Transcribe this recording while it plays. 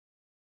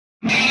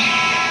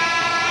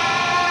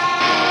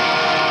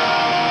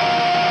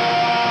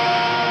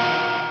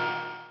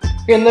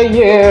In the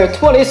year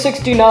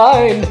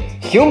 2069,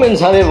 humans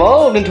have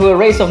evolved into a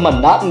race of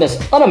monotonous,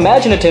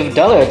 unimaginative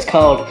dullards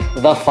called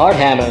the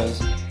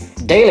Farthammers.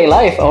 Daily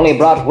life only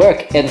brought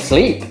work and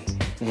sleep.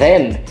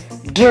 Then,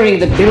 during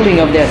the building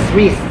of their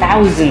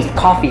 3,000th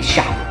coffee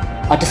shop,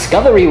 a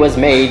discovery was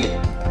made.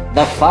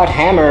 The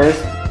Farthammers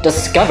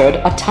discovered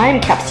a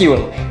time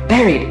capsule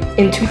buried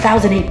in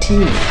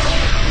 2018. In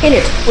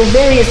it were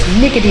various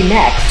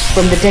nickety-knacks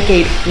from the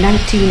decade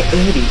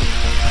 1980.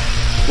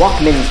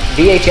 Walkmans,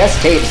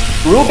 VHS tapes,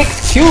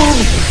 Rubik's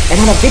Cubes, and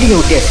on a video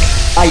disc,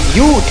 a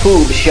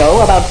YouTube show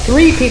about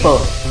 3 people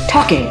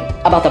talking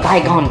about the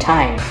bygone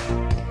time.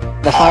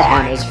 The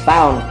Farthammers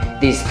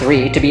found these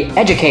 3 to be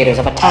educators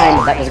of a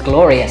time that was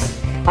glorious,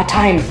 a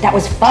time that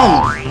was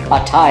fun,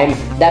 a time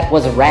that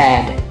was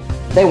rad.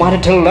 They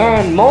wanted to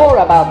learn more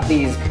about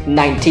these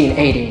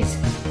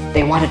 1980s.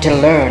 They wanted to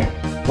learn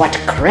what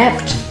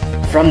crept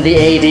from the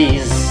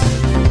 80s.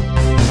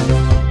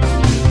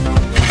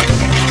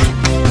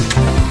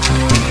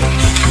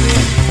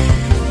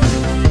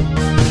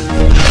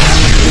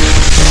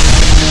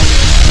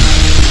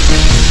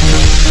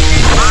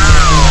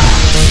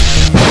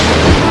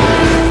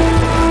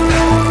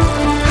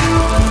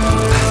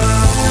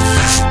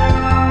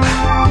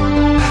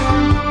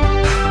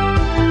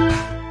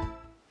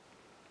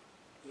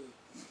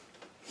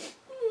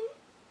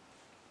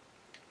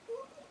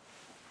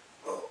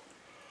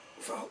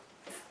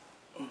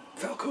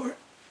 Falkor.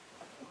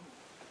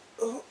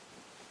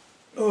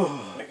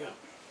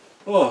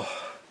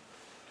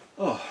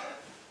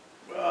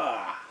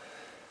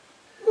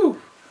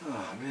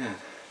 Oh, man.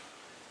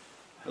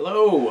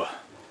 Hello.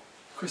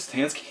 Chris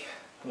Tansky.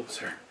 Hello,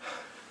 sir.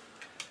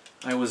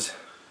 I was...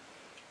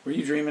 Were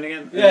you dreaming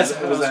again? Yes,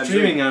 I What was that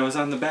dreaming dream? I was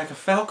on the back of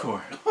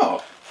Falkor.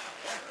 Oh.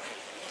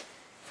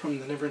 From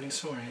the Neverending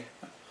Story.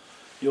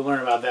 You'll learn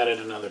about that at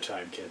another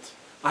time, kids.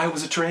 I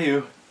was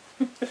Atreyu.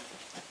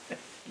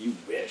 You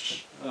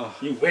wish. Oh.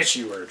 You wish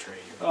you were a trader.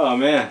 Oh,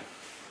 man.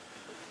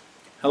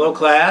 Hello,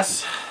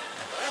 class.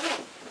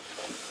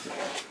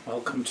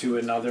 Welcome to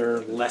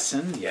another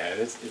lesson. Yeah,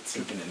 it's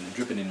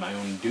Dripping in my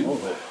own dew.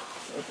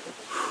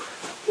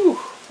 Whew.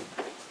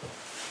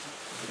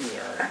 These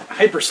are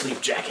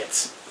hypersleep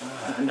jackets.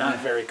 They're not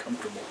very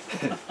comfortable.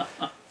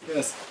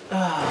 Yes.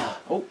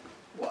 Oh,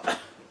 what?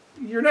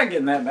 You're not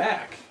getting that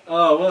back.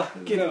 Oh, well.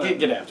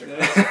 Get after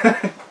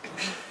it.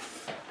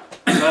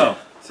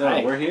 So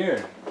Hi. we're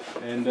here.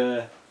 And,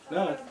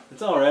 no,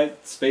 it's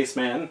alright,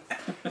 spaceman.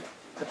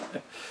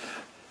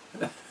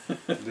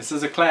 This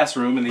is a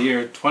classroom in the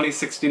year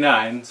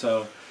 2069,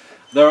 so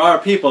there are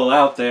people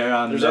out there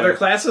on There's their other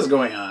classes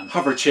going on.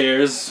 hover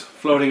chairs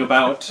floating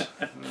about.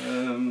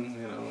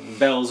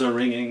 Bells are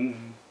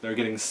ringing. They're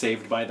getting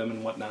saved by them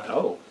and whatnot.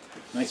 Oh,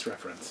 nice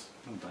reference.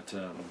 But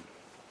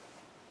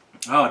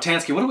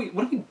Tansky, what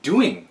are we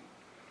doing?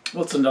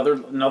 Well, it's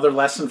another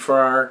lesson for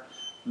our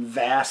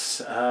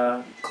vast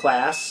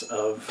class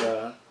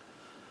of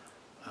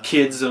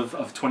Kids of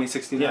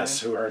 2069. yes,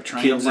 who are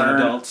trying Kids to learn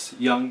and adults,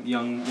 young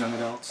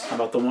adults,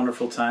 about the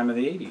wonderful time of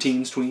the 80s.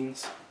 teens,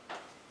 tweens.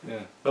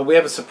 Yeah. But we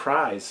have a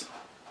surprise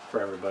for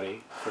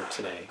everybody for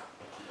today.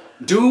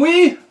 Do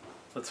we?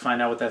 Let's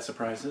find out what that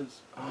surprise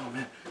is. Oh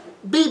man.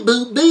 Beep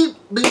boop beep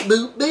beep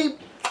boop beep.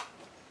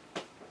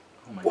 Oh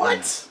my What?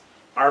 goodness.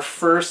 Our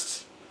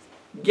first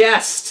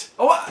guest.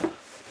 Oh.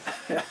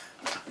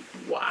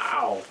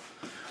 Wow.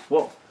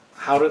 Well,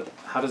 how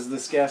does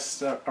this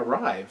guest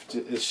arrive?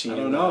 Is she? I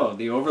don't know.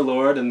 The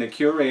Overlord and the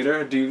Curator.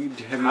 Have you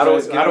How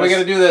guys do given we us-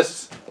 gotta do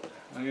this?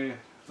 Okay.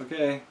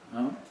 Okay.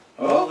 Oh.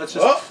 Well, let's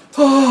just.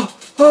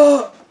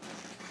 Oh!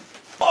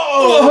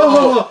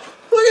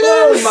 Look at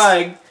Oh this!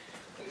 my!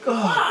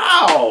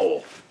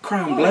 Wow!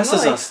 Crown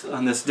blesses my. us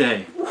on this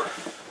day.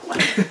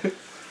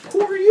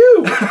 Who are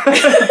you?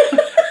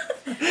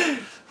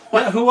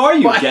 What? Who are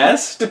you, What?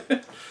 guest?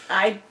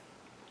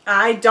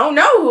 I don't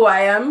know who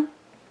I am.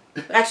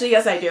 Actually,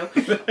 yes, I do.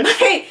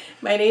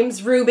 My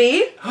name's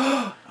Ruby.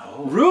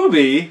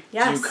 Ruby.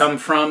 Yes. Do you come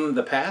from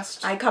the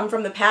past? I come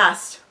from the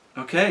past.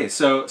 Okay,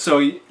 so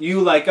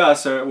you like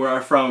us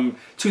are from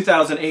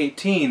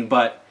 2018,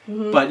 but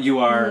you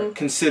are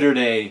considered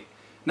a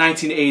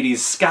 1980s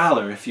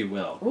scholar, if you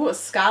will, Ooh, a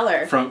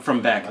scholar.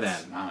 from back then.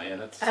 Oh yeah,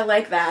 that's. I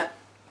like that.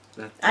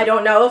 That- I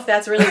don't know if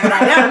that's really what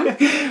I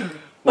am.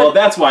 Well,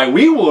 that's why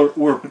we were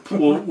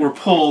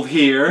pulled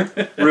here,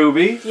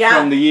 Ruby, Yeah.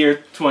 from the year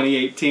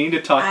 2018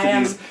 to talk I to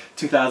am. these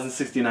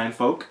 2069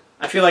 folk.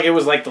 I feel like it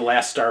was like the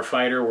last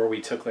Starfighter where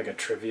we took like a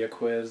trivia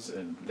quiz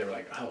and they were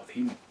like, oh,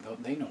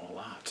 they know a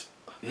lot.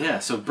 Yeah,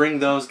 so bring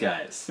those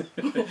guys.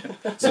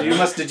 So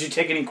did you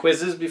take any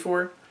quizzes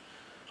before?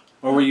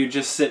 Or were you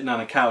just sitting on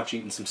a couch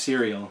eating some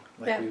cereal,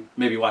 That,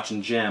 maybe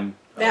watching Gem?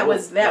 that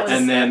was And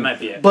then that might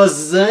be it.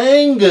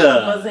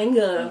 Bazanga!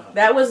 Bazinga.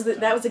 That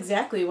was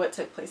exactly what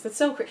took place. That's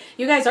so crazy.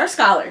 You guys are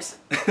scholars.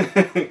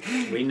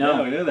 We know.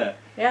 Yeah, we know that.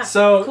 Yeah.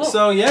 So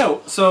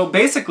cool. so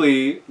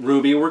basically,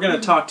 Ruby, we're going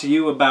to talk to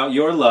you about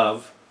your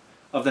love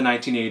of the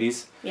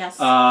 1980s. Yes.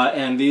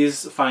 And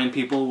these fine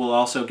people will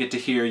also get to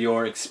hear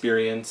your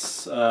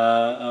experience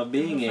of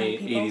being Fine a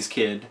people. 80s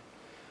kid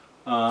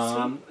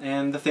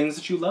and the things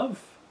that you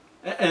love,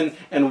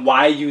 and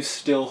why you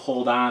still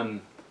hold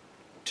on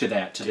to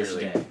that to this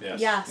day.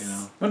 Yes. You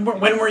know?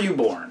 When were you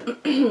born?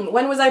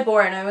 When was I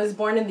born? I was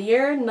born in the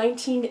year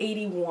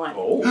 1981.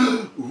 Oh.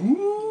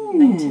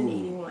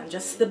 1981.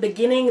 Just the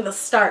beginning, the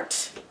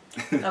start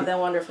of that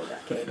wonderful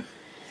decade.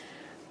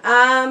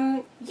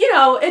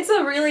 It's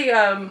a really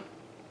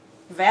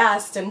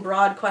vast and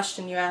broad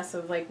question you ask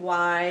of like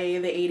why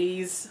the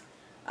 80s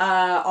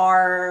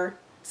are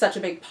such a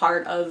big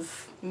part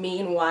of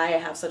me and why I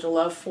have such a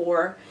love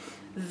for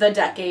the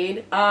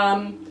decade.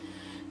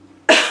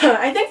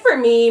 I think for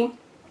me,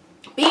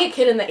 being a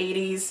kid in the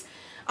 80s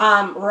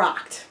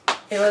rocked.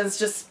 It was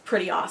just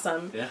pretty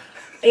awesome. Yeah.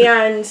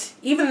 And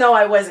even though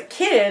I was a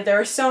kid, there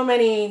were so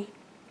many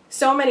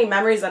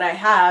memories that I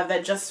have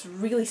that just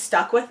really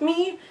stuck with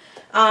me.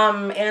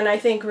 And I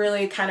think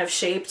really kind of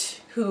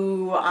shaped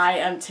who I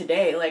am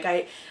today.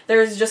 Like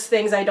there's just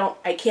things I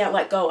can't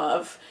let go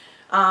of,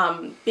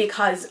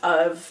 because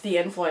of the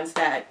influence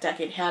that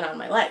decade had on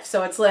my life.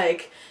 So it's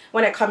like,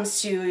 when it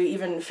comes to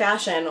even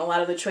fashion, a lot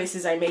of the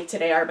choices I make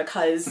today are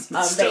because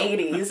of the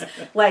 80s.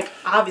 Like,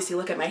 obviously,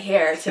 look at my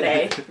hair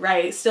today,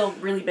 right? Still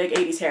really big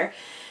 80s hair.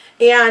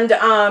 And,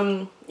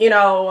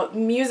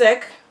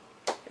 music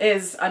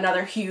is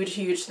another huge,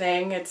 huge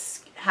thing.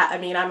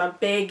 I'm a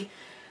big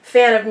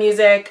fan of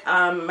music.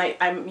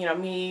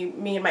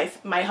 Me and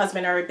my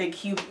husband are big,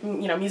 huge,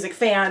 music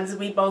fans.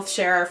 We both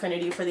share our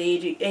affinity for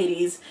the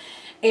 80s.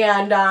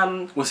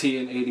 And was he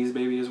an 80s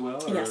baby as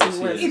well? Or yes, he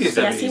was. He was.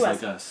 Yes, he was.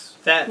 Like us?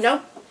 That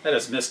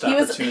is missed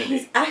opportunity.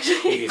 He's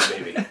actually 80s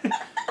baby.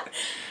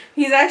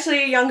 He's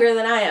actually younger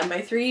than I am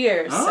by 3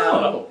 years. Oh,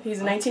 so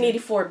he's a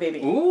 1984 baby.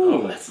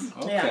 Ooh, Oh,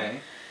 okay. Yeah.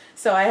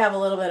 So I have a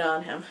little bit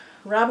on him.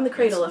 Robbing the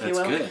cradle, if you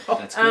will.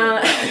 That's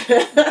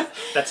good.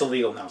 That's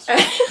illegal now.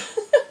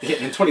 Yeah,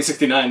 in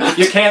 2069,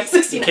 you can't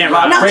can't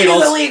rob Nothing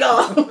cradles. is illegal.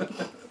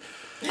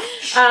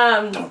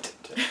 Don't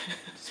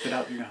spit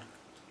out your gun.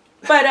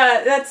 But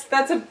that's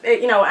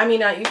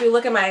if you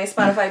look at my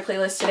Spotify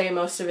playlist today,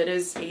 most of it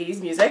is 80s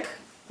music.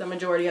 The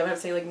majority of it, I'd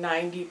say like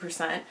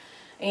 90%.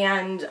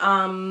 And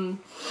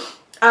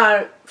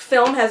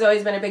film has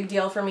always been a big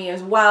deal for me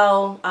as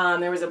well.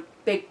 There was a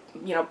big,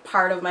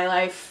 part of my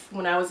life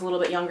when I was a little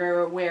bit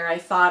younger where I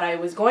thought I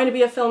was going to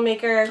be a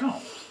filmmaker.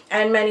 Oh.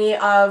 And many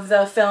of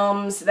the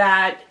films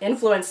that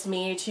influenced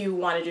me to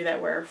want to do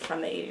that were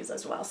from the 80s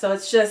as well. So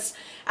it's just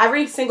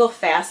every single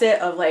facet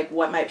of like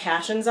what my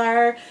passions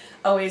are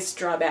always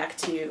draw back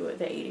to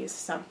the 80s.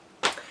 So,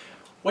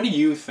 what do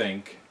you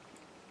think?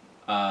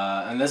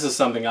 And this is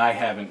something I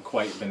haven't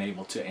quite been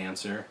able to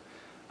answer,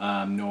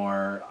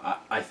 nor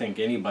I think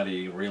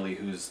anybody really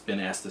who's been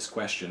asked this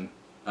question.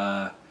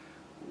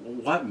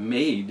 What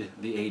made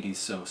the 80s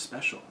so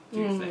special,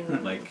 do you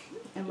think? Like,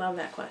 I love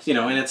that question.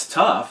 and it's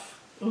tough.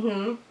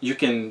 Mm-hmm. You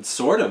can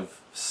sort of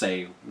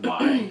say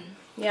why.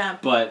 Yeah.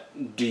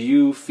 But do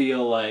you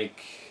feel like...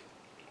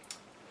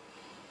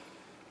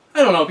 I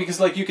don't know, because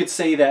like you could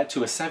say that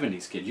to a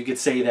 70s kid. You could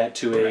say that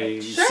to a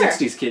Sure.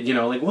 60s kid.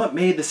 Like what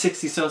made the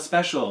 60s so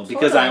special?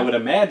 Because I would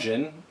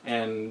imagine,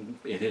 and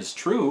it is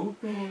true,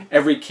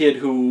 every kid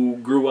who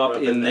grew up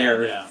in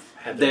their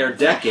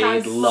decade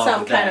has loved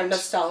some that. kind of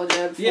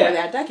nostalgia for Yeah.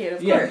 that decade,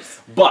 of Yeah. course.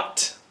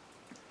 But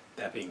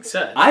That being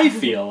said, I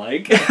feel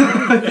like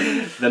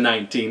the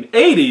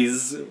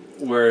 1980s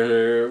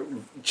were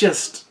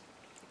just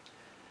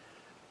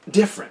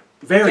different.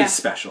 Very Yeah.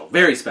 special.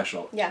 Very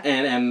special. Yeah.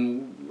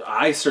 And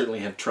I certainly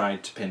have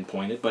tried to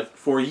pinpoint it, but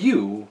for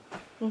you,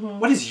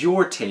 what is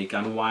your take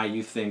on why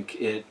you think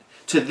it,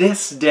 to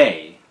this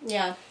day,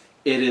 Yeah.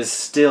 it is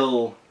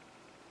still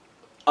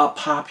a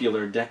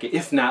popular decade,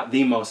 if not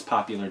the most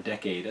popular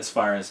decade as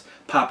far as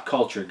pop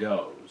culture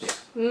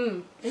goes?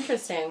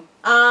 Interesting.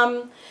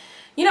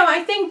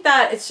 I think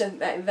that it's just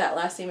that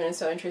last statement is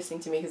so interesting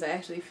to me because I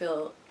actually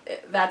feel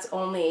that's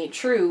only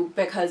true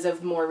because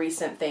of more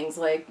recent things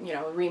like,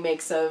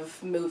 remakes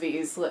of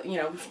movies, or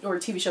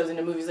TV shows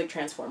into movies like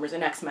Transformers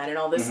and X-Men and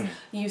all this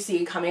you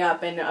see coming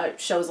up, and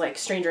shows like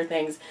Stranger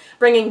Things,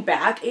 bringing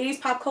back 80s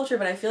pop culture.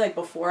 But I feel like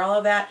before all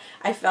of that,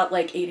 I felt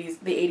like the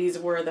 80s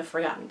were the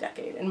forgotten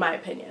decade, in my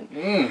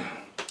opinion.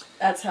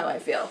 That's how I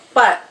feel.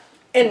 But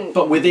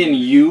within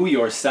you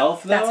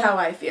yourself, though? that's how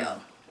I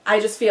feel. I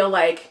just feel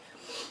like,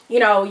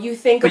 you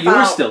think But about... you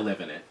were still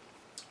living it.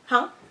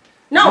 Huh?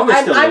 No, You were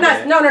still I'm not.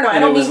 living No. it. I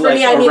And don't it mean was, for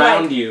me. like, I mean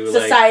around like you,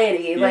 like-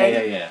 society.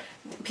 Yeah.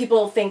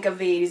 People think of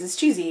the 80s as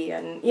cheesy,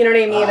 and you know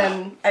what I mean.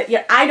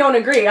 And I don't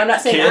agree. I'm not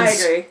saying Kids.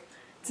 I agree.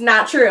 It's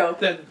not true.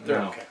 they're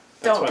No. okay.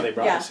 That's Don't. why they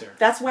brought us here.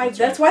 That's why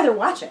they're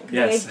watching.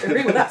 Yes. They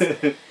agree with us.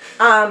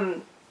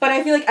 But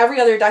I feel like every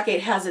other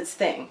decade has its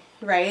thing,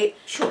 right?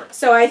 Sure.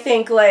 So I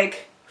think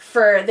like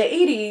for the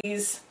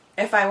 80s,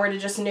 if I were to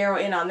just narrow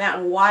in on that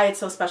and why it's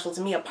so special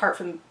to me, apart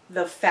from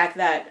the fact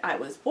that I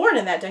was born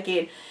in that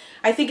decade,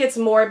 I think it's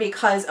more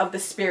because of the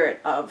spirit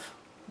of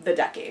the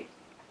decade,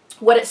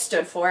 what it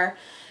stood for,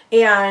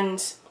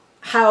 and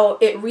how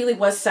it really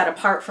was set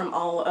apart from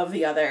all of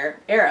the other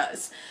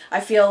eras. I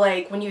feel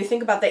like when you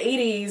think about the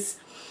 80s,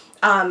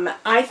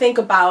 I think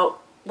about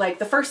like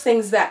the first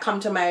things that come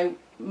to my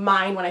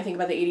mind when I think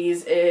about the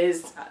 80s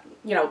is,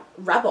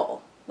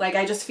 rebel. Like,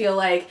 I just feel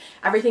like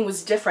everything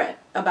was different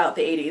about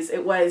the 80s.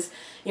 It was,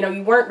 you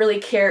didn't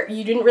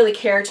really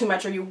care too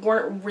much, or you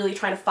weren't really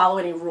trying to follow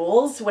any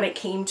rules when it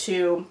came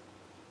to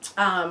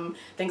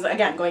things,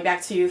 again, going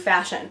back to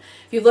fashion.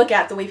 If you look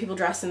at the way people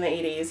dressed in the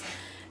 80s,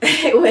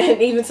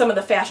 when even some of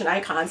the fashion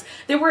icons,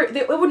 it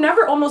would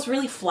never almost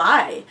really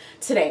fly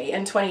today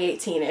in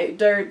 2018.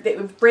 They're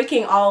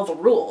breaking all the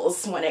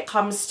rules when it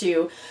comes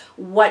to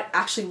what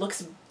actually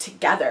looks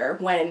together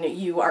when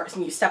you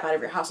step out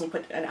of your house and you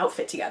put an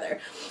outfit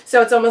together.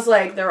 So it's almost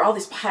like there were all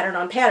these pattern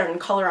on pattern and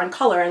color on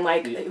color, and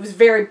like it was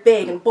very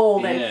big and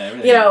bold,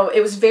 and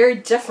it was very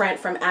different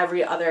from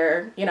every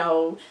other,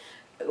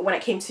 when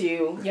it came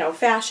to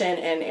fashion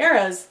and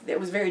eras.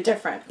 It was very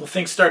different. Well,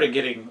 things started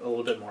getting a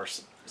little bit more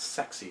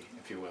sexy,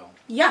 if you will.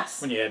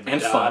 Yes. When you had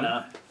And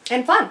Madonna.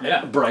 And fun.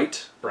 Yeah.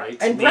 Bright.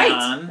 And neon.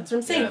 bright. That's what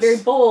I'm saying. Yes. Very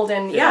bold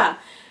and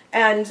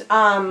and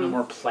No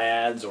more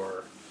plaids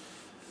or.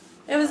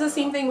 it was the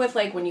same thing with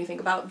like when you think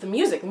about the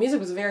music. The music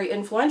was very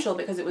influential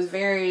because it was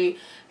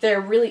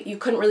you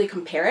couldn't really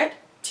compare it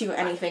to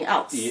anything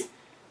else. Yeah.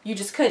 You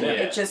just couldn't.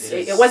 Yeah,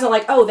 It wasn't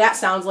like, oh, that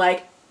sounds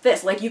like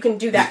this. Like, you can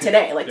do that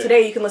today. Like,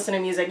 today you can listen to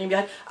music and you'd be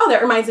like, oh,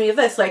 that reminds me of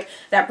this. Like,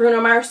 that Bruno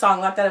Mars song,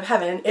 Locked Out of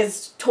Heaven,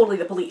 is totally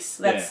The Police.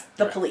 That's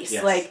The Police.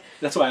 Yes. Like,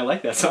 that's why I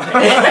like that song.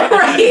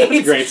 right. It's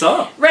a great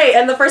song. Right,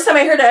 and the first time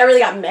I heard it, I really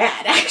got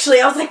mad,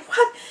 actually. I was like,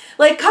 what?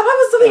 Like, come up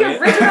with something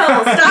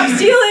original. Stop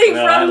stealing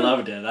No, from... I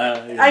loved it.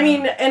 I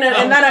mean, and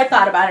then I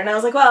thought about it, and I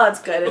was like, well,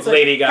 it's good. It's With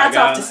Lady hats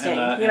Gaga off to Sting,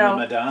 and the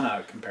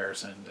Madonna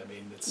comparison. I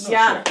mean, it's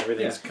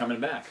everything's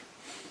coming back.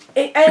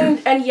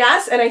 And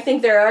yes, and I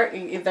think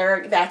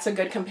that's a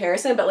good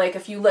comparison, but like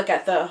if you look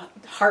at the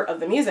heart of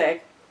the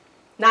music,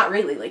 not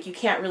really. Like, you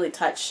can't really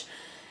touch,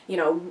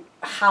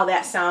 how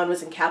that sound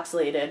was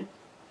encapsulated.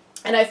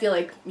 And I feel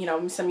like,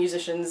 some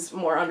musicians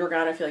more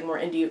underground, I feel like more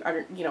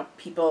indie,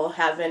 people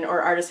have been,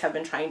 or artists have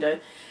been trying to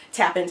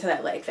tap into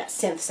that, like, that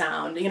synth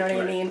sound, you know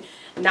what I mean?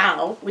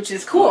 Now, which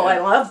is cool. I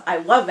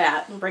love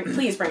that.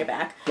 Please bring it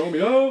back.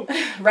 Chromeo.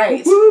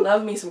 Right. Woo-woo.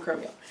 Love me some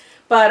Chromeo.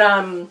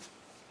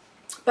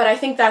 But I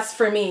think that's,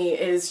 for me,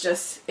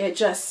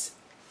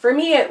 for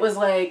me, it was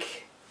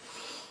like,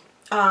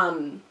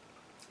 don't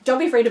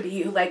be afraid to be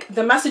you. Like,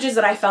 the messages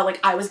that I felt like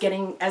I was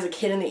getting as a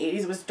kid in the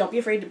 80s was, don't be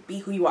afraid to be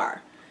who you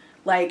are.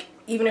 Like,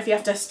 even if you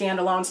have to stand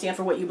alone, stand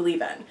for what you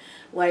believe in.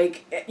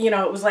 Like, it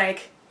was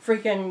like,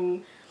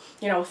 freaking,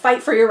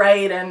 fight for your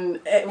right,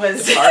 and it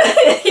was,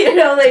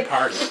 like,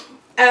 Party.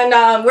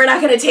 and we're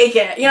not going to take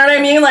it. You know what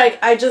I mean? Like,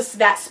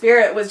 that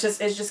spirit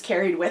is just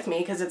carried with me,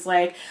 because it's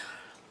like,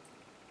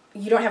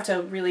 you don't have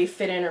to really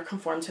fit in or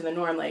conform to the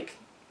norm. Like,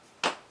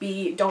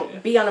 be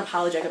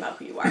unapologetic about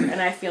who you are.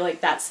 And I feel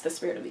like that's the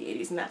spirit of the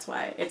 80s, and that's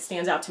why it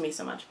stands out to me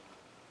so much.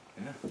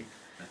 Yeah,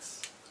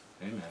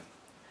 amen.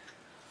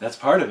 That's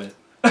part of it.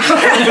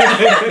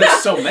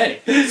 There's so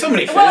many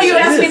Well, you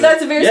asked me,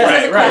 that's a very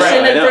specific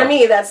question, and for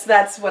me,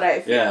 that's what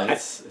I feel. Yeah,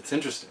 it's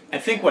interesting. I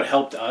think what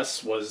helped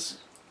us was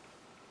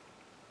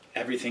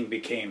everything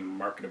became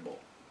marketable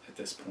at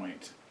this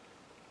point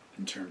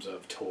in terms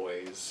of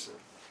toys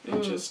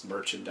and just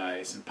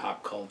merchandise and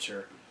pop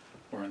culture.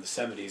 Where in the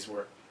 70s,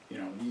 where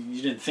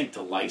you didn't think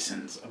to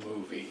license a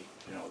movie.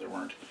 There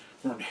weren't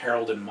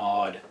Harold and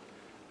Maude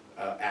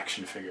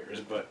action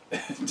figures, but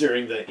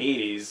during the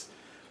 80s,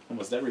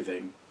 almost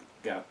everything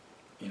got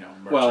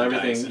merchandise. Well,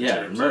 everything,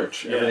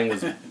 merch.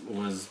 Everything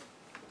was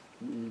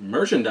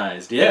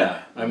merchandised.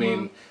 Yeah, I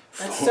mean,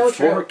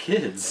 for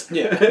kids.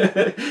 Yeah,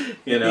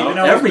 even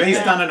though it was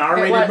based on an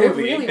R-rated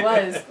movie. It really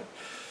was.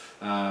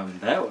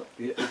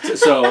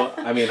 So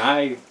I mean,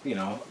 I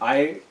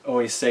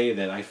always say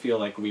that I feel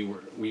like we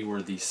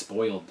were the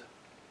spoiled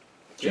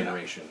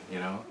generation.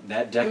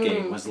 That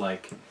decade was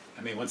like.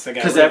 I mean, once they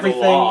got rid of the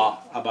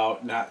law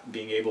about not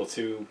being able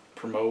to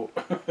promote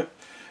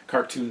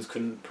cartoons,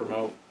 couldn't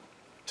promote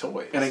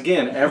toys. And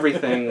again,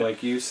 everything,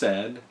 like you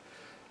said,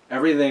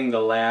 everything the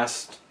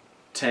last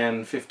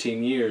 10,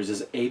 15 years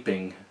is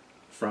aping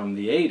from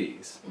the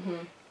 80s.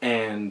 Mm-hmm.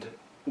 And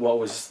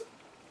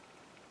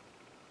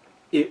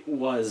it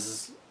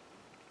was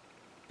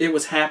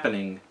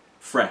happening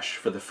fresh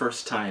for the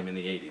first time in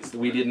the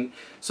 80s.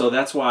 So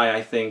that's why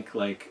I think,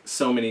 like,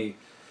 so many,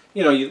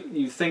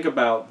 you think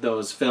about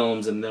those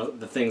films and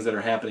the things that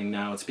are happening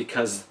now, it's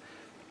because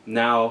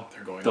now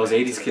those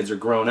 80s kids are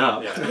grown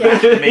up.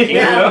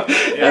 Yeah.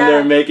 And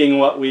they're making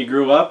what we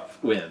grew up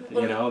with.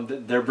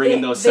 They're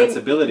bringing those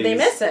sensibilities. They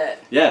miss it.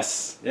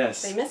 Yes.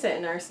 They miss it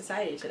in our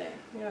society today.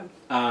 Yeah.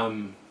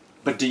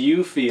 But do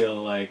you feel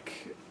like...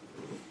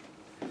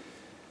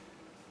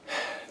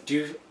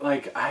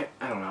 I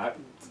don't know,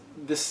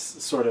 this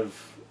sort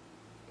of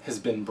has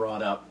been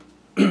brought up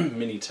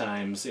many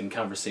times in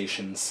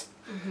conversations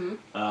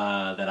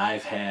that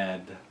I've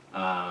had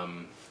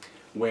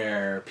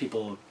where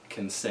people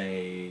can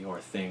say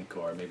or think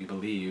or maybe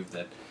believe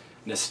that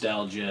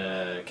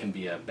nostalgia can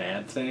be a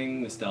bad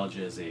thing.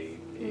 Nostalgia is a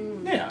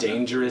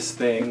dangerous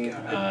thing.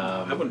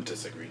 I wouldn't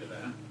disagree to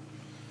that.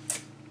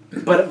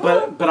 But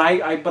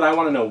I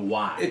want to know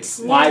why. Why it's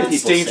people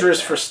say dangerous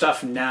that. for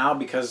stuff now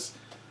because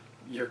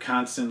you're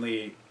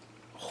constantly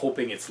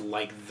hoping it's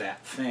like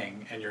that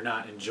thing and you're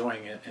not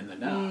enjoying it in the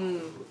now.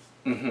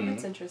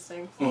 That's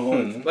interesting.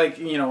 Like,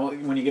 you know,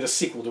 when you get a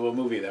sequel to a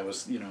movie that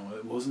was, you know,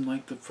 it wasn't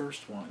like the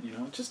first one, you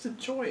know, just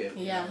enjoy it.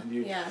 Yeah,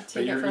 you know? yeah, But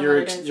take it for you're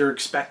what it is. you're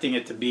expecting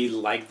it to be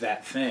like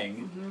that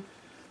thing,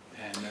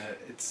 and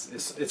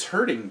it's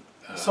hurting.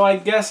 So I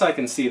guess I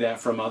can see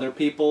that from other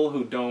people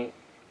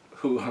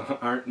who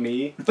aren't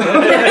me,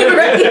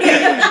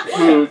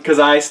 Right. because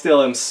I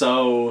still am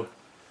so.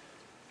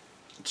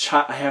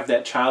 I have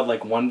that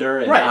childlike wonder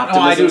and Right.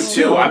 optimism. No, I do too.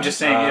 still. I'm just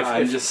saying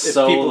I'm if just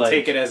so, people like,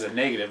 take it as a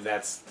negative,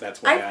 that's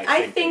why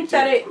I think they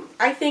that do.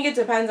 I think it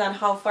depends on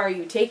how far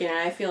you take it, and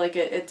I feel like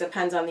it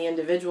depends on the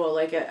individual.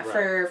 Like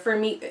for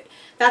me,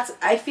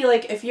 I feel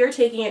like if you're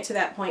taking it to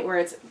that point where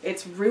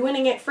it's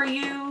ruining it for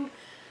you,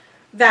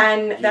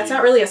 then that's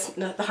not really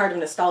the heart of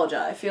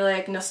nostalgia. I feel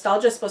like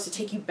nostalgia is supposed to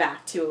take you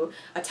back to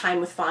a time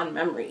with fond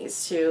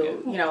memories,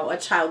 to you know, a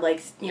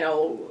childlike, you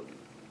know,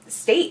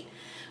 state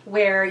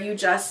where you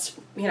just,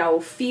 you know,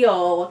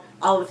 feel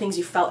all the things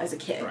you felt as a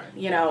kid, Right.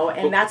 you know,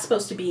 and those are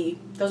supposed to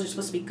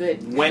be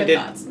good. When good did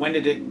thoughts. when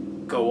did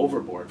it go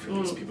overboard for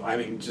these people? I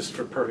mean, just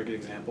for perfect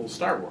example,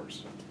 Star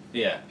Wars.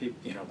 Yeah.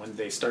 You know, when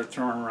they start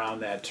throwing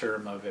around that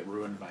term of it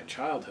ruined my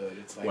childhood,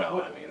 it's like, Well,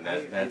 what? I mean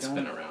that's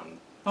been around.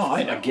 Oh,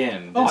 I know.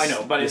 Again. Oh, I this-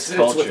 know, but this it's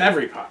with culture.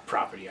 every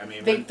property. I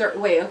mean,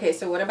 Wait, okay,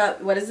 so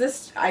what is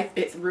this?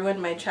 It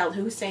ruined my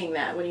childhood. Who's saying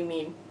that? What do you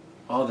mean?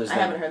 Oh, I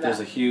haven't heard there's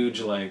that. a huge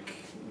like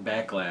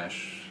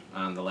backlash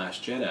on The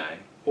Last Jedi.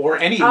 or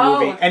any Oh.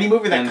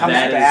 movie that And comes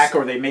that back, is-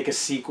 or they make a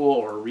sequel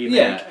or a remake.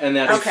 Yeah, and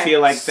that's I Okay. feel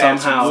like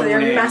that's somehow So they're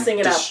ruining- messing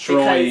it up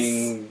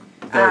destroying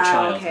their Ah,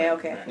 childhood.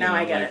 okay. Now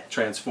I get like it.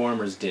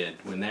 Transformers did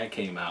when that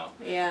came out.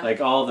 Yeah.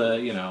 Like all the,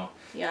 you know,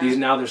 Yeah. these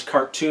now there's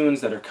cartoons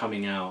that are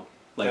coming out,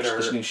 like That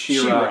are the new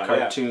She-Ra, She-Ra yeah.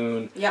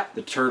 cartoon, Yep.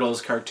 the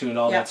Turtles cartoon,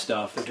 all Yep. that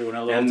stuff. They're doing it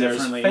a little And there's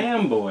differently.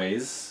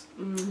 fanboys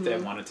They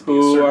want it to be a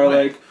who certain are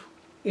way.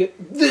 like,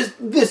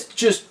 this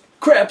just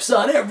craps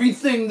on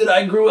everything that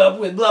I grew up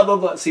with, blah blah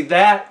blah. See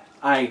that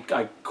I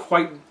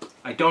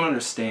don't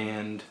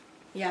understand.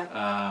 Yeah.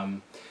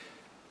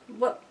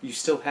 What? You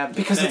still have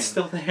the Because thing. it's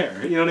still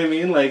there. You know what I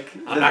mean? Like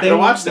I'm not gonna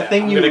watch that. The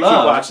thing I'm you gonna keep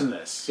love watching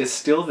this. is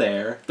still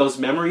there. Those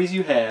memories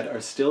you had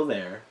are still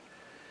there.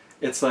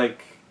 It's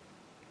like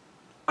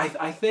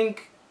I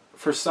think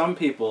for some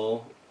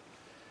people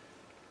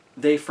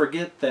they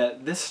forget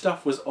that this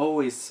stuff was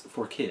always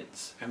for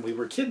kids. And we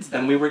were kids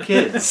then. And we were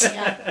kids.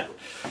 Yeah.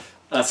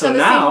 So the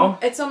now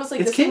it's almost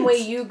like it's the same way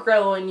kids. you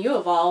grow and you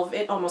evolve.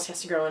 It almost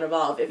has to grow and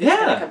evolve if it's Yeah.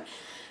 gonna come.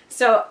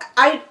 So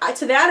I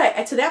to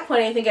that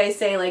point, I think I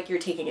say like you're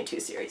taking it too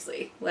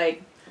seriously.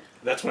 Like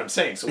That's what I'm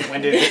saying. So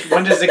when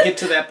does it get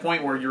to that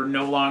point where you're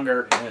no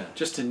longer Yeah.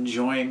 just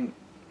enjoying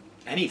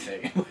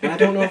anything? And I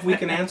don't know if we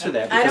can answer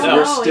that I because don't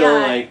we're know, still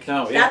yeah. like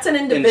No, yeah. that's an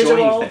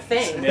individual enjoying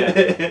things. thing.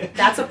 Yeah.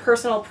 That's a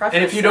personal preference.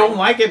 And if you don't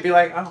like it, be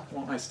like, oh,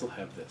 well, I still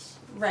have this.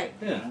 right,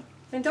 Yeah.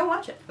 then don't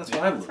watch it. That's what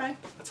I've That's fine.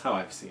 That's how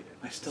I've seen it.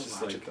 I still It's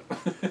just watch like,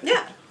 it though.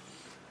 Yeah,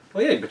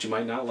 well, yeah, but you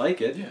might not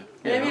like it. Yeah.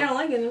 and if know? you don't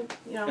like it,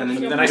 you know. And then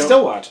you Then don't- I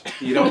still watch it.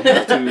 You don't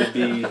have to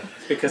be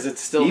Because it's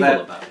still evil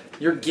that about it.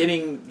 you're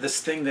getting this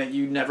thing that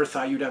you never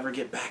thought you'd ever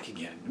get back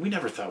again. We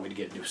never thought we'd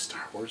get new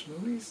Star Wars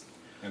movies.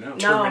 I know. No.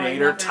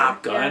 Terminator, never.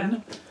 Top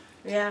Gun.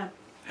 Yeah.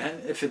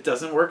 And if it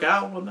doesn't work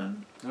out, well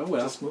then Oh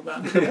well. just move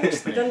on to the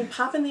next thing. Then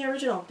pop in the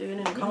original, dude,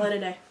 and call it a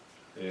day.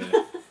 Yeah.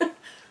 Yeah.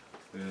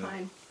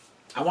 Fine.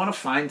 I want to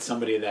find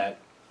somebody that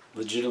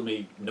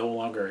legitimately no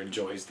longer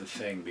enjoys the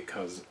thing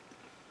because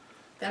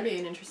That'd be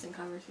an interesting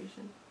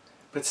conversation.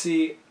 But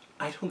see,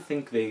 I don't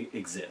think they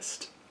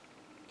exist.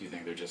 do you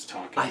think they're just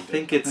talking? I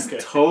think it's Okay.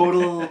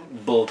 total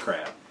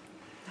bullcrap.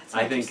 That's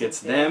I think interesting,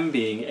 it's yeah. them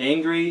being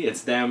angry.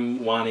 It's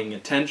them wanting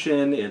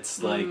attention.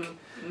 It's like,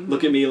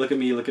 look at me, look at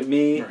me, look at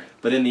me. Right.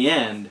 But in the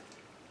end,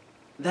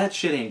 that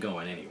shit ain't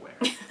going anywhere.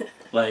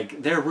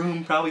 Like, their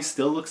room probably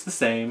still looks the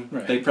same.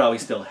 Right. They probably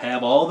still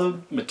have all the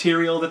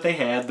material that they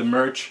had, the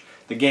merch,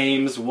 the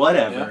games,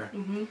 whatever.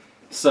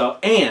 So,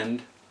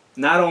 and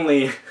not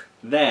only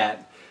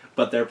that,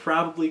 but they're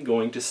probably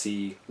going to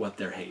see what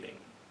they're hating.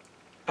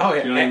 Oh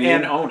yeah, You know what I mean?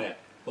 and own it.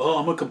 Well,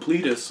 I'm a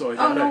completist, so I Oh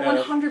gotta no,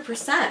 have.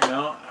 100%.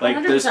 No, Like,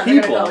 100% there's they're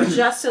gonna people go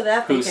just so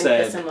that they who can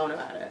said- piss and moan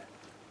about it.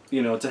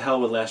 You know, to hell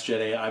with Last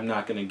Jedi, I'm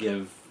not going to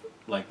give,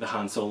 like, the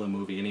Han Solo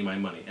movie any of my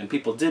money. And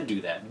people did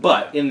do that.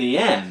 But in the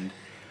end,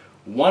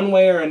 one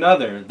way or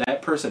another,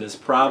 that person is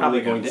probably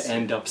Probably going gonna to see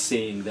end up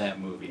seeing that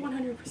movie.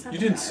 100%. you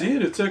didn't see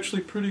it. It's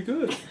actually pretty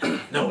good.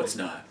 No, it's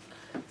not.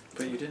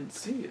 But you didn't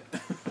see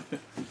it.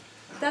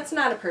 That's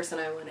not a person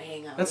I want to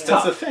hang out That's with.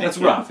 tough. the thing, That's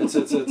yeah. rough.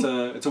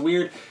 It's a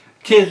weird...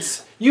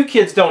 Kids, you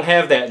kids don't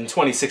have that in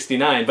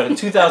 2069, but in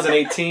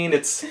 2018,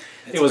 it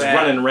was bad.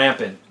 running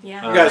rampant.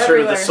 Yeah. You guys heard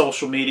of the Everywhere.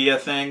 social media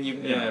thing? You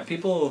Yeah, know.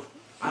 people,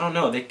 I don't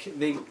know,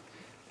 they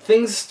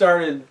things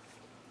started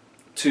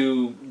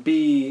to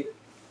be,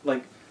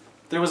 like,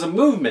 there was a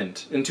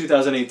movement in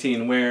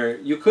 2018 where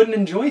you couldn't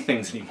enjoy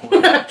things anymore.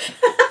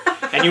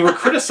 And you were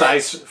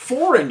criticized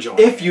for enjoying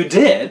If you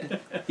did,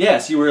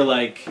 yes, you were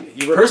like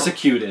You were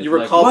persecuted. You were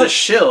like, called what? a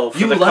shill for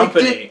You the liked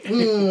company.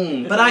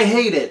 it, but I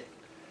hate it.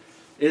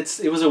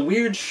 It was a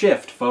weird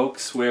shift,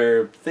 folks,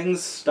 where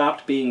things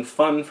stopped being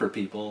fun for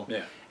people,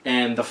 Yeah.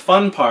 and the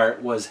fun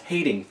part was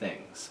hating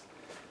things.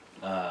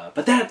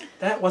 But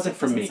that wasn't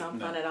for Doesn't me.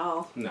 sound fun at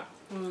all. No.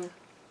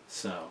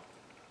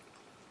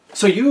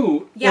 So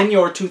you Yeah. in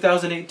your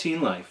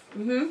 2018 life,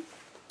 Mm-hmm.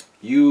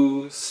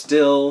 you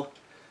still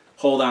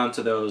hold on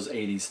to those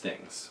 80s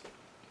things.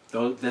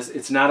 Though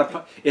it's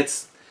not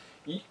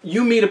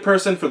you meet a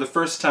person for the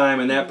first time,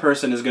 and that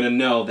person is going to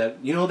know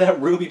that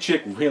that Ruby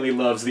chick really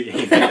loves the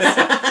 80s.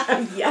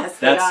 Yes,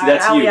 That's they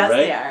are. Oh, you, yes, right?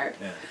 They are.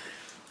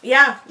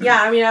 Yeah.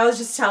 Yeah. I mean, I was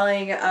just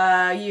telling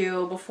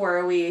you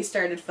before we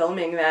started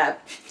filming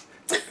that.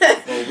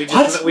 Well, we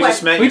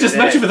just met you We just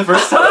met you for the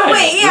first time. Oh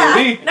wait, yeah.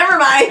 Ruby. Never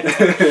mind.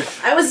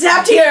 I was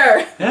zapped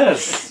here.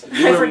 Yes,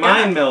 you I were forgot.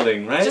 mind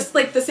melding, right? Just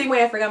like the same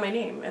way I forgot my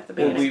name at the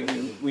Well,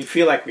 beginning. we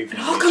feel like we've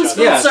known all each comes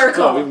other. yeah,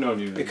 circle. no, we've known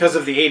you Because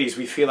of the 80s,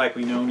 we feel like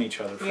we've known each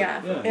other. Yeah,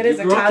 Yeah, it is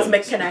you a grew up cosmic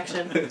with us.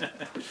 connection.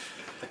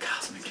 The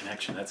cosmic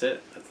connection. That's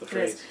it. That's the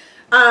It is.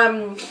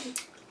 phrase.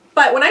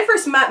 But when I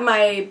first met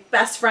my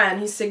best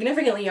friend, he's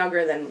significantly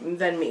younger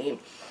than me.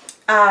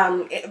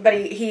 But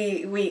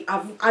we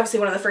obviously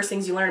one of the first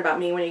things you learn about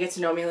me when you get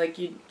to know me, like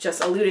you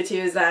just alluded to,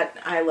 is that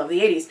I love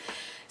the 80s.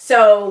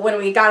 So when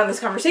we got on this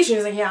conversation, he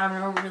was like, yeah,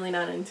 I'm really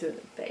not into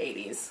the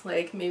 80s.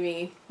 Like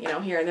maybe,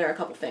 here and there are a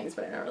couple things,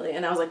 but I don't really.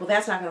 And I was like, well,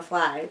 that's not going to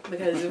fly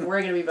because if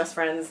we're going to be best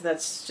friends,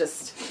 that's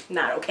just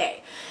not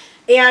okay.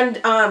 And,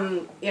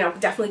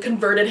 definitely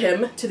converted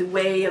him to the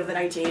way of the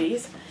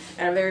 1980s.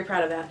 And I'm very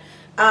proud of that.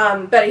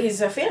 But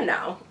he's a fan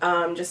now,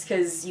 just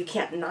because you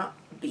can't not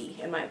be,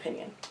 in my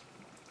opinion.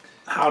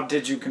 How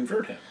did you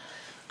convert him?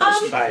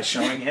 By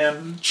showing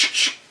him,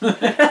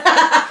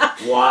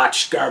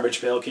 watch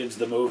Garbage Pail Kids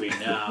the movie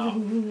now.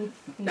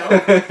 No,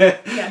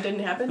 that didn't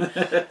happen.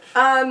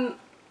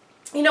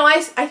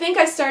 I think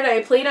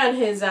I played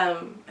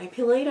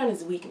on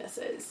his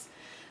weaknesses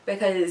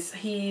because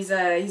he's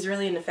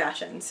really into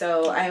fashion.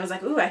 So I was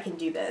like, ooh, I can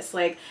do this.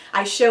 Like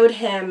I showed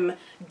him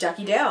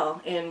Ducky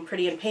Dale in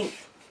Pretty in Pink,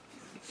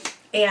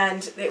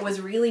 and it was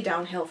really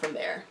downhill from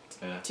there.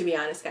 Yeah. To be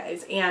honest,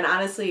 guys. And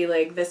honestly,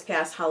 like this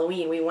past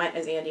Halloween, we went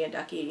as Andy and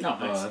Ducky. Oh,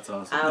 nice. Oh, that's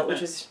awesome.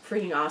 Which was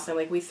freaking awesome.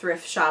 Like we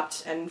thrift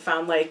shopped and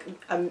found like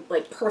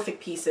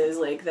perfect pieces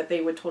like that they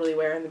would totally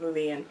wear in the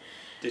movie. And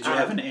Did you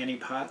have an Annie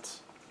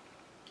Potts?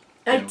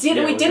 I Yeah, did. yeah, We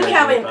it was didn't very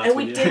have good an.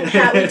 possibly, We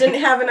yeah. didn't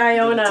have an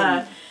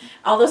Iona.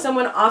 Although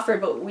someone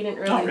offered, but we didn't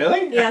really. Oh,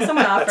 really? Yeah,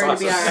 someone offered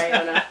That's to be our awesome.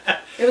 Iona.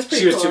 It was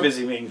pretty She was cool. too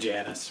busy being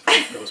Janice from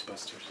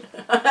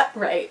Ghostbusters.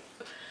 Right.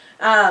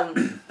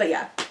 But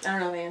yeah, I don't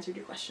know if I answered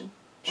your question.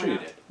 Sure you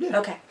did. Yeah.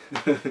 Okay.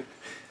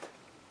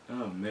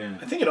 Oh man.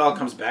 I think it all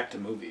comes back to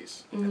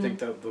movies. Mm-hmm. I think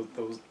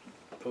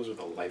those are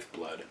the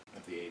lifeblood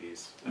of the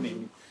 80s. I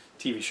mean,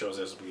 TV shows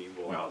as we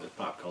will. Well, just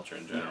pop culture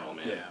in general,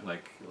 man. Yeah.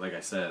 Like I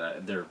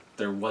said,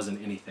 there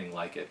wasn't anything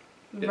like it.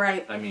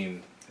 Right. I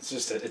mean, It's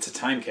just it's a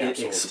time it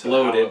capsule. to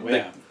exploded. how-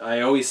 yeah. I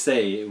always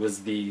say it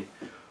was the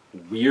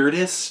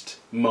weirdest,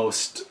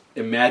 most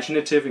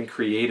imaginative and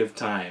creative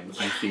time.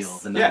 I feel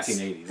the Yes.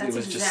 1980s. That's it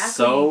was just exactly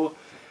so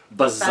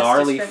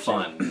bizarrely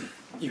description. fun.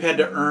 You had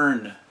to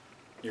earn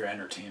your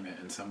entertainment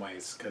in some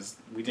ways because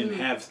we Mm. didn't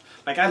have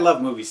like I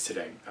love movies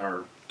today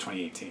or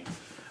 2018.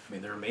 I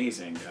mean they're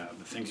amazing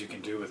the things you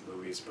can do with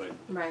movies, but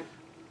Right.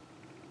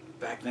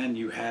 back then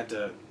you had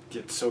to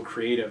get so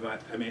creative.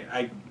 I mean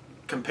I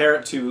compare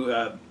it to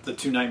the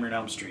two Nightmare on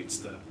Elm Streets,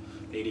 the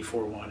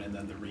 84 one and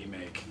then the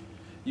remake.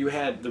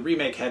 The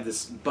remake had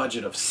this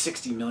budget of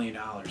 $60 million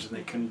and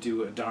they couldn't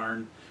do a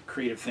darn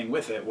creative thing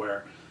with it.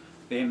 Where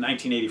the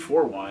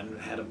 1984 one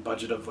had a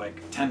budget of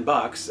like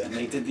 $10 and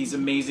they did these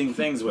amazing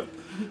things with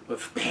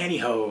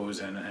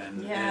pantyhose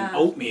and Yeah.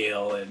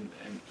 oatmeal and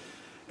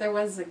There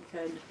was a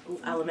good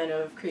element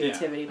of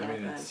creativity I back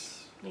mean, then.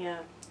 it's Yeah.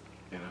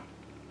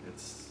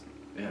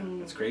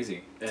 it's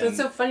crazy. So And it's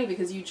so funny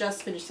because you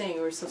just finished saying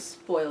we were so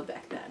spoiled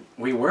back then.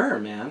 we were,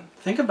 man.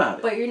 Think about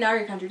it. But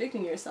you're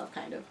contradicting yourself,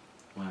 kind of.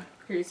 Why?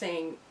 You're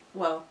saying,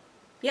 well,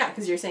 yeah,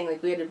 because you're saying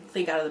like we had to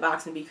think out of the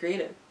box and be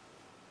creative.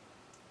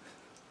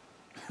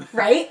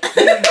 Right?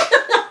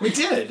 we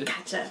did.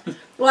 Gotcha.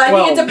 Well,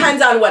 I think it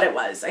depends on what it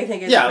was. I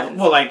think it Yeah, depends.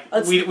 well, like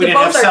Let's- we the didn't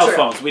have both are cell true.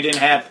 phones. We didn't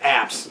have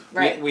apps.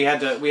 Right. We had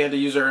to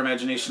use our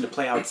imagination to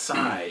play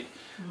outside.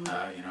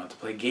 To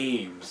play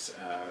games.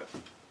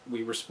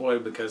 We were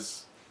spoiled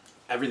because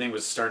everything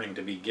was starting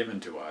to be given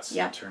to us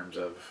Yeah. in terms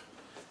of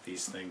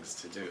these things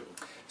to do.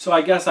 So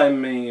I guess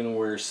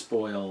we're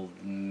spoiled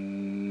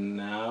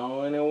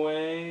now in a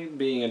way,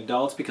 being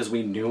adults, because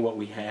we knew what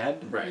we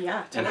had. Right. Yeah.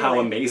 And Totally. how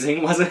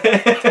amazing was it?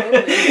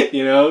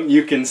 Totally.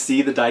 You can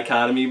see the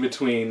dichotomy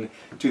between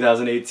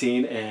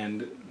 2018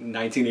 and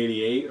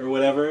 1988 or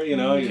whatever. You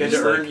You had just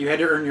to earn. like- You had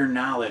to earn your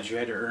knowledge. You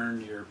had to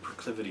earn your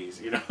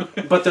proclivities.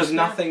 But there's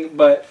nothing.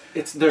 But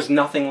there's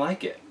nothing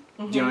like it.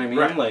 Do you know what I mean?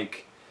 Right.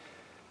 Like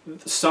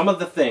some of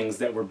the things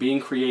that were being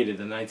created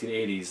in the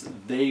 1980s,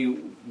 they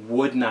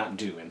would not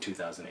do in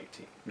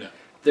 2018. Yeah.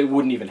 that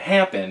wouldn't even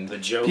happen. The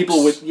jokes,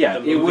 people would, the it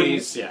wouldn't,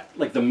 movies, yeah.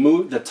 like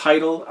the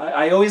title.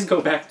 I always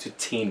go back to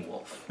Teen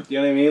Wolf. You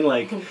know what I mean?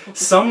 Like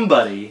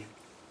somebody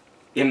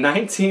in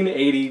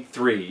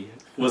 1983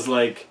 was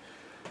like,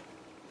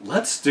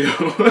 let's do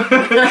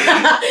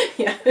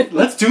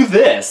let's do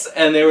this,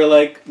 and they were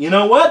like, you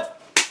know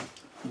what,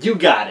 you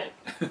got it.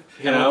 You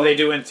And know, what they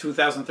do in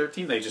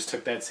 2013, they just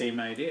took that same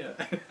idea.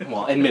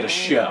 well, and made a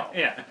show.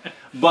 Yeah.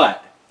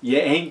 But you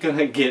ain't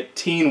gonna get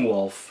Teen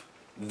Wolf,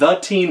 the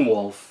Teen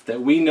Wolf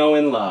that we know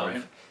and love,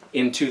 Right.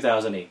 in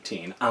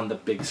 2018 on the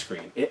big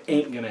screen. It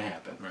ain't gonna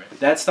happen. Right.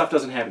 That stuff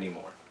doesn't happen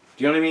anymore.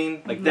 Do you know what I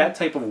mean? Like that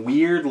type of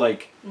weird,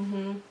 like,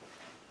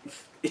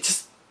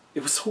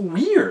 it was so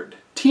weird.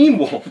 Teen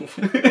Wolf,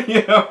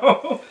 you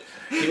know?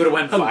 He would have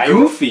went How viral.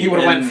 goofy He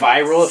would have went and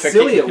viral if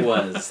silly it it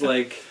was.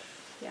 Like,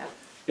 Yeah.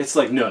 it's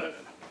like, no.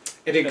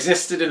 It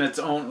existed in its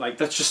own, like,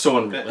 That's just so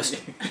unrealistic.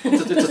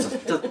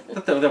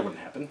 that wouldn't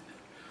happen.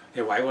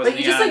 yeah, why wasn't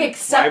you he just, on, like,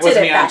 accepted why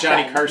wasn't it he on back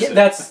Johnny then. Carson? Yeah,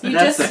 that's You the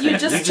just- thing. you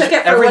just took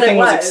it for what everything it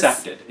was was.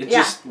 accepted. It Yeah.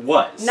 just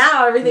was.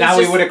 Now everything's Now just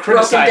we would have broken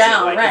criticized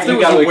down, it. Like, right? if, there You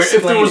was gotta a,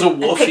 if there was a explain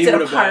wolf, Picked he it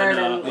would have apart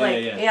been. and yeah,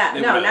 like yeah.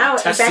 They no, would've now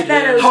tested back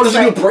then it. it was How does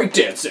just he like,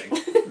 do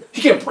breakdancing?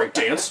 He can't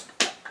breakdance.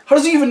 How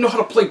does he even know how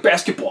to play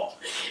basketball?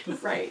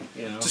 right.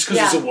 You know, Just because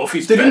Yeah. he's a wolf,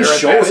 he's They better didn't at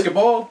show it.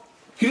 basketball.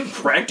 he didn't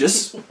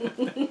practice.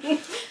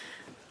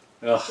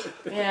 Ugh.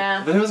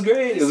 Yeah. But it was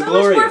great. It was So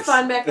glorious. much more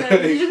fun back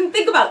then. You didn't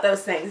think about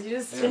those things. You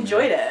just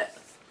enjoyed it.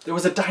 There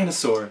was a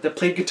dinosaur that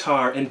played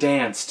guitar and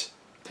danced.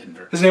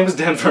 Denver. His name was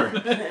Denver.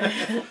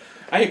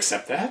 I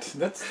accept that.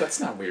 That's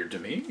not weird to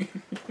me.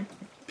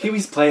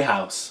 Pee-wee's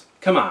Playhouse.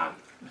 Come on.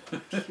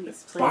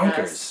 Please play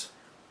us.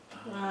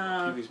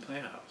 Bonkers. Pee-wee's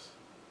Playhouse.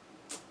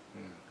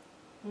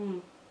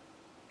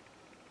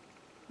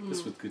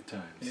 This was good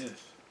times. Yes.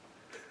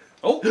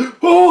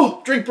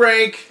 Oh, drink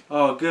break.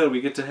 Oh, good.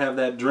 We get to have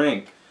that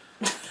drink.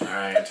 All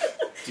right.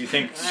 Do you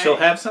think she'll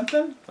have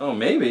something? Oh,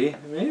 maybe.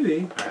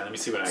 Maybe. All right, let me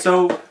see what I got.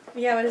 So,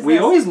 Yeah, what is we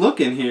this? always look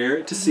in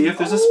here to see if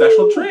there's a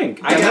special drink.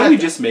 I And got then it. we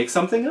just make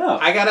something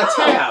up. I got a Oh,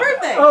 tab.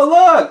 perfect. Oh,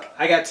 look!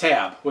 I got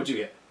tab. What'd you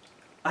get?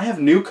 I have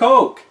new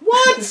Coke.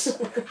 What?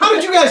 How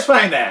did you guys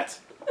find that?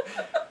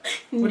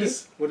 What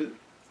is?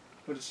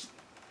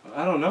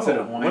 I don't know. Is it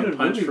a What Hawaiian did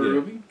punch Ruby for get?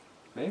 Ruby?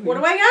 Maybe. What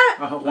do I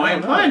got? A Hawaiian I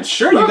don't know. punch.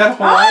 Sure, you got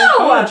Hawaiian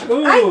punch.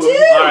 Ooh. I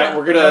do. All right,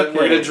 we're Okay.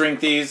 gonna drink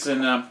these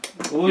and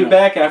We'll be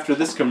back after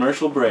this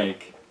commercial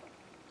break.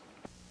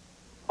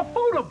 A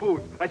photo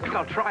booth. I think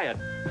I'll try it.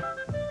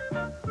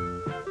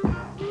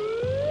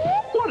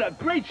 What a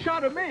great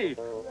shot of me.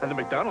 And the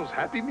McDonald's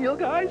Happy Meal,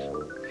 guys?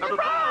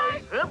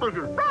 Surprise!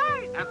 Hamburger,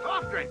 fries, and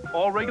soft drink.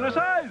 All regular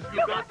size.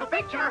 You got the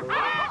picture.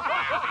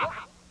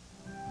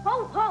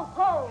 Ho, ho,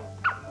 ho!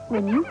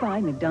 When you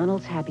buy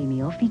McDonald's Happy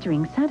Meal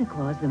featuring Santa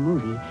Claus the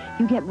movie,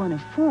 you get one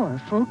of 4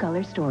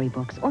 full-color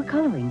storybooks or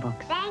coloring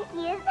books. Thank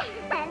you,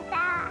 Santa.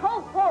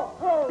 Ho, ho,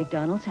 ho!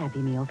 McDonald's Happy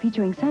Meal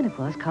featuring Santa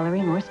Claus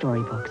coloring or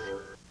storybooks.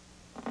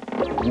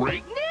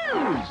 Great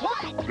news!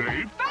 What?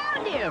 They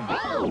found him!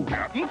 Oh,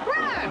 Captain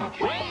Crunch!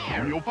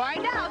 Where? You'll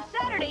find out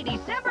Saturday,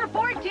 December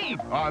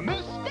 14th on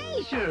this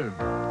station.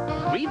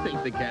 We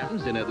think the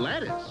captain's in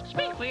Atlantis.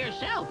 Speak for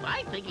yourself.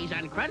 I think he's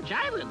on Crunch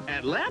Island.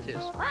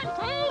 Atlantis? Crunch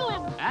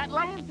Island.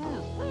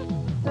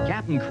 Atlantis.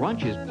 Captain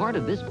Crunch is part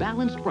of this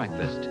balanced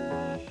breakfast.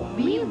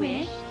 We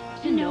wish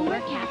to know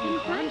where Captain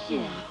Crunch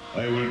is.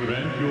 I will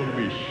grant your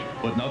wish,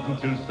 but not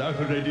until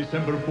Saturday,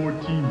 December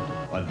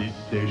 14th on this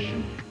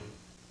station.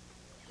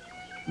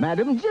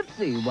 Madam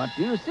Gypsy, what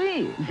do you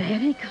see?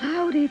 Very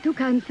cloudy,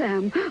 Toucan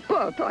Sam,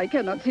 but I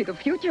cannot see the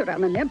future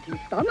on an empty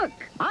stomach.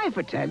 I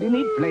foretell you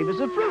need flavors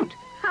of fruit.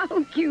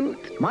 How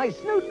cute. My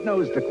snoot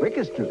knows the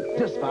quickest route.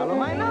 Just follow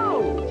my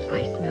nose.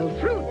 I smell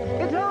fruit.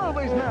 It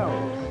always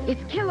knows.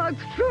 It's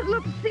Kellogg's Fruit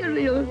Loop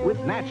cereal. With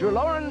natural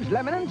orange,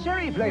 lemon, and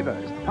cherry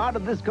flavors. Part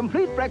of this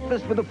complete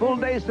breakfast with a full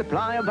day's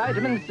supply of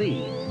vitamin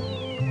C.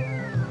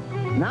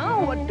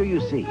 Now what do you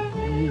see?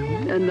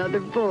 Another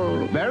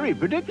bowl. Very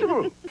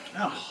predictable.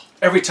 Oh,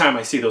 Every time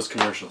I see those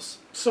commercials,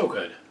 so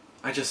good.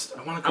 I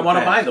want to. I want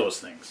to buy those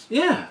things.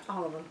 Yeah.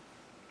 All of them.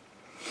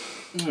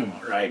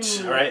 All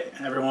right,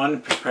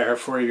 everyone, prepare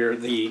for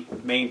the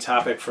main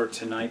topic for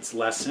tonight's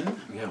lesson.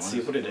 Yeah, Let's see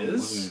what it What are we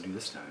is. gonna do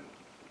this time?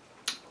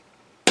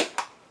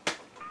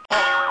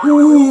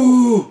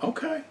 Ooh.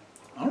 Okay.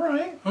 All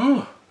right.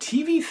 Oh.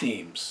 TV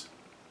themes.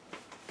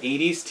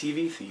 80s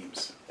TV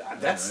themes.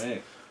 That's All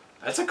right.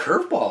 that's a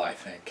curveball, I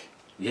think.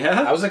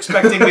 Yeah. I was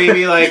expecting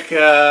maybe like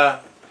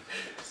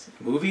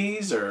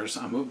movies or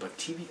something, but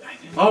TV. I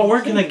didn't Oh,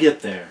 we're think. gonna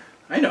get there.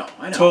 I know.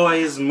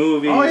 Toys,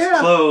 movies, Oh, yeah.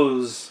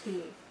 clothes.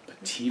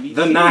 But TV.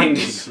 The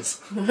themes.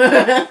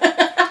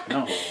 90s.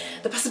 No.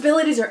 The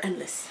possibilities are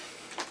endless.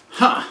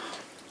 Huh.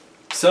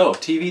 So,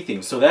 TV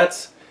themes. So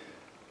that's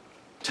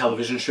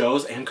television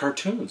shows and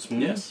cartoons.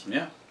 Hmm? Yes.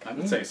 Yeah. I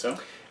would say so.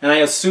 And I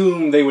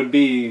assume they would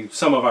be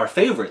some of our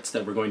favorites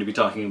that we're going to be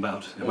talking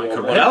about. Am I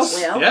correct? What else?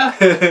 Well. Yeah.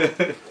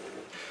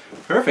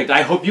 Perfect.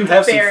 I hope you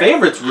have some Fair.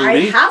 favorites, Ruby. I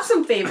have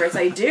some favorites.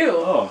 I do.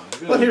 Oh,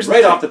 good. Well, here's the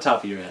right thing. off the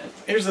top of your head.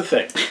 Here's the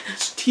thing.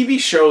 TV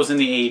shows in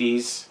the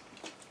 80s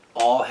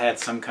all had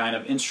some kind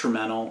of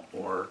instrumental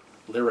or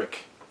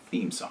lyric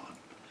theme song.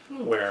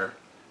 Where,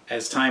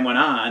 as time went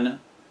on,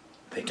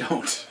 they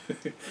don't.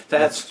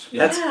 that's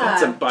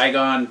a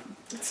bygone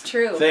it's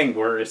true. thing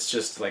where it's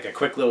just like a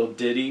quick little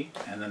ditty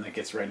and then it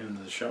gets right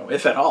into the show,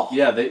 if at all.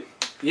 Yeah,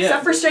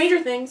 Except for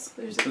Stranger Things.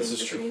 There's a This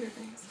is true. Stranger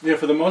Things. Yeah,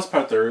 for the most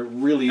part, there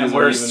really isn't And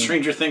where's even...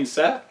 Stranger Things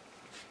set?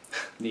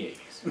 The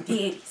 80s. The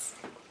 80s.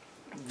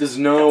 There's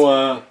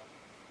no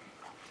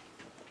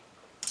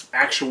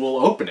actual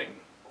opening.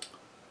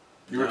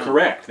 You were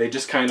correct. They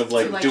just kind of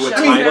like do a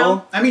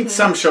title. I mean,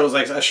 some shows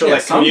like a show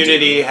like some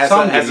Community do. has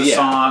Some a do, yeah.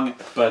 song,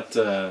 but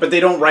they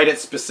don't write it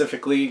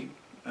specifically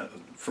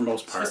for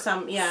most part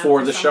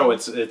For the some. show.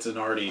 It's an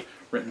already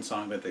written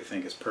song that they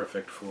think is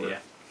perfect for.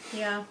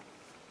 Yeah.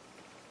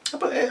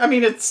 But I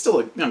mean, it's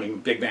still.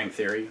 Big Bang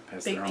Theory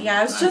has their own.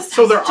 Yeah, it's just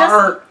so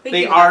just they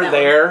thinking are about that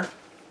there,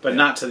 but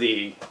not to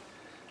the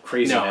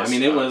craziness. No, I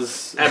mean it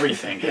was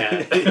everything.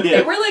 Had.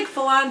 They were like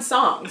full-on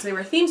songs. They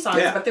were theme songs,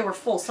 Yeah. but they were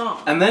full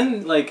songs. And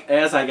then, like,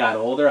 as I got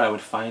older, I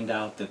would find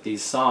out that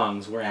these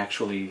songs were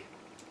actually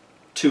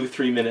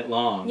 2-3 minute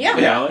long. Yeah.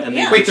 You know? And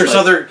they Wait, just,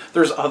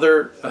 there's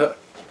other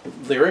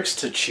lyrics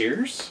to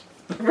Cheers.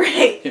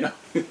 Right. You know.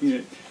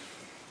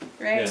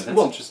 Right. Yeah, that's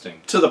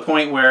interesting. To the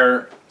point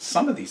where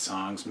some of these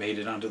songs made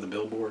it onto the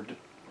Billboard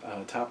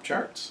top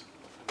charts.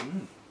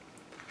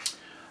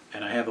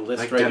 And I have a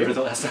list Like right Denver here.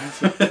 the last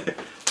time.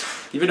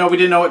 Even though we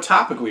didn't know what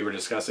topic we were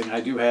discussing,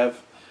 I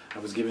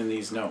was given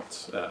these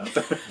notes.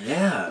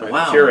 Yeah, by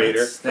wow, the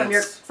curator.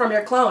 From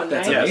your clone,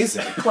 That's right?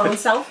 amazing. Clone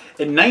self.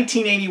 In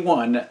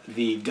 1981,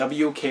 the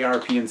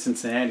WKRP in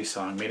Cincinnati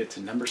song made it to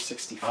number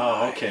 65.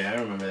 Oh, okay, I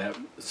remember that.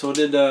 So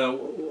did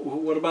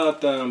what about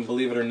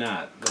Believe It or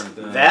Not?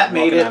 That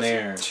made Walking on it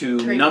Air. to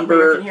Great number.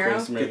 American Hero?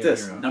 Greatest Get American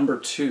this, Hero. number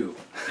 2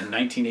 in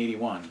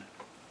 1981.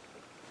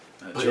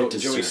 But it Joey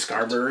deserved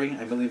Scarberry,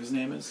 I believe his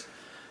name is.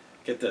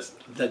 Get this,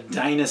 the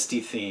Dynasty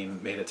theme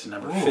made it to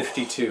number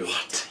 52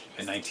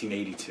 in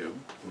 1982.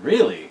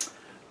 Really?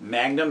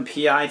 Magnum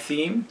PI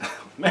theme,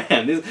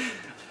 Man,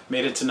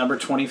 made it to number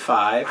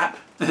 25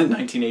 in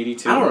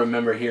 1982. I don't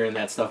remember hearing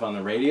that stuff on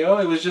the radio.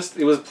 It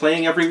was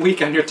playing every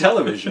week on your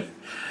television.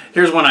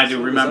 Here's one I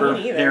do remember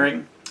Me either.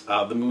 hearing.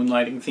 The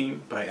Moonlighting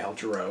theme by Al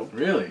Jarreau.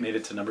 Really? Made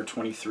it to number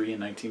 23 in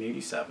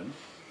 1987.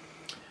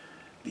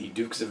 The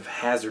Dukes of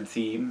Hazzard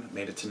theme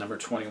made it to number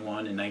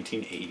 21 in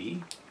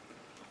 1980.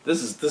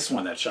 This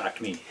one that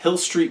shocked me. Hill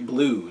Street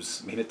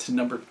Blues made it to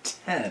number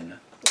 10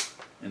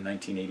 in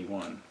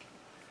 1981.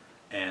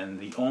 And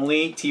the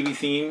only TV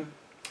theme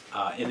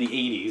in the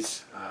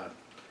 80s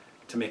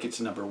to make it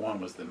to number 1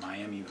 was the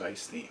Miami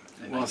Vice theme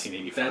in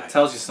 1985. That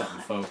tells you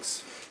something,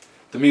 folks.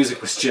 The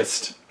music was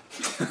just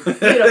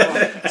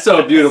Beautiful.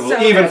 so beautiful,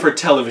 So even good. for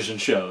television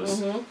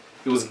shows. Mhm.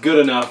 It was good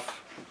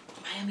enough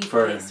Miami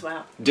for Vice,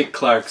 wow. Dick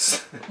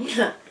Clark's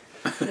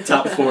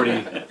top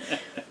 40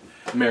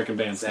 American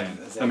Bandstand.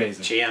 Is that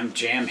Amazing.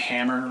 Jam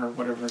Hammer or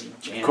whatever.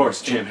 Jam, Of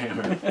course, Jam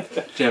Hammer.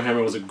 Jam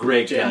Hammer was a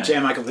great guy.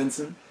 Jam Michael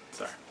Vincent.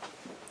 Sorry.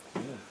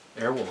 Yeah.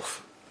 Airwolf.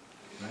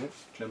 Right?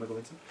 Jam Michael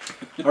Vincent.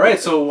 All right,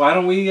 so why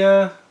don't we, what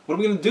are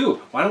we going to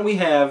do? Why don't we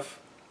have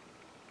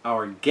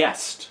our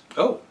guest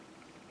go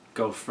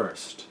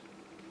first?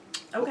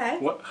 Okay.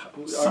 What?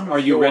 Some Are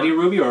of you your- ready,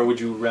 Ruby, or would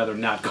you rather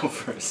not go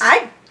first?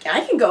 I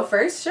can go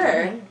first,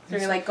 sure. So we're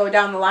gonna like go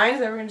down the lines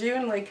that we're gonna do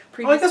and like Oh,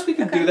 previous. I guess we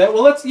can do that.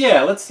 Well, let's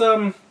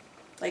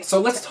Like so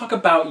let's talk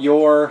about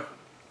your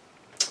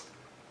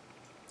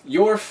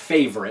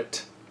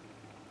favorite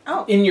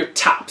in your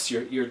tops,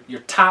 your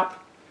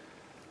top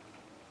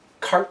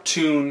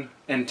cartoon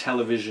and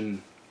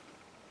television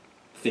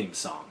theme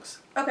songs.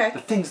 Okay. The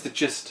things that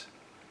just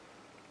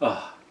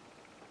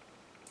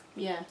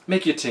Yeah.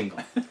 make you tingle.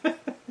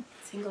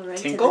 Tingle right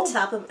Tinkle? to the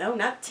top of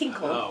not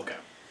tinkle. Oh, okay.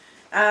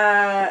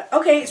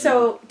 Okay,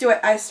 so do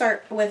I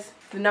start with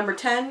the number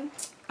 10?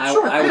 I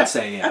Yeah. would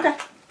say, yeah. Okay,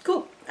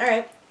 cool. All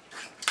right.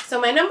 So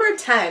my number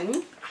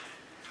 10.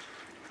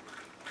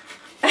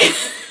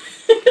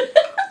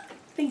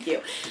 Thank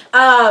you.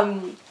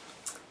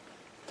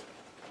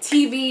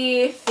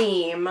 TV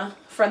theme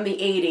from the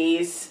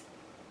 80s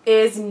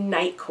is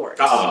Night Court.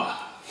 Oh,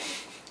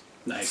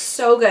 nice.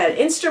 So good.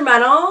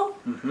 Instrumental,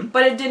 Mm-hmm.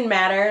 but it didn't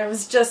matter. It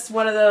was just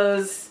one of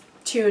those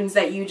tunes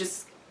that you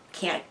just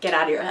can't get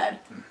out of your head.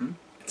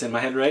 It's in my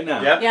head right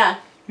now. Yep. Yeah.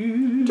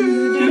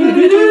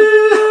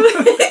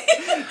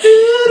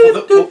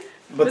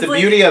 But It's the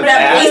like- beauty of but that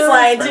that. bass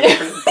line,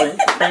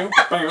 too.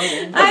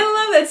 I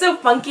love it. It's so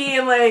funky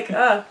and like,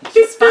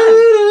 it's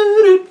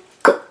fun.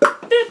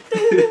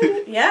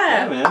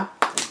 Yeah, Yeah. man.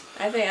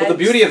 I think. But the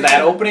beauty of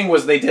that opening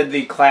was they did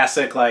the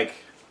classic like.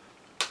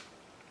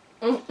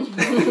 Yeah,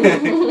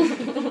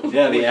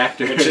 the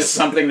actors. Which is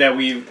something that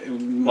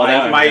my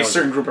that was-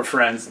 certain group of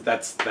friends.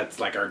 That's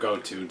like our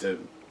go-to to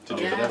do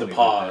Yeah. the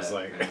pause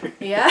like.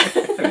 Yeah.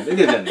 They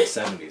did that in the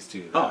 70s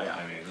too. though. Oh, yeah.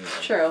 I mean,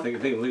 True.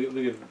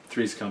 Look at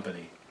Three's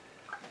Company,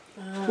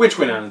 which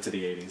went on into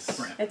the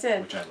 80s. It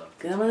did. Which I love.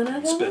 Come on,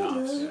 come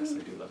Spin-offs. on. Yes, I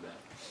do love that.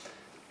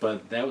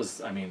 But that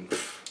was, I mean,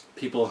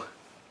 people,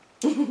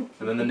 and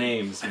then the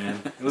names,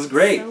 man. It was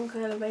great. So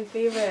good. My It's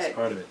favorite.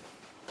 part of it.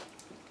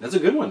 That's a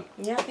good one.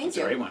 Yeah, thank It's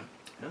you. a great one.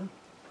 Yeah.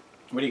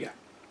 What do you got?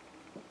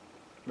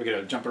 We're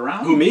gonna jump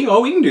around. Who, me?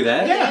 Oh, we can do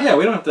that. Yeah.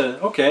 We don't have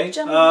to. Okay.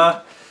 Jump.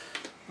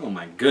 Oh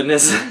my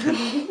goodness.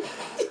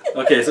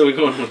 Okay, so we're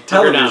going with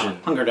television.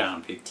 Hunger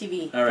down, Pete.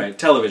 TV. All right,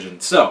 television.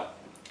 So,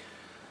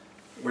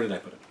 where did I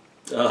put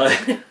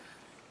it?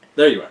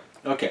 There you are.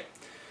 Okay.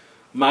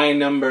 My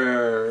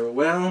number.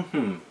 Well,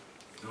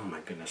 Oh my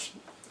goodness.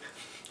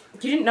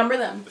 You didn't number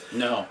them.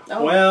 No.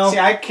 Oh. Well, see,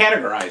 I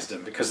categorized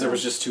them because there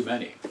was just too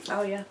many,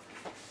 Oh yeah.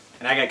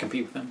 and I got to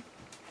compete with them.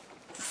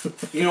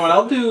 you know what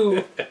I'll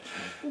do?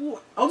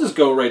 I'll just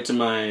go right to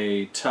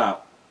my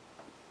top.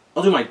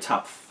 I'll do my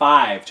top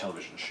 5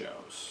 television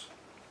shows.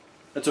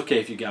 That's okay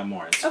if you got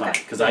more. It's fine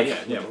because I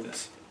can't look at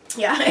this.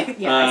 Yeah.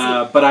 Yeah.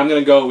 I see. But I'm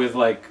gonna go with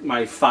like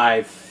my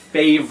 5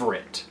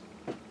 favorite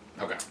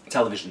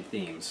television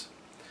themes.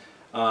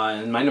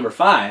 And my number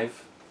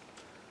 5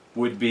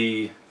 would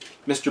be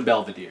Mr.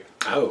 Belvedere.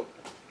 Oh,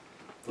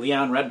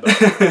 Leon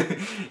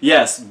Redbone.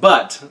 Yes,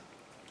 but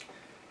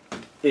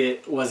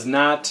it was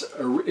not.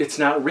 It's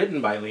not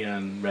written by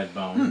Leon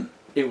Redbone.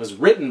 It was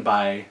written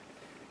by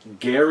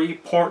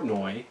Gary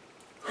Portnoy,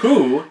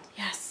 who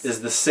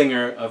is the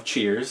singer of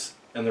Cheers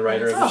and the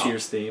writer of the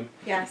Cheers theme.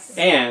 Yes.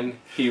 And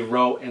he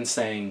wrote and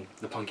sang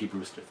the Punky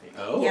Brewster theme.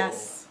 Oh.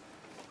 Yes.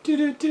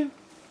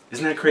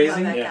 Isn't that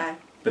crazy? Love that guy.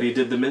 But he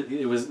did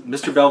it was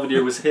Mr.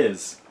 Belvedere was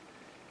his,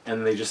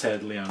 and they just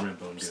had Leon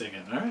Redbone do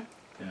Singing. All right.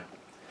 Yeah.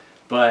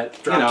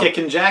 But Drop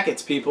kicking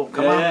jackets, people.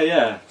 Come on.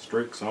 Yeah.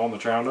 Strix on the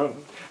town.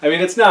 I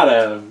mean, it's not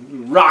a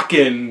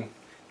rockin'.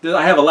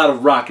 I have a lot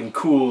of rockin'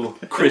 cool,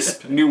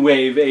 crisp, new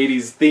wave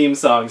 '80s theme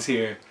songs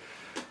here,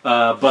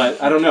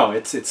 but I don't know.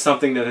 It's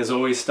something that has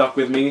always stuck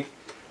with me.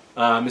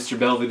 Mr.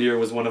 Belvedere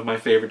was one of my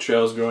favorite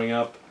shows growing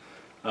up.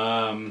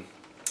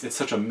 It's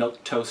such a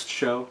milquetoast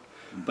show,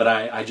 but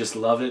I just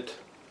love it,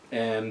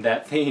 and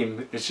that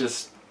theme is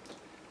just.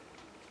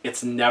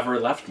 It's never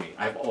left me.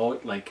 I've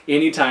always, like,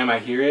 anytime I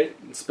hear it,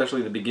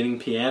 especially the beginning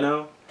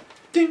piano,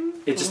 ding,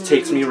 it just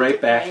takes me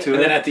right back to it.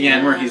 And then at the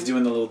end where he's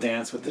doing the little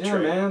dance with the yeah,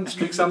 tray. man,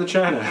 streaks on the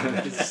china.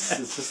 it's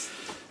just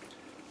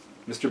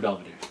Mr.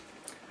 Belvedere.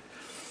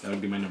 That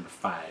would be my number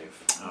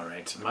 5. All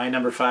right, my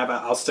number 5.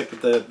 I'll stick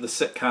with the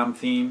sitcom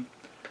theme.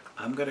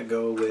 I'm gonna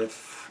go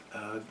with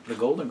the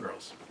Golden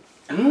Girls.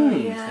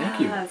 Thank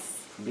you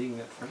for being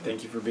that friend.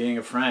 Thank you for being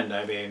a friend.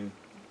 I mean,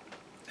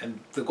 and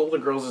the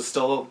Golden Girls is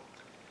still.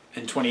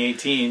 In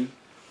 2018,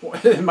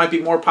 it might be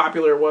more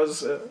popular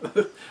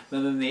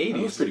than in the 80s.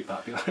 It was pretty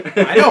popular.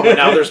 I know, but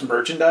now there's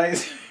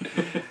merchandise.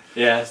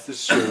 Yes,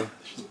 that's true.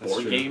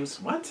 Board games?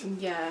 What?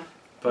 Yeah.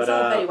 But it's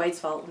all Betty White's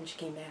fault when she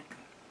came back.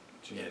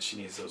 Yeah, she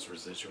needs those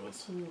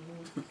residuals.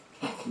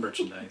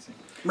 Merchandising.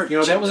 You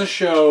know, that was a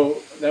show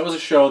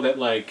that,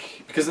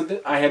 like, because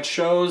I had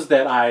shows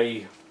that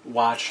I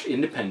watched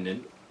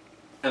independent,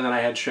 and then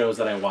I had shows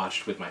that I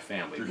watched with my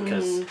family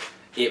because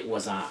it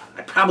was on.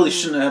 I probably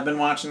shouldn't have been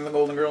watching the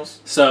Golden Girls.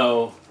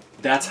 So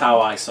that's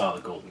how I saw the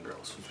Golden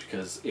Girls, was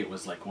because it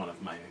was like one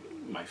of my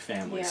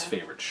family's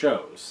favorite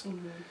shows.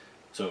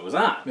 So it was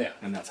on,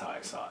 and that's how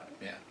I saw it.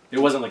 Yeah, it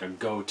wasn't like a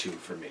go-to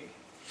for me,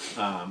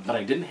 but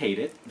I didn't hate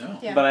it. No,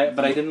 but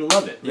I didn't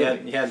love it. Yeah,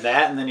 Really. you had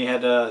that, and then you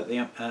had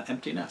the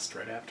Empty Nest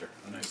right after.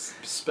 A nice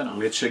spin-off.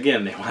 Which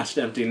again, they watched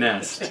Empty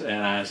Nest,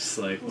 and I was just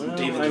like, well,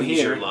 David I'm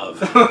Leisure here. love.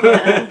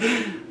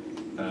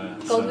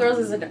 Golden Girls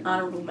is an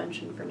honorable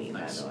mention for me,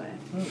 by the way.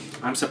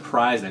 I'm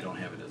surprised I don't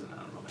have it as an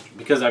honorable mention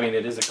because I mean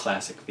it is a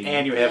classic theme.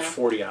 And you have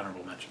 40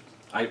 honorable mentions.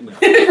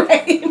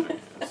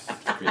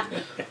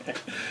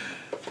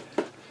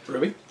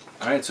 Ruby?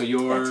 All right, so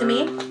you're... To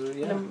me?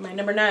 My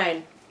number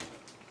 9.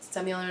 Since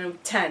I'm the only one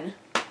with 10.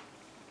 I'm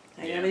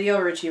going to be the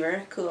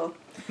overachiever. Cool.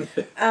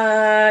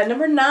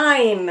 Number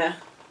 9.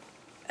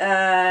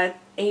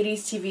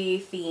 80s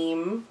TV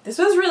theme. This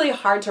was really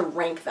hard to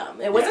rank them.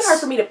 It wasn't hard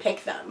for me to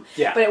pick them.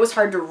 Yeah. But it was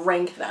hard to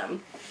rank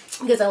them.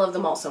 Because I love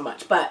them all so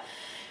much. But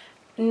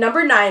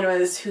number 9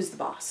 was Who's the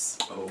Boss?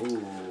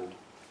 Oh.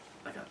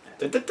 I got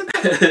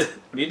that.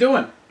 What are you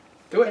doing?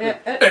 Do it.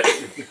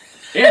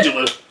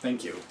 Angela.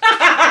 Thank you.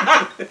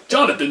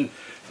 Jonathan.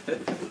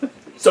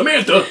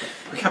 Samantha.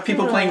 We got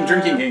people playing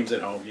drinking games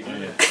at home. You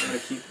gotta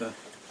keep the...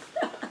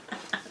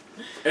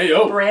 Hey,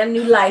 yo. Brand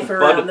new life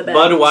around the bend.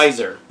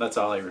 Budweiser. That's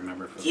all I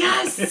remember from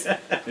Yes!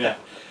 Yeah.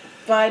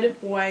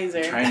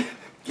 Budweiser.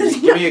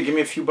 Give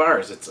me a few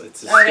bars. It's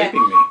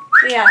escaping me.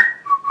 Yeah.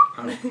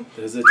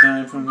 There's a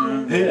time for now.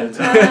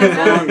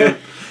 And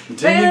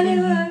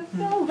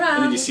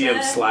then you see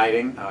him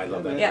sliding. Oh, I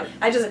love that. Yeah,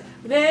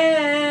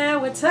 there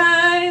were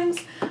times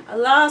I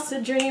lost a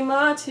dream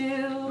or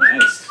two.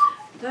 Nice.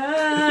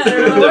 Found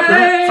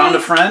Found a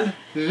friend?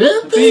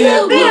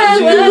 Yeah.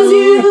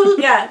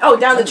 Oh,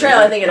 Down the Trail,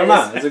 I think it is. Come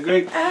on, it's a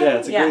great,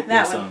 it's a great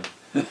that theme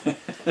one. song.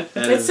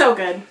 It's so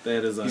good.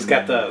 That is. He's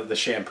got the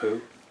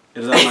shampoo.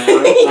 It is on my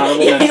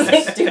honorable Yeah, he's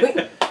mentions. like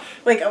doing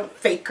like a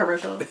fake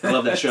commercial. I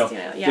love that show.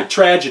 Yeah. The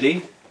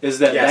tragedy is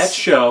that that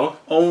show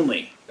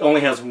only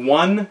has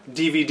one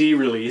DVD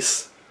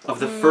release of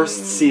the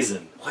first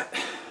season. What?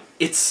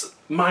 It's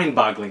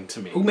mind-boggling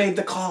to me. Who made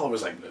the call? I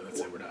was like, no, that's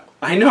it, we're done.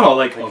 I know,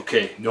 like,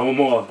 okay, no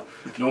more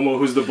No more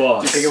Who's the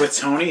Boss. Did you think it with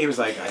Tony? He was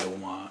like, I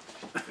don't want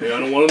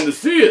him to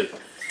see it.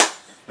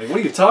 Like, what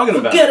are you talking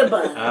about? Forget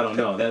about it. I don't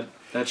know.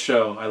 That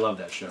show, I love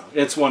that show.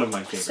 It's one of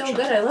my favorite So shows.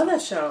 good. I love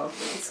that show.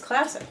 It's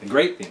classic. A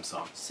great theme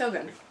song. So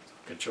good.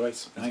 Good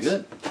choice. That's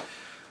good.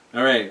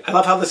 All right. I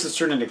love how this has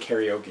turned into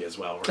karaoke as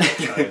well. We're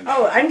trying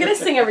Oh, I'm gonna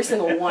sing every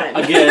single one.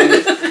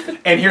 again.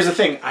 And here's the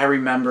thing: I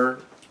remember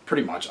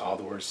pretty much all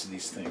the words to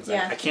these things.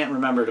 Yeah. I can't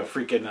remember to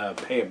freaking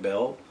pay a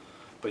bill,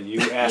 but you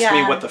asked Yeah.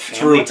 me what the Family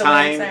True. What the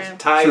lyrics are.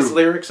 Ties True.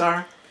 lyrics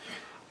are.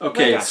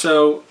 Okay, Gotcha.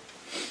 so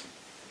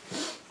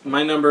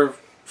my number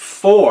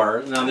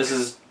 4. Now this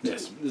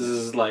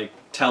is like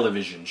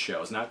television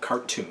shows, not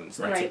cartoons.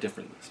 That's a Right.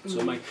 different.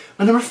 So my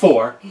number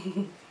 4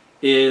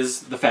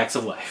 is The Facts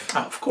of Life. Oh,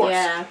 of course.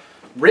 Yeah.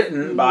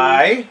 Written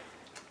by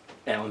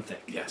Alan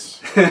Thicke. Yes.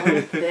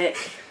 Alan Thicke.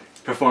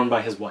 Performed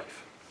by his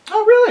wife.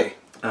 Oh, really?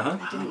 Uh-huh.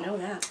 I didn't know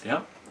that.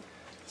 Yeah.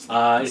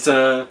 It's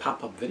a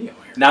pop-up video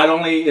here. Not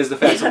only is The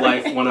Facts of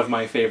Life one of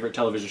my favorite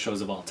television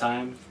shows of all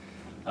time,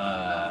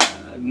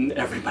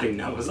 everybody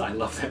knows I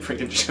love that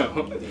freaking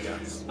show.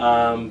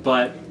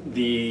 But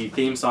the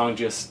theme song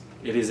it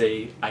is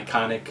a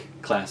iconic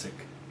classic.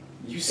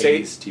 You say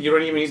 80s TV. you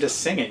don't even need to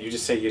sing it. You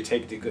just say you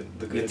take the good.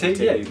 You take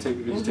the good, you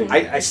take the good.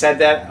 I said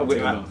that. Take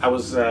it I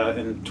was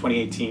in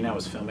 2018. I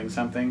was filming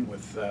something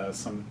with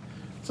some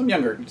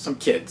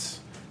kids.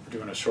 We're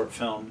doing a short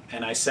film,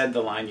 and I said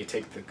the line, "You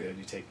take the good,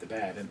 you take the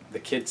bad," and the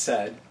kid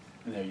said,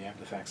 "And there you have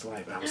the facts of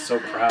life." I was so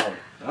proud.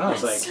 Oh, I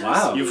was like,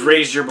 wow. You've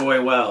raised your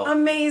boy well."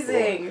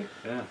 Amazing.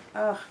 Yeah.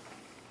 Oh,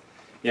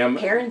 Yeah.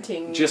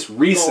 parenting. Just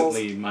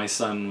recently, my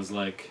son was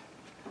like,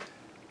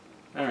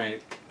 "All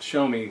right,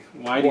 show me.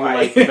 Why do you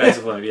like The Facts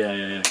of Life?"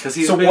 Yeah. Because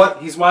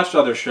he's watched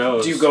other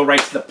shows. Do you go right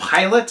to the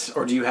pilot,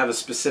 or do you have a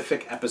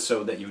specific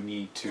episode that you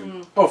need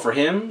to? Oh, for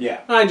him? Yeah.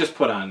 I just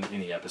put on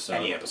any episode.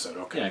 Any episode,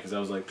 okay. Yeah, because I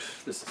was like,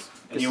 this is.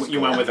 And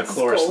you went with a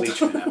Cloris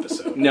Leachman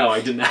episode. No,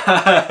 I did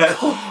not.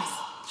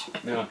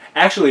 No,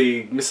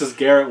 actually, Mrs.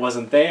 Garrett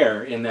wasn't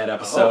there in that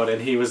episode,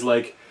 and he was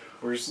like,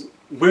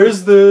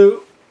 "Where's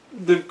the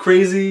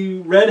crazy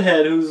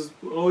redhead who's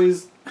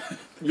always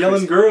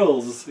yelling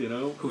girls? You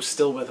know, who's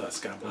still with us?"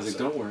 God I bless was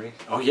like, her. "Don't worry."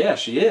 Oh yeah,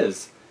 she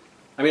is.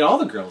 I mean, all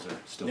the girls are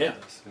still Yeah.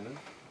 with us. You know?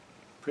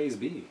 Praise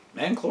be.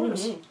 And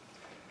Cloris.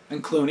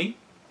 And Clooney.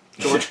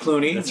 George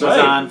Clooney That's was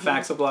right. on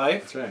Facts of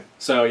Life. That's right.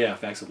 So yeah,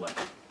 Facts of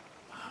Life.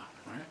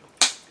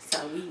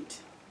 Sweet.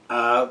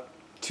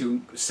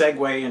 To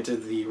segue into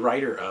the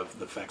writer of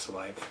The Facts of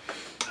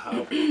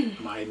Life,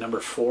 my number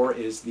 4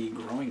 is the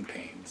Growing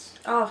Pains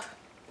Oh,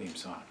 theme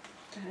song.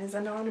 that is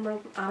an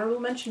honorable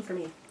mention for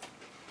me.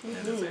 Yeah,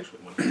 that's actually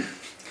one.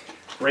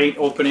 Great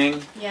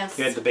opening. Yes.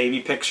 You had the baby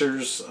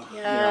pictures.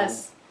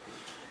 Yes.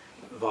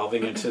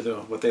 Evolving into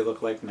what they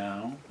look like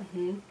now.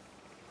 Mm-hmm.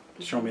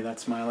 Show me that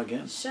smile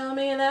again. Show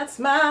me that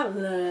smile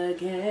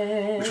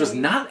again. Which was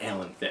not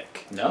Alan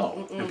Thicke.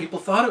 No. And people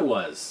thought it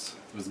was.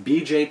 It was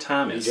B.J.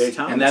 Thomas. B.J.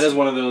 Thomas. And that is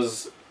one of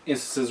those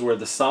instances where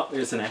the song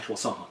is an actual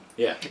song.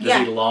 Yeah. It's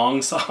Yeah. a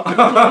long song.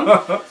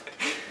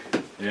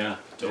 Yeah.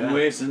 Don't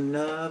waste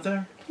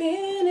another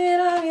minute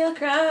of your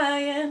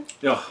crying.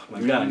 Oh my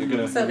God, you're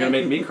gonna So you're gonna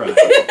good. make me cry.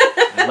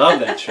 I love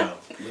that show.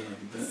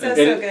 So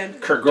good.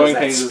 Kirk Growing does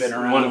that Pains is spin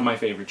around. one of my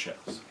favorite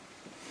shows.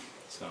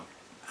 So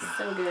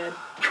So good.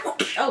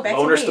 Oh, back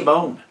Boners to to me.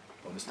 bone.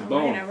 Bonus to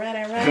Bone. All right.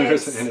 And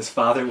his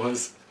father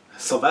was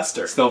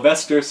Sylvester.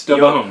 Sylvester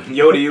Stallone.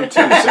 Yo to you too,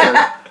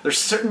 sir. There's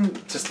certain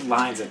just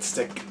lines that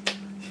stick.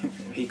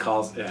 He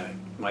calls,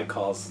 Mike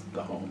calls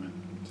the home,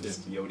 and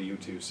just yo to you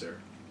too, sir.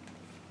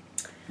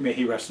 May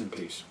he rest in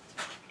peace.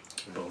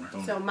 Boner.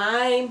 So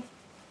my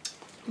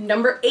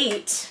number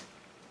 8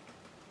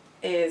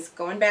 is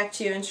going back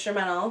to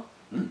instrumental.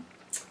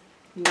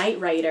 Knight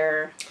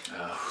Rider.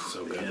 Oh,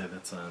 so good. Yeah,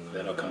 that's on.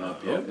 That'll come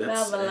up. Yeah, Yeah,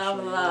 that's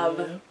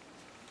Love.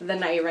 The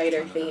Knight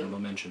Rider theme. honorable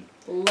mention.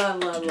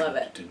 Love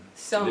it.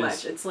 So It much.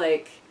 is. It's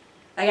like,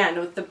 again,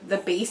 with the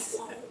bass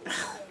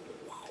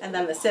and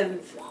then the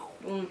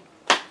synth.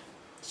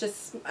 It's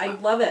just, I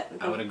love it.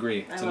 I would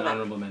agree. It's I an love it.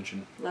 honorable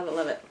mention.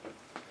 Love it.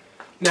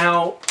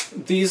 Now,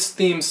 these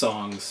theme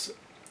songs,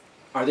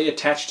 are they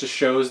attached to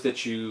shows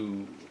that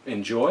you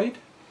enjoyed?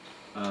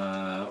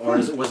 Or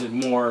was it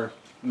more,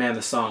 man,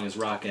 the song is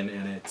rocking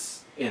and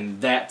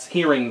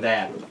hearing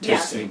that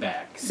takes me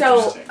back?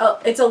 So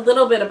it's a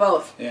little bit of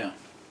both. Yeah.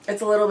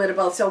 It's a little bit of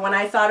both. So when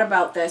I thought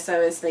about this, I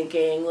was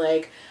thinking,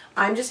 like,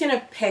 I'm just going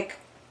to pick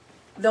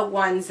the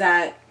ones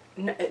that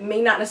it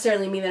may not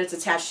necessarily mean that it's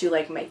attached to,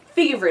 like, my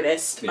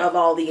favoriteest of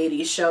all the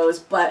 80s shows,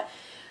 but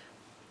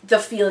the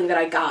feeling that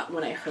I got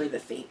when I heard the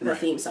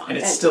theme song. And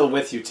it's still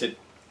with you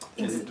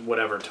in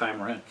whatever time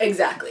we're in.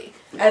 Exactly.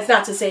 And it's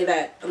not to say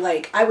that,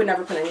 like, I would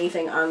never put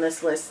anything on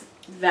this list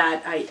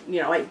that I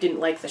didn't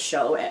like the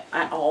show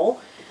at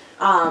all.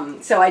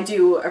 So I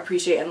do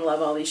appreciate and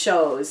love all these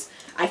shows.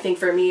 I think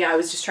for me, I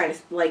was just trying to,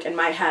 like, in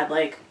my head,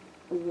 like,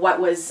 what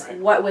was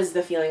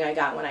the feeling I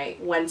got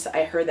once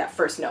I heard that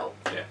first note?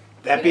 Yeah.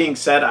 That being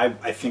said,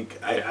 I think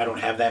I don't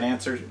have that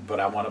answer, but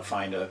I want to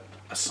find a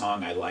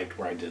song I liked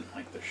where I didn't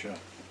like the show.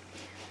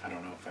 I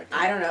don't know if I could.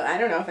 I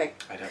don't know if I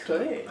I'd have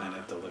could. I'd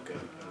have to look at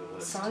the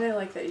list. Song I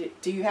like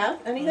that. Do you have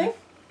anything?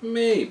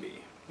 Maybe.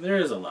 There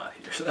is a lot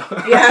here. So.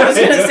 Yeah, I was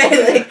gonna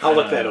say like. I'll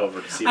look that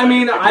over to see. I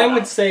mean, I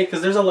would say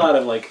because there's a lot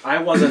of like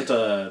I wasn't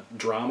a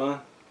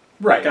drama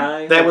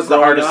guy. That was the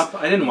growing hardest. up.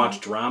 I didn't watch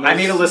dramas. I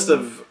made a list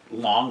of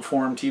long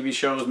form TV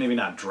shows, maybe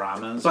not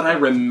dramas, but I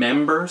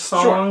remember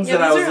songs Yeah,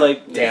 that I these was are-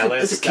 like,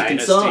 Dallas, it's a kicking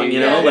Dynasty, song, you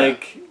know, yeah.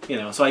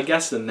 like so I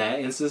guess in that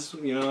instance,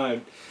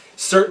 I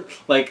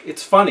like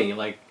it's funny,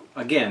 like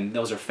again,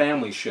 those are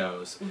family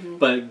shows,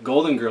 but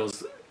Golden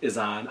Girls is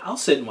on. I'll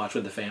sit and watch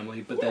with the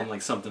family, but then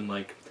like something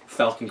like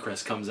Falcon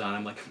Crest comes on,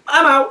 I'm like,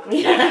 I'm out.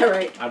 Yeah,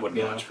 right. I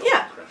wouldn't watch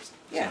Yeah. Falcon Crest.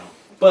 Yeah. So,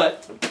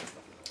 but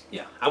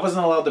yeah, I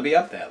wasn't allowed to be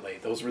up that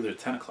late. Those were their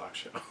 10 o'clock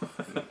show.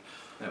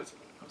 I was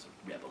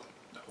a rebel.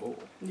 Oh. Ooh.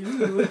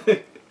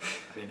 I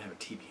didn't have a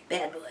TV.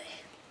 Bad boy.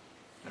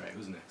 All right,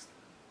 who's next?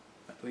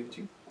 I believe it's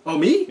you. Oh,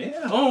 me?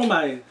 Yeah. Oh,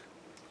 my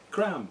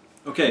crown.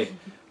 Okay,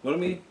 what are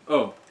we?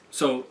 Oh,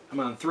 so I'm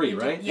on 3,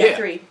 right? Yeah,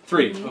 3.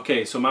 3.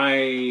 Okay, so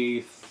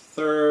my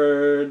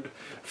third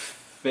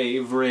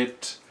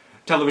favorite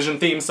television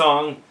theme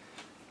song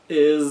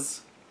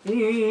is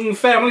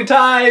Family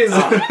Ties.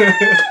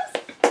 Oh.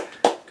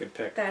 Good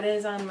pick. That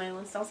is on my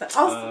list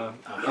also.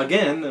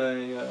 Again,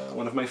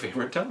 one of my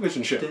favorite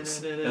television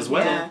shows as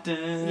well. Yeah.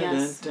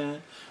 Yes.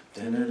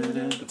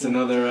 It's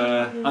another...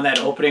 On that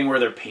opening where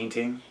they're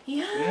painting.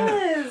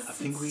 Yes. I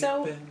think we've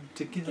so been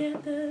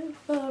together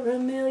for a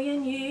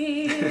million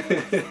years.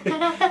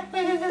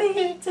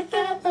 Be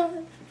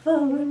together for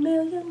a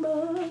million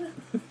more.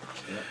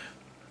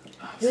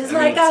 It's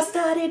like I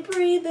started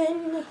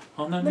breathing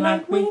on the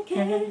night we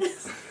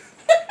kissed.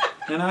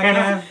 And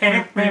I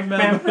can't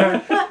remember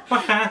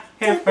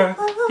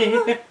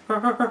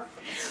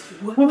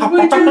what would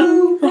we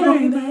do,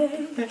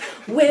 baby,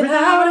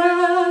 without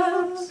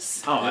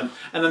us? Oh,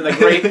 and then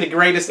the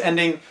greatest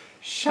ending.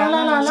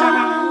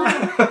 Sha-la-la-la.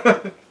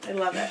 I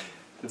love it.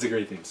 It's a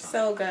great theme song.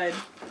 So good.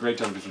 Great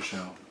television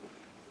show.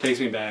 Takes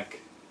me back.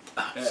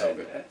 So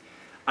good.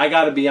 I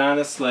gotta be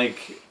honest,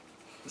 like,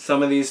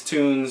 some of these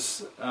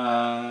tunes,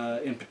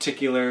 in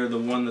particular, the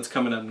one that's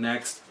coming up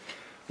next,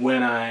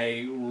 when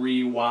I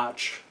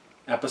rewatch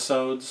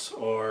episodes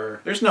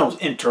or... There's no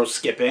intro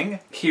skipping.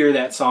 Hear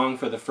that song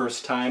for the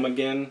first time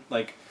again,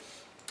 like,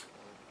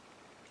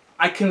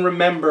 I can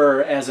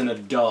remember as an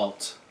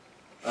adult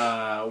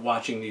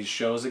watching these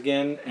shows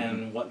again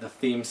and what the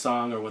theme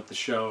song or what the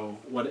show,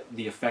 what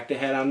the effect it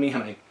had on me,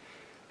 and I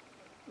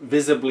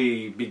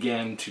visibly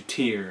began to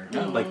tear.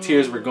 Like,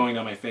 tears were going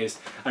down my face.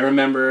 I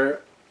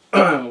remember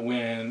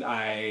when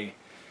I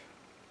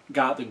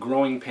got the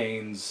Growing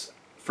Pains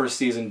first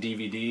season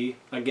DVD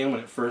again, when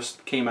it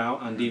first came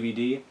out on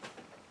DVD,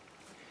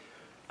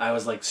 I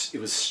was like, it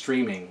was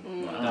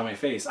streaming down my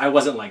face. I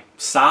wasn't like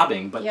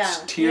sobbing, but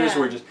tears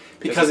were just,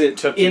 because it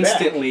took you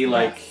instantly back.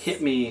 like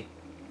hit me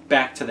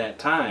back to that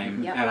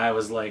time, and I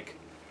was like,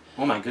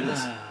 oh my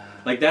goodness.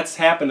 Like, that's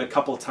happened a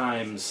couple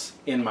times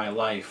in my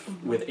life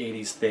with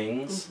 80s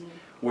things,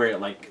 where it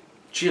like,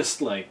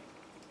 just like,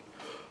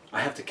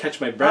 I have to catch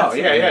my breath. Oh,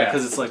 yeah.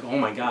 Because it's like, oh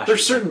my gosh.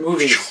 There's certain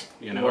movies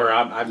where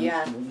I'm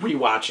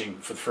rewatching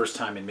for the first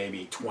time in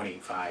maybe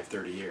 25,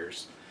 30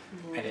 years.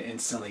 And it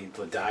instantly,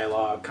 the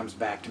dialogue comes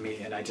back to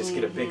me, and I just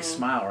get a big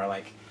smile, or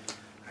like,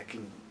 I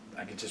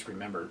can just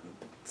remember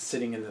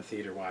sitting in the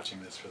theater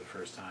watching this for the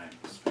first time.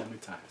 It's Family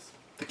Ties.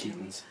 The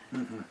Keatons.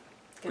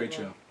 Great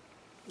show.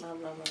 Love.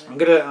 I'm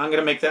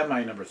gonna make that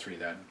my number 3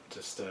 then,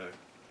 just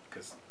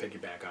because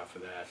piggyback off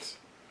of that.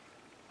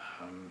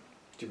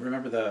 Do you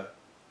remember the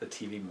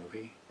TV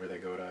movie where they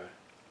go to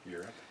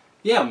Europe?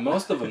 Yeah,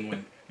 most of them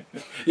went.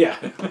 Yeah,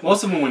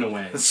 most of them went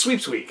away. It's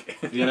Sweeps Week.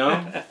 You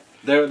know,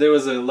 there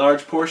was a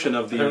large portion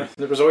of the.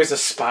 There was always a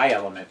spy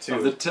element too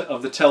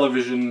of the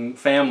television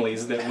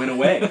families that went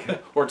away,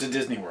 or to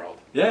Disney World.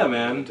 Yeah,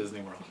 man.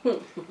 Disney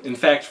World. In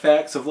fact,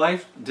 Facts of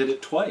Life did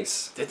it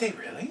twice. Did they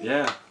really?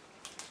 Yeah.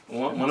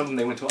 One of them,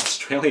 they went to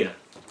Australia.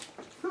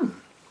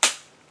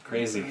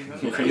 Crazy.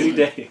 Crazy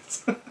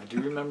days. I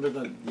do remember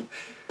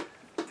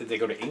Did they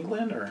go to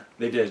England or?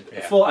 They did.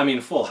 Yeah. Full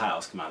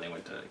House. Come on, they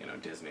went to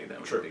Disney.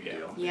 That was a big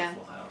deal. Yeah.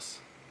 Full House.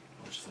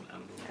 Which is an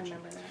honorable I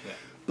remember that. Yeah.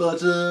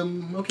 But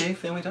okay,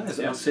 Family Ties.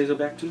 Yeah. I'll say so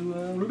back to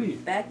Ruby.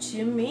 Back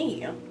to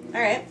me. All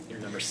right. Your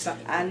number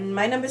 7. On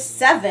my number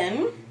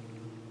 7.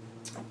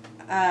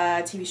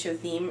 TV show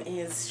theme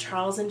is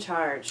Charles in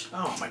Charge.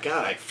 Oh my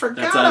God, I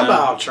forgot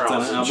about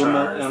Charles in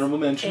Charge. Honorable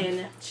mention.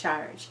 In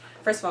Charge.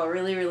 First of all,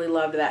 really, really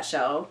loved that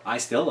show. I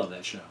still love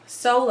that show.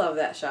 So love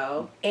that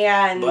show.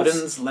 And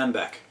Buttons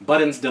Lembeck.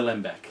 Buttons de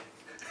Lembeck.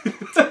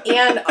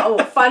 And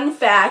fun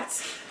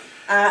fact,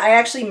 I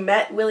actually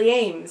met Willie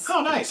Ames.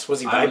 Oh, nice.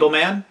 Was he Bible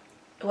Man?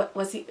 What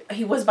was he?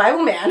 He was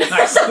Bible Man.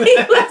 Nice. He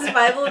was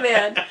Bible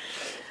Man.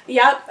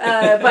 Yep,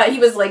 but he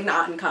was like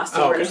not in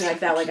costume or anything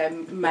like that. Like I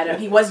met him.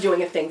 He was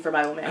doing a thing for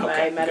Bible Man, but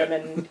I met him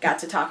and got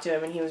to talk to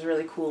him, and he was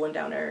really cool and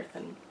down to earth,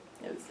 and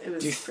it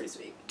was pretty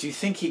sweet. Do you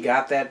think he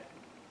got that?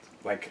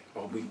 Like,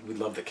 we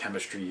love the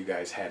chemistry you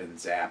guys had in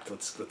Zapped.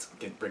 Let's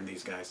bring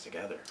these guys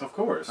together. Of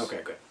course.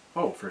 Okay, good.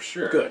 Oh, for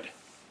sure. Good.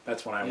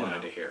 That's what I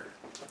wanted to hear.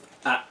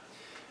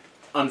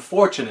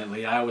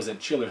 Unfortunately, I was at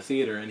Chiller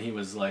Theater, and he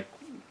was like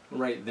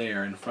right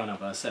there in front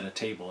of us at a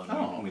table,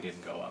 and we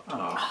didn't go up.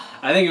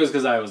 I think it was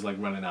because I was like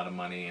running out of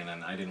money, and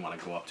then I didn't want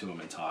to go up to him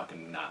and talk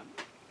and not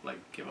like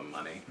give him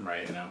money.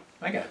 Right. You know.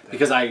 I got that.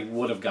 Because I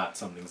would have got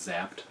something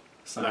zapped.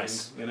 Signed,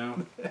 Nice. You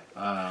know.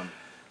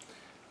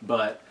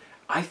 But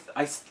I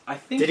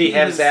think. Did he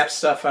have was- Zap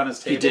stuff on his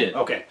table? He did.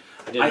 Okay.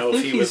 I didn't know if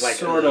think he was he's like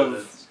sort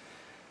of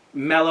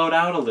mellowed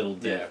out a little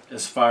bit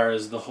as far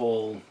as the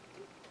whole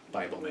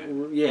Bible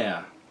man.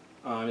 Yeah.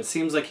 It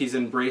seems like he's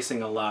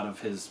embracing a lot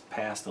of his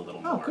past a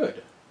little more. Oh,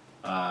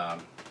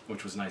 good.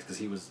 Which was nice because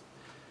he was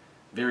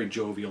very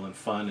jovial and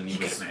fun, and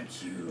he was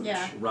huge.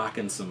 Yeah.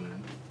 rocking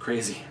some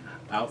crazy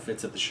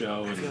outfits at the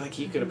show. I feel like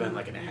he could have been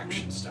like an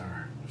action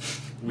star.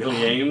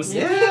 Willie Ames?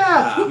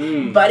 Yeah.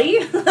 Buddy?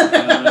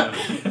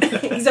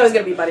 He's always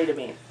going to be Buddy to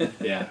me.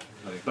 Yeah.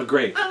 But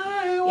great.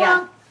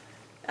 Yeah.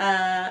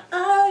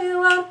 I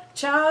want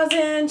Charles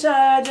in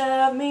charge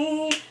of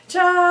me,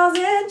 Charles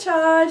in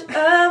charge of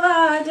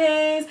our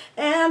days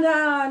and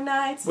our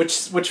nights.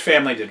 Which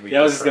family did we? Yeah,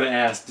 I was just prefer? going to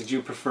ask, did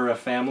you prefer a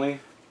family?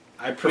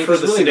 I prefer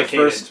it's the really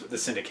syndicated, the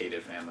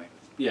syndicated family.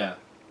 Yeah.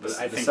 But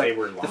I think they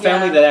were the long.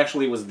 family that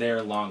actually was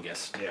there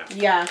longest. Yeah.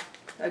 Yeah,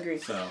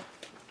 agreed. So,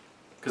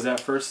 because that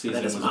first season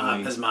Then was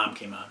only, his mom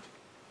came on.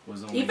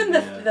 Was only Even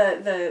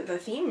the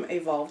theme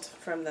evolved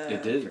from the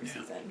It did. first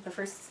season. The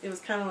first, it was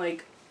kind of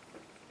like,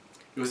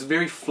 it was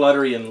very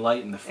fluttery and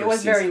light in the first it was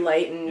season. very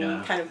light and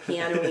Yeah. kind of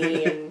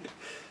piano-y and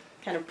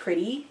kind of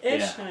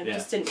pretty-ish, Yeah, and it yeah.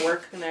 just didn't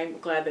work, and I'm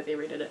glad that they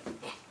redid it.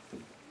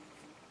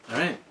 All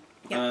right.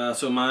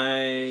 So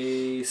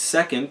my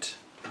second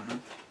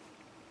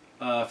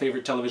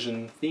favorite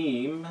television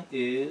theme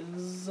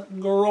is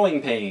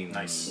Growing Pains.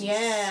 Nice.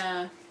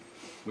 Yeah.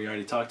 We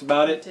already talked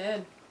about It it.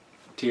 did.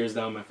 Tears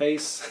down my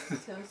face.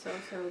 So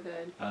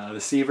good. The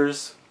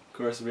Seavers, of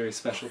course, very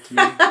special to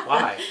me.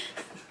 Why?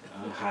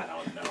 I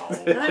don't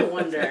know. I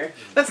wonder.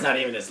 That's not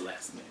even his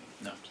last name.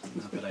 No.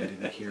 Not that I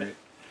didn't hear it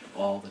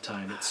all the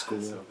time at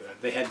school. So good.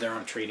 They had their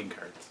own trading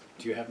cards.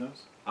 Do you have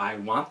those? I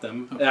want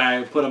them. Okay.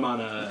 I put them on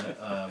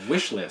a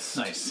wish list.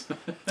 Nice.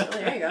 Oh,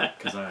 there you go.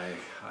 Because I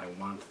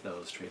want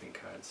those trading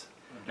cards.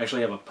 I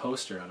actually have a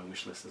poster on a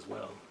wish list as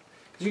well.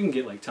 Because you can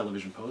get like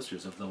television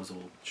posters of those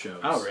old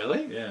shows. Oh,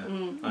 really? Yeah.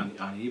 On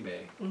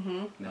eBay. Mm-hmm.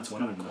 And that's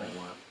one of them cool. I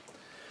want.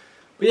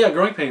 But yeah,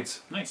 Growing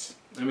Pains. Nice.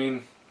 I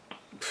mean,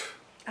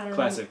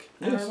 classic.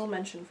 Honorable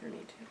mention for me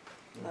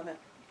too. Love it.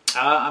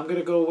 I'm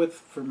gonna go with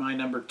for my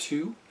number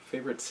 2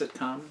 favorite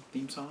sitcom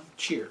theme song,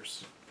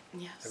 Cheers.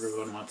 Yes.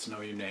 Everyone wants to know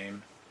your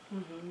name.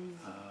 Mm-hmm.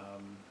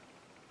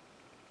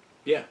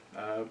 Yeah,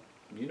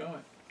 you know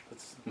it.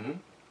 That's,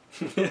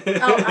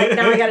 Now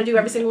I got to do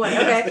every single one.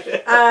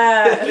 Okay.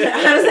 How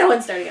does that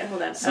one start again?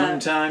 Hold on.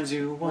 Sometimes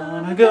you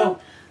wanna go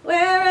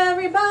where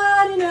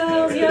everybody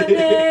knows your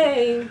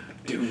name,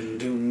 doom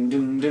doom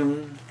doom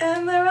doom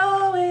and they're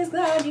always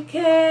glad you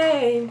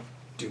came.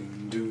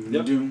 doom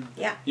doom doom.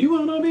 Yeah. You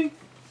wanna be?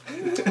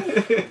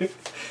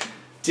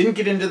 Didn't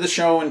get into the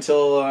show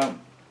until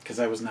because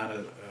I was not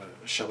a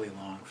Shelley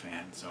Long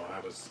fan, so I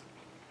was.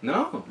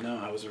 No.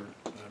 I was a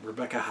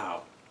Rebecca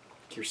Howe,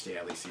 Kirstie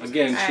Alley season.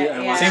 Again,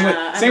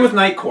 same with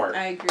Night Court.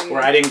 I agree.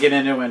 Where I didn't get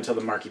into it until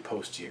the Marky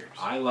Post years.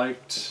 I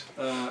liked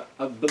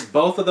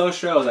both of those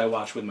shows. I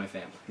watched with my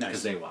family because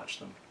Nice. they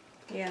watched them.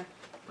 Yeah.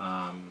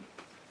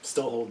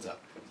 Still holds up.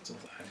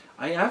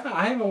 I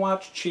haven't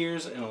watched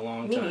Cheers in a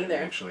long Me time. neither.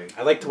 Actually,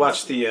 I like to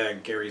watch the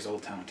Gary's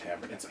Old Town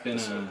Tavern. It's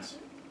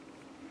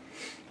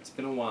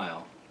been a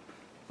while,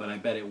 but I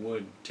bet it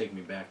would take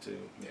me back to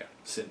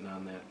sitting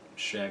on that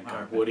shag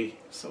carpet. Woody,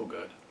 so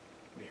good.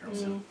 Woody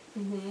Harrelson.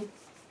 Mm-hmm.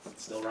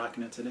 Still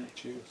rocking it today.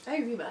 Cheers. I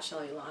agree about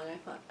Shelley Long.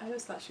 I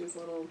always thought she was a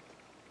little.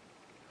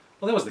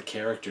 Well, that was the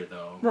character,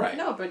 though. Right.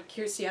 No, but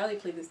Kirstie Alley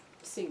played the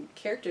same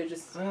character,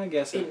 just I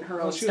guess in her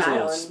well, own she was style. a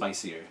little and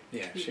spicier.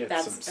 Yeah, she had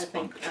that's, some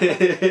spunk. I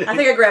think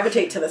I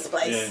gravitate to the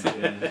spice.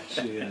 Yeah,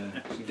 she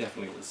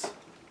definitely was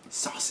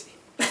saucy.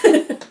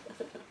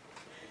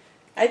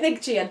 I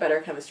think she had better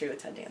chemistry with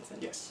Ted Danson.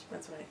 Yes.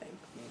 That's what I think.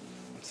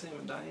 Same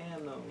with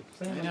Diane, though.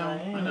 Same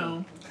I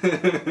know.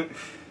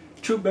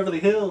 True Beverly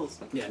Hills.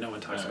 Yeah, no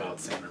one talks about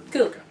Sam and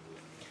Cool.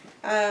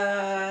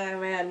 Rebecca.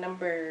 We had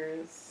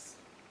numbers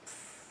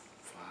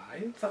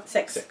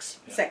 6. Six.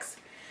 Yeah. 6.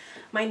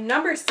 My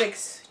number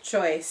 6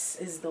 choice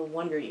is The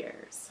Wonder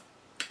Years.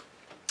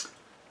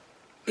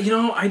 You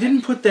know, I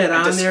didn't put that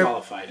on there.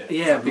 Disqualified it.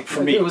 Yeah,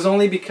 for me. It was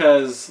only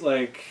because,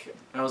 like,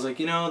 I was like,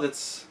 you know,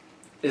 that's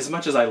as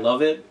much as I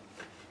love it.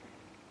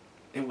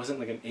 It wasn't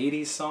like an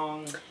 '80s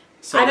song.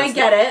 So and I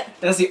get it.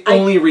 That's the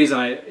only reason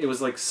it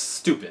was like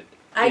stupid.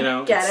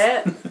 I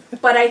get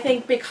it. But I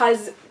think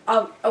because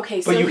of, okay,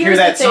 so But you here's hear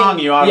that the thing. song,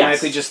 you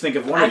automatically just think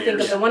of Wonder I think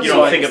Years. of the Wonder You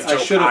don't Years. think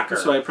of Joe Cocker.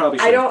 So I probably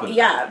should I have don't, put it.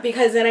 yeah,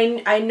 because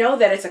then I know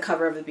that it's a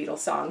cover of the Beatles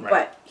song, Right.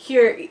 but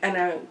here,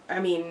 and I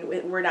mean,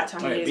 we're not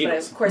talking Oh, yeah, 80s, but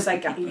Beatles. of course I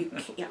got,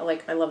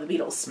 like, I love the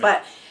Beatles,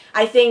 but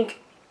I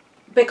think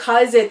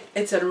because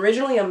it's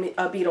originally a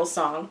Beatles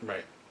song,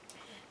 Right.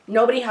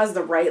 nobody has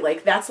the right,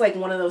 like, that's like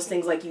one of those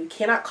things, like, you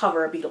cannot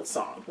cover a Beatles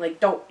song. Like,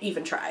 don't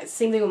even try.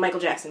 Same thing with Michael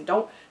Jackson.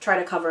 Don't try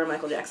to cover a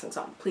Michael Jackson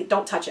song. Please,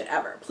 don't touch it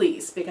ever,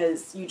 please,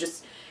 because you're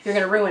going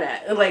to ruin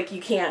it. Like,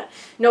 you can't,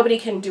 nobody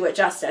can do it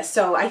justice.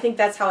 So I think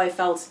that's how I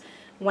felt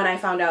when I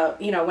found out,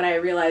 when I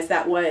realized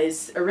that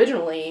was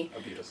originally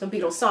a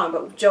Beatles song.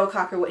 But Joe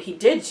Cocker, what he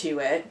did to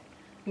it,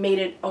 made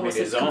it almost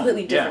a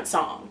completely different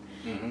song.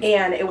 Mm-hmm.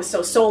 And it was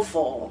so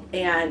soulful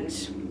and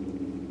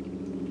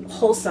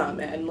wholesome,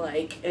 and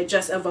like it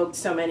just evoked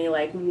so many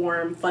like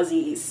warm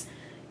fuzzies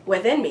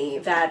within me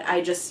that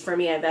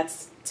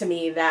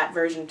that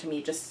version to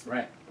me just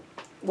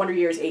Wonder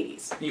Years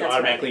 80s. You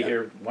automatically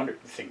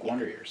think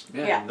Wonder Years.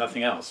 Yeah.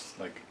 Nothing else.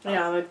 Like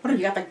you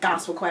got the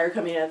gospel choir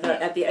coming at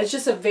the it's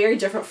just a very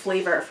different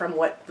flavor from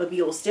what the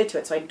Beatles did to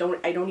it. So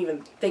I don't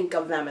even think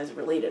of them as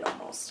related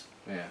almost.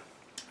 Yeah.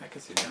 I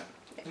can see that.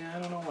 Yeah,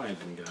 I don't know why I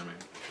didn't get on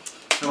it.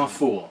 I'm a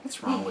fool.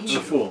 What's wrong with you?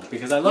 I'm a fool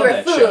because I love You're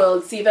that a fool,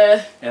 show.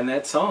 Siva. And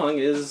that song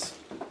is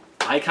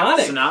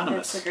iconic.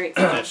 Synonymous. That's a great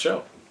song. That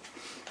show.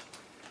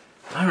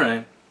 All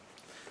right.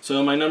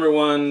 So my number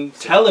one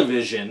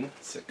television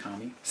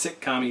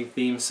sitcom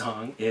theme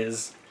song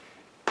is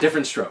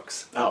Different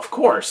Strokes. Oh, of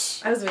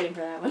course. I was waiting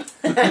for that one.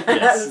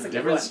 Yes,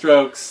 Different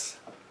Strokes.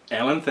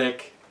 Alan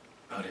Thicke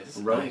wrote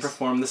and nice.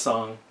 performed the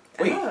song.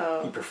 Wait,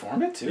 he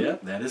performed it too?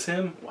 Yep, that is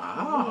him.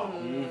 Wow.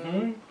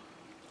 Mm-hmm.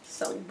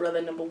 So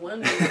brother number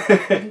one.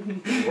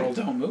 The world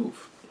don't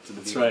move.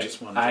 That's right.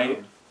 I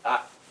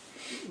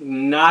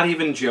not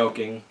even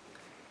joking.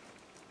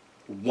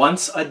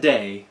 Once a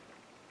day,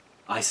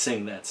 I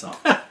sing that song.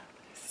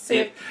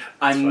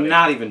 I'm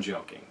not even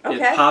joking. Okay.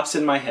 It pops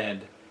in my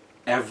head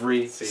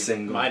every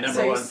single. My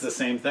number one's the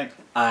same thing.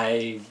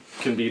 I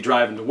can be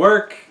driving to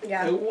work.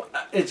 Yeah.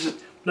 It's just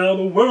now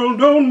the world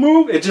don't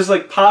move. It just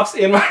like pops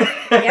in my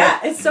head. Yeah,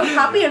 it's so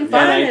poppy and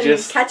fun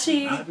and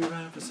catchy.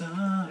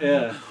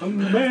 Yeah. A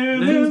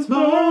man is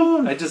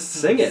born. I just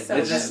sing it.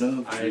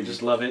 So I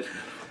just love it.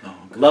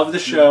 Love the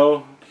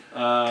show.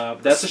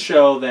 That's a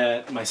show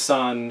that my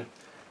son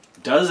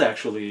does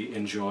actually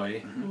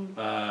enjoy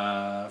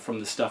from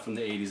the stuff from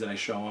the 80s that I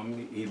show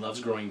him. He loves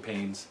Growing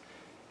Pains.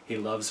 He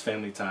loves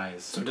Family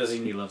Ties. So does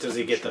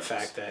he get the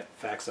fact that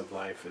Facts of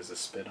Life is a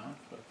spin-off?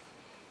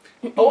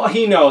 Oh,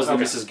 he knows that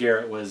Mrs.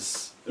 Garrett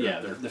was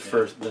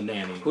the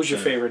nanny. Who's your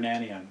favorite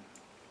nanny on?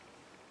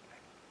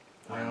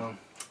 Well,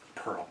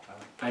 Pearl.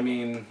 I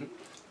mean,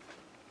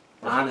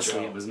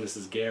 honestly, it was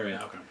Mrs.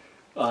 Garrett. Okay.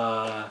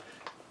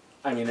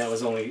 I mean, that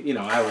was only,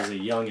 I was a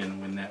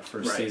youngin' when that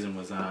first season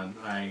was on.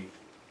 I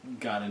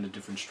got into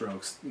Different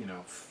Strokes,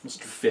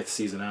 5th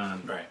season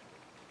on. Right.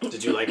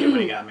 Did you like it when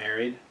he got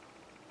married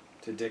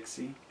to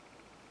Dixie?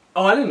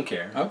 Oh, I didn't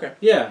care. Okay.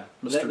 Yeah,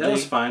 Mr. that D.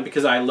 was fine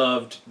because I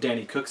loved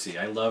Danny Cooksey.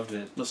 I loved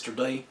that. Mr.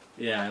 D.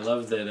 Yeah, I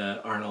loved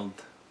that Arnold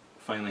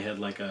finally had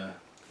like a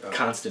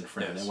constant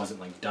friend. It wasn't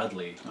like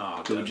Dudley,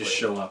 who would just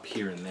show up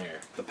here and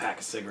there. The pack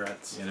of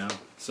cigarettes.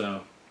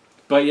 So,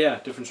 but yeah,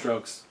 Different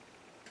Strokes.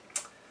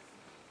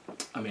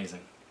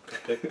 Amazing.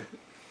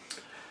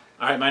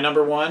 All right, my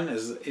number one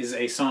is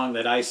a song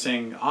that I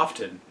sing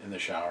often in the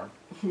shower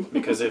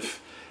because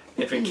if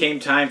it came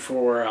time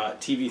for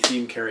TV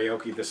theme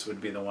karaoke, this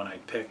would be the one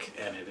I'd pick,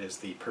 and it is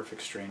the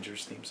Perfect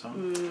Strangers theme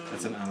song.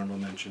 That's an honorable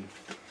mention.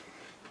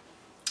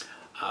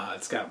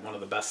 It's got one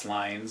of the best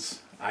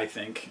lines, I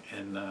think,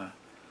 and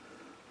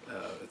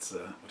it's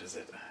what is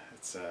it?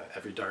 It's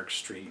every dark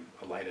street,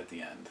 a light at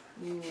the end.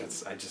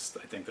 I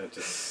think that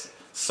just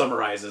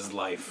summarizes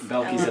life.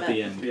 Belky's at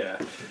the end. Yeah.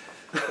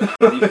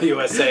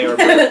 USA or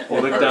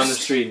look down the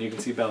street and you can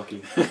see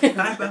Belky.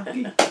 Hi,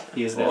 Belky.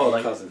 He is that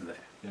light. Cousin there.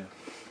 Yeah.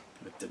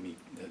 With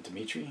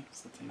Dimitri.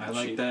 Is the thing I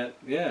like that.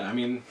 Yeah, I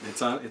mean,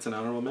 it's an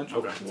honorable mention.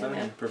 Okay. It's on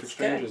there. Perfect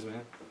Strangers,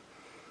 man.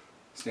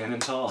 Standing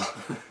tall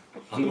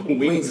on the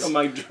wings of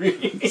my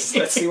dreams.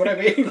 Let's see what I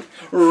mean.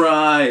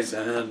 Rise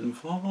and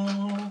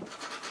fall.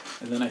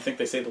 And then I think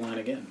they say the line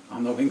again.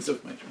 On the wings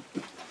of my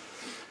dreams.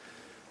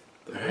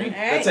 Rain.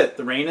 That's it.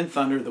 The rain and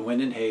thunder, the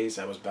wind and haze.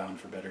 I was bound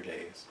for better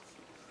days.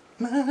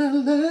 My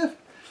love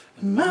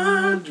and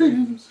my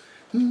dreams,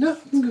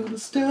 nothing's gonna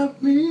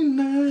stop me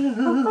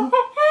now.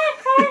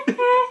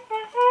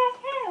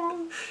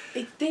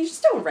 They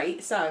just don't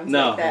write songs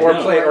like that.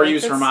 Or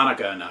use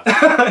harmonica enough.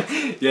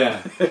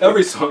 Yeah,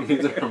 every song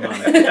needs a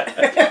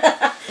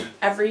harmonica.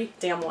 Every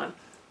damn one.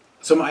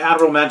 So my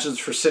honorable mentions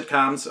for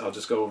sitcoms, I'll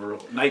just go over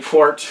Night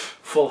Court,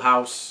 Full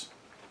House,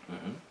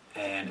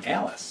 and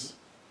Alice.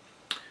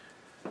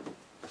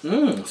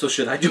 So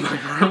should I do my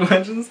honorable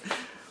mentions?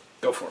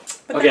 Go for it.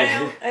 But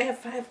Okay. I have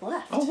 5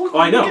 left. Oh,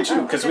 I know.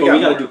 Because we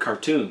got to do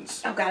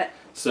cartoons. Oh, got it.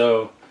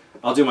 So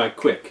I'll do my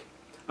quick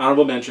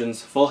honorable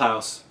mentions: Full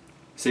House,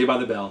 Saved by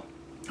the Bell,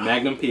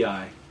 Magnum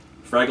PI,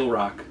 Fraggle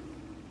Rock,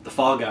 The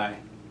Fall Guy,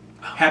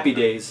 Happy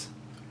Days,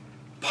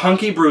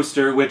 Punky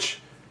Brewster, which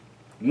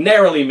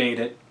narrowly made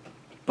it,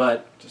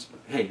 but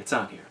hey, it's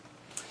on here.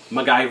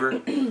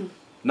 MacGyver,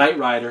 Knight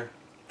Rider,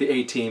 The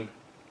A-Team,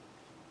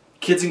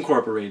 Kids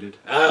Incorporated,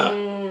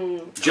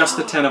 Just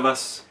the 10 of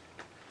Us,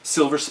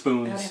 Silver I would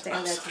Spoons, have to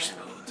add that to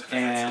my list.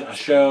 and a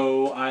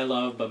show I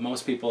love, but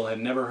most people have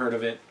never heard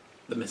of it.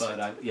 The Misfits.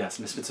 But yes,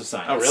 Misfits of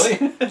Science. Oh,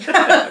 really?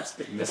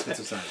 Misfits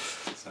of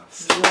Science. So.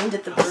 Zoomed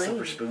at the brain.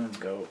 Silver Spoons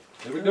go.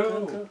 There we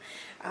go. Go.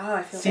 Oh,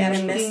 I feel bad.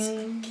 I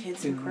missed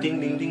Kids Incorporated.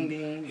 Ding, ding, ding,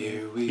 ding.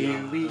 Here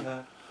we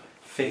are,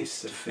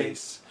 face to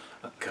face,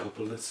 a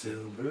couple of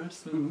silver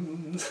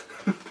spoons.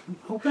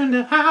 Open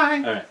to high.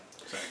 All right.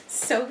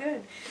 So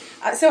good.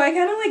 So I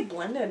kind of like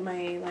blended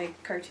my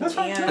like cartoon. That's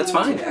fine. and- That's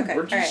fine. Okay.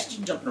 We're all just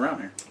right. jumping around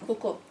here. Cool.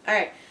 Cool. All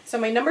right. So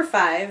my number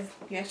 5.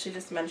 You actually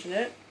just mentioned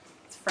it.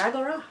 It's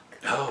Fraggle Rock.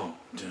 Oh.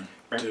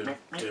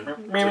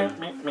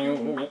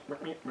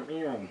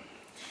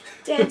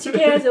 Dance your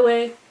cares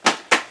away.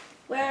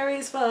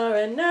 Worries for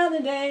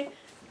another day.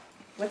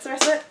 What's the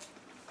rest of it?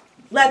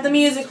 Let the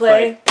music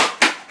play.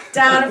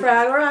 Down to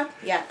Fraggle Rock.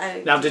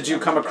 Yeah. Now, did you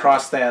come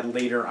across that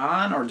later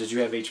on, or did you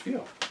have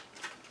HBO?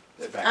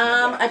 Back in the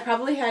day? I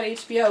probably had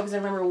HBO because I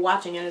remember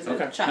watching it as a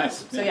Okay, child.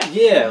 nice. So yeah.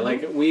 Yeah,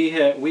 like we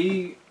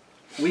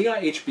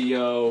got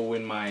HBO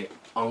when my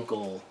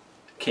uncle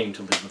came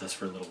to live with us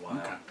for a little while.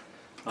 Okay.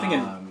 I think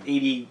in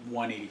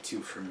 81,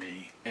 82 for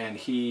me. And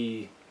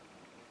he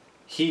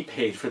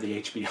paid for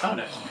the HBO. Oh,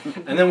 nice.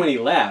 And then when he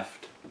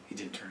left, He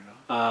didn't turn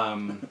it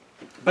off.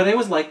 but it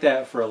was like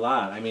that for a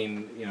lot. I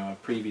mean, you know, a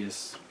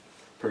previous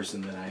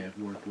person that I have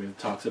worked with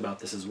talks about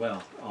this as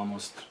well.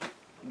 Almost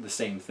the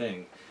same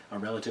thing. A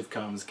relative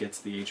comes, gets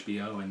the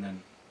HBO, and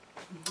then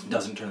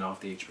doesn't turn off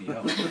the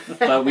HBO.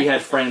 But we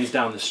had friends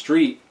down the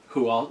street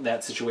who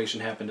that situation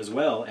happened as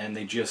well, and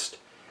they just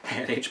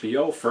had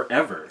HBO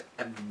forever.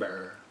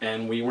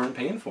 And we weren't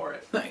paying for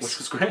it, Nice. which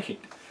was great.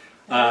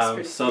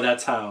 pretty So cool.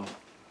 that's how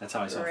I saw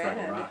Rad.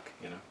 Fraggle Rock.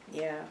 You know,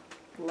 Yeah.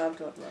 Loved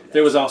that.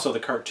 there was also the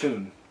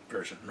cartoon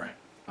Version, right.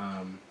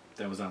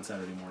 that was on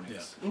Saturday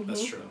mornings. Yeah,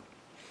 that's true.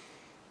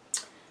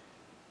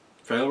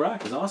 Fraggle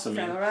Rock is awesome,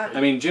 man. Fraggle Rock.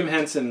 I mean, Jim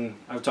Henson,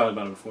 I've talked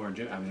about it before.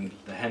 I mean,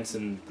 the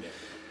Henson,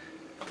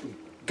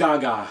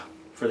 gaga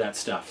for that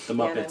stuff. The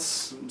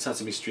Muppets,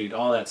 Sesame Street,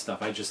 all that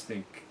stuff. I just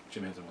think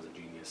Jim Henson was a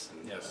genius.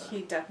 And, Yes.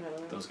 He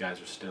definitely. those guys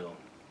are still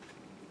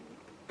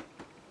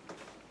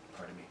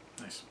part of me.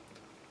 Nice.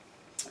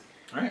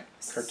 All right,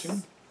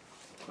 cartoon.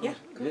 Yeah,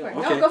 go for it.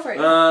 Okay. No, go for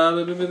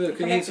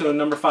it. Okay, so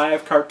number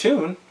 5,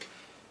 cartoon,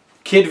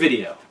 Kid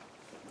Video.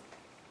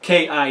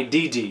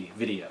 KIDD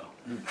video.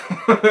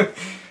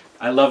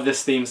 I love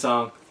this theme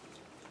song.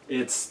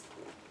 It's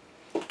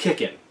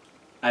kicking.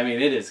 I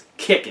mean, it is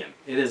kicking.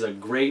 It is a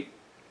great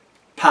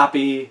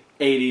poppy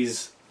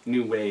 80s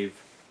new wave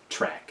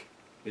track.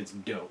 It's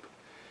dope.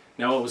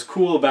 Now, what was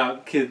cool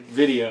about Kid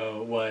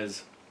Video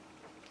was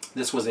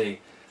it was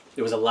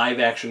a live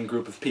action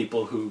group of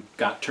people who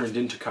got turned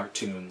into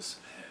cartoons.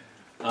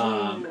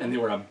 And they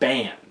were a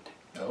band.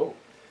 Oh.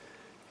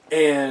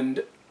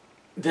 And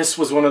this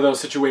was one of those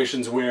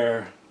situations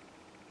where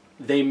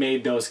they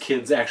made those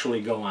kids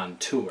actually go on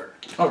tour.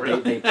 Oh,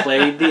 really? They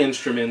played the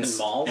instruments In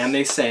malls? and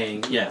they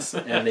sang, yes,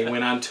 and they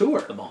went on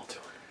tour. The mall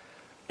tour.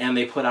 And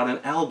they put out an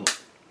album.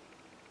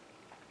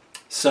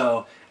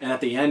 So, and at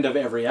the end of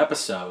every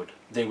episode,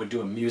 they would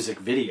do a music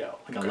video,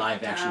 like a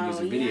live action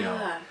music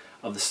video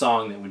of the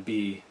song that would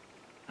be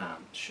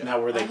show.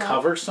 Now, were they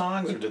cover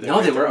songs, or did they?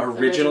 No, they write were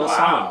their- original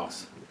Wow.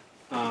 songs.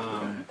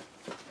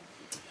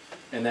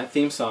 And that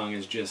theme song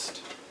is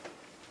just...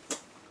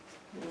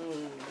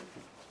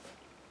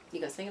 You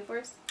gonna sing it for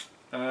us?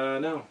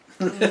 No.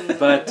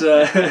 But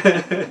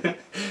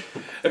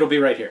it'll be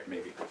right here,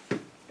 maybe.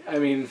 I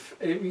mean,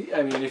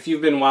 if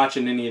you've been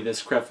watching any of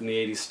this crap from the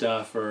 '80s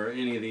stuff or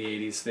any of the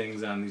 '80s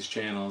things on these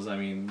channels, I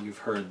mean, you've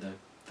heard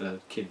the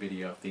Kid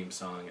Video theme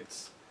song.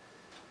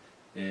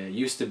 It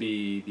used to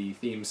be the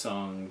theme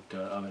song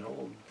of an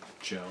old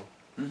show.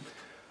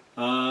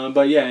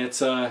 But yeah,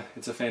 it's a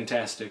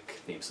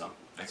fantastic theme song.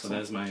 Excellent. So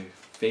that is my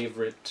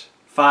favorite,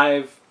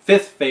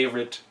 fifth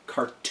favorite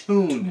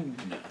cartoon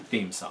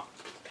theme song.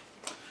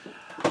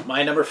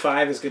 My number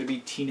 5 is going to be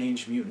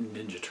Teenage Mutant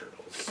Ninja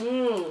Turtles.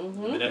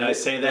 Mm-hmm. The minute I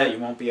say that, you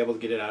won't be able to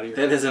get it out of your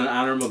That head. is an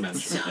honorable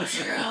mention.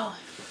 So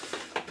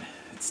true.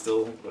 It's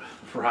still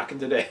rocking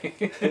today.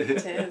 It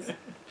is.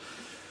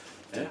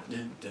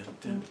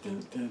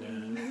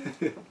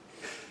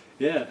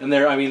 Yeah, and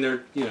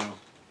they're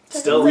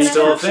still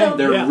a thing.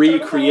 They're Yeah.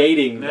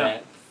 recreating Yeah.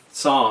 that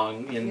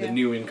song in the Yeah.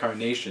 new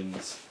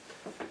incarnations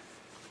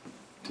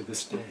to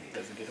this day.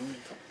 Doesn't get old.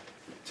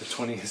 To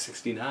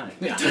 2069.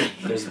 Yeah.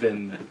 There's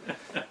been,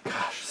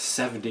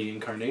 70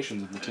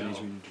 incarnations of the Teenage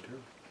Mutant Ninja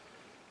Turtles.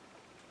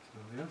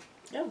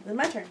 So, Oh, it's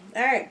my turn.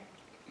 All right.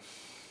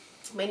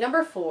 My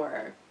number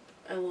 4.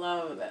 I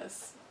love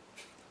this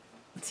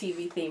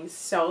TV theme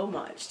so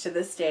much. To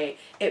this day,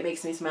 it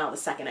makes me smile the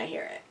second I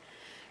hear it.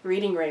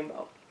 Reading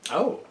Rainbow.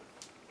 Oh.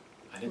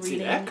 I didn't see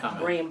that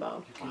coming.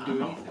 Rainbow. You can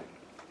do anything.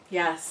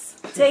 Yes.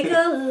 Take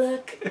a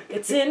look.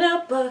 It's in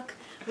a book.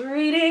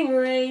 Reading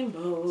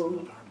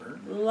Rainbow.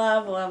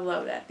 Love, love,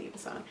 love that theme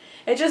song.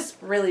 It just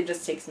really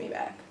just takes me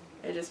back.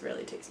 It just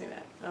really takes me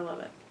back. I love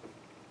it.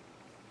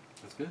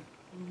 That's good.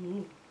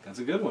 Mm-hmm. That's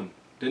a good one.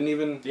 Didn't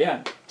even...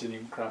 Yeah, didn't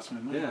even cross my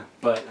mind. Yeah,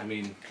 but, I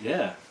mean,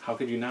 yeah. How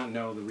could you not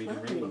know the Reading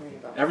Love Rainbow? Reading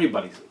Rainbow.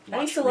 Everybody's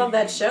I used to watched love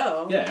that Reading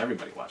Rainbow. show. Yeah,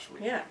 everybody watched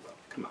Reading Yeah. Rainbow.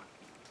 Come on.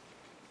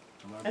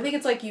 I think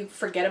it's like you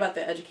forget about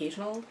the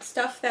educational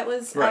stuff that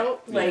was Right.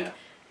 out. Like, Yeah.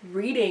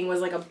 reading was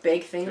like a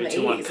big thing in the 3-2-1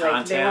 80s. Like, they were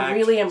Contact,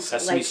 really...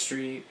 Sesame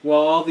Street. Well,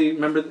 all the...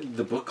 Remember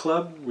the book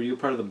club? Were you a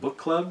part of the book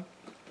club?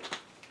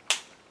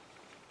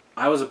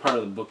 I was a part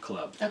of the book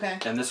club. Okay.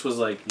 And this was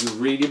like, you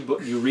read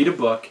a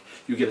book,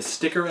 you get a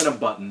sticker and a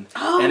button.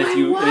 Oh, and if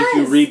you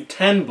read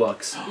 10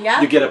 books,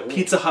 Yeah. you get a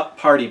Pizza Hut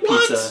party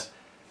pizza.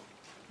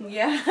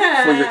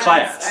 Yes. For your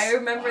class. I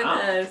remember Wow.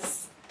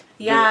 this.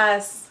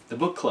 Yes. The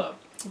book club.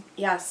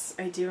 Yes,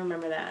 I do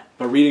remember that.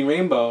 But Reading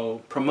Rainbow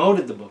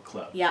promoted the book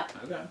club. Yep.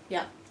 Okay.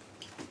 Yep.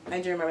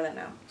 I do remember that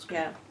now.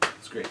 Yeah.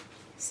 It's great.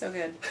 So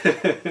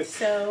good.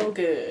 So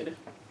good.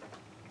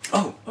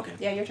 Oh, okay.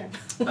 Yeah, your turn.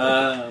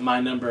 My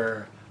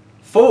number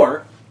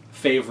 4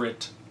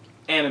 favorite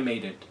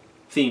animated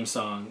theme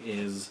song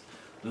is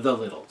The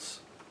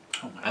Littles.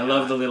 Oh my I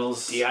love The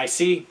Littles.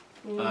 DIC.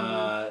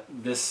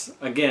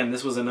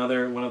 This was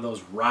another one of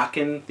those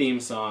rockin'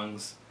 theme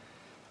songs.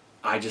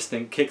 I just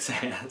think kicks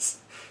ass.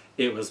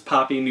 It was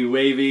poppy, new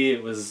wavy.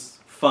 It was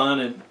fun,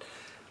 and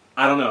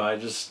I don't know.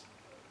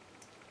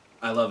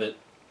 I love it.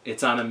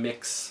 It's on a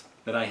mix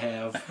that I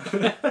have.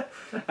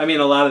 I mean,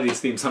 a lot of these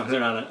theme songs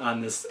are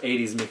on this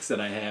 '80s mix that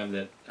I have.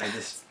 That I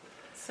just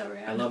so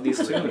rad. I love these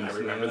tunes. I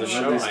remember the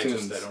show. I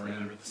don't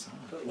remember the song.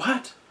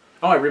 What?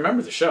 Oh, I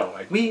remember the show.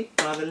 We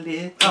are the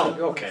little. Oh,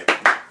 okay.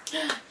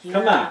 Yeah.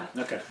 Come on.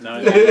 Okay. No,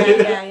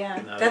 Yeah.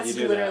 Now that That's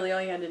you do literally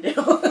all you had to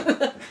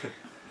do.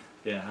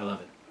 Yeah, I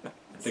love it.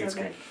 I think it's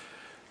great.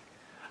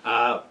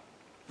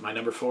 My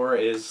number 4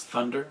 is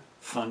Thunder.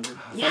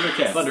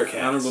 Thundercats.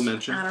 Thundercats. Honorable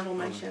mention. Honorable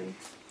mention.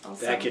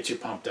 Also. That gets you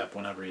pumped up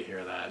whenever you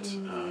hear that.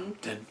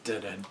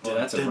 Well,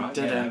 that's a rock.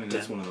 Yeah, I mean,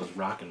 that's one of those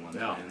rockin' ones.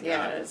 Yeah. Man.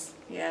 Yeah, it is.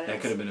 Yeah, it That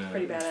is. could have been a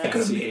pretty badass.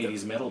 fancy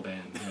 '80s metal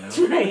band.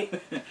 You know?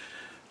 Right.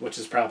 Which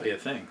is probably a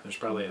thing. There's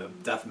probably a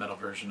death metal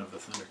version of the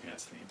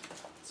Thundercats theme.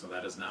 So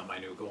that is now my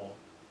new goal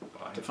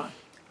to find.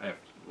 I have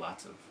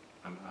lots of.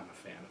 I'm a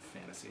fan of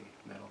fantasy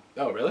metal.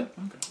 Oh, really?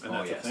 Okay. And Oh,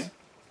 that's yes. a thing?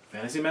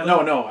 Fantasy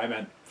metal? No, I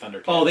meant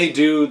Thundercats. Oh, they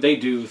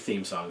do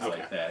theme songs Okay.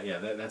 like that. Yeah,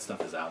 that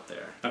stuff is out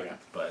there. Okay.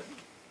 But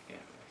yeah.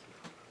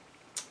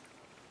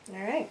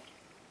 All right.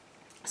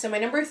 So my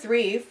number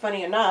 3,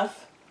 funny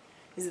enough,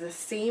 is the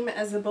same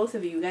as the both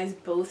of you. You guys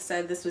both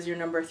said this was your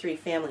number 3,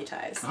 Family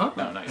Ties. Huh?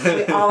 No, nice.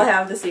 We all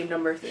have the same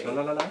number 3.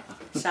 Sha-la-la-la.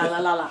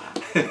 Sha-la-la-la.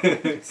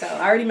 So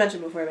I already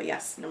mentioned before, but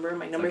yes,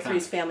 my number 3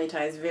 is iconic. Family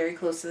Ties. Very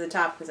close to the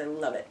top because I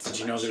love it so Did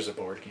you know much. there's a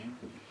board game?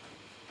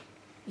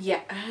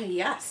 Yeah.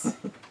 Yes.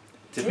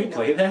 Did we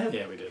play that?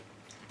 Yeah, we did.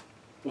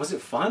 Was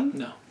it fun?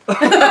 No.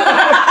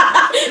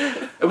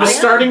 It was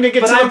starting to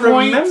get but to I the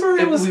point. remember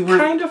it and was we were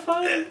kind of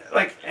fun.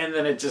 and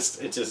then it just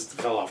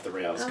fell off the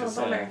rails Oh, because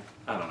bummer.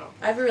 I don't know.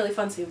 I have a really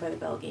fun Saved by the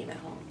Bell game at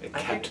home. it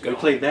kept We going.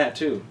 played that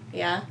too.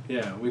 Yeah?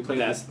 Yeah, we played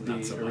That's the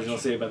not so original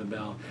much. Saved by the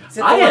Bell. Is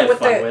it the I one had with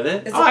fun the- with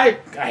it. is I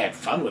had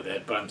fun with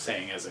it, but I'm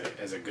saying as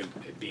a good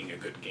it being a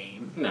good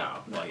game. No,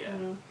 well, yeah.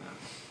 Mm-hmm.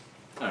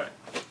 No. All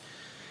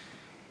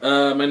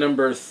right. My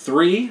number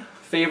 3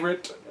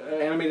 favorite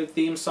animated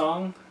theme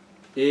song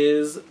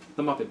is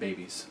the Muppet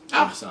Babies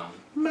theme song.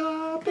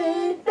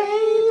 Muppet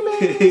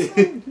Babies.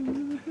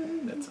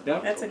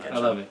 Yep. That's a good I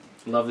love it.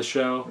 Love the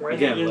show.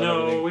 Again, you love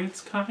know everything.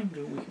 it's kind of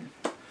weird.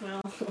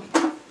 Well,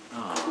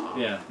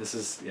 Yeah, this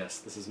is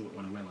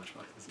one of my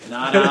lunchboxes.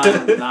 Not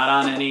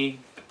on any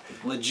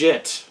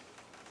legit.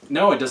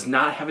 No, it does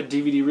not have a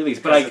DVD release,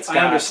 but Because it's I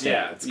got- understand.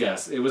 yeah, it's got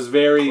yes, it was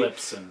very.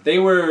 clips and- They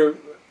were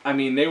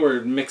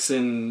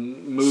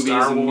mixing movies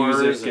Star and Wars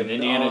music and and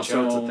Indiana all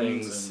sorts of Jones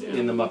things and-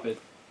 in the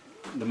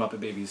Muppet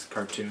Babies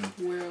cartoon.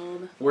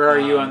 world. Where are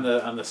you on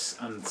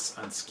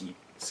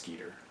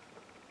Skeeter?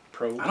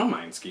 Pro. I don't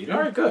mind Skeeter.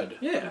 All right, good.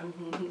 Yeah,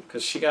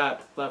 Because she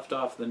got left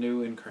off the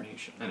new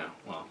incarnation. I know.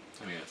 Well,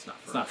 I mean, it's not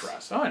for It's not for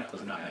us. Oh, I know.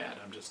 I'm not matter. mad.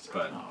 I'm just.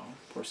 But- oh,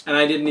 poor Skeeter. And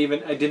I didn't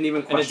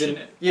even question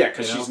it. Yeah,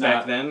 because You know, she's back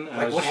not. then. I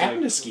Like, was what just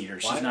happened like, to Skeeter?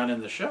 why? She's not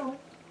in the show.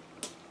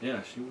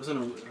 Yeah, she wasn't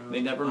a. They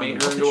never on made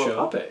the her into Muppet a show.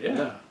 puppet.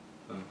 Yeah.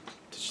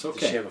 So, Did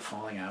okay. she have a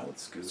falling out with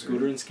Scooter?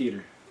 Scooter and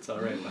Skeeter. It's all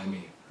right by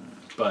me.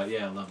 But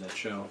yeah, I love that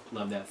show.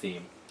 Love that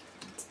theme.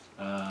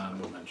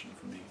 Honorable mention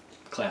for me.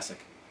 Classic.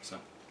 So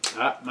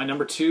My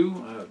number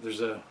 2,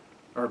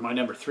 or my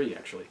number 3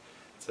 actually.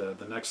 The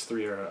next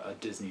 3 are a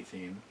Disney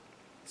theme.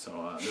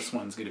 So this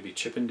one's going to be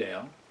Chip and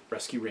Dale,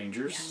 Rescue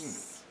Rangers.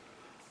 Yes.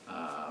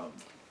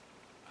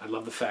 I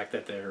love the fact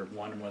that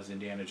one was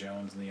Indiana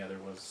Jones and the other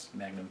was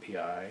Magnum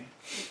P.I.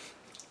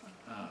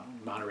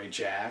 Monterey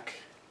Jack.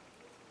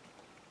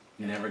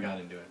 never got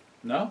into it.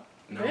 No?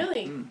 No.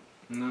 Really?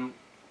 No.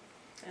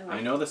 I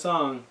I know the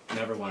song.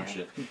 Never watched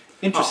it.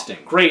 Interesting.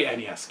 Oh, great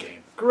NES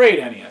game. Great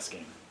NES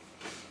game.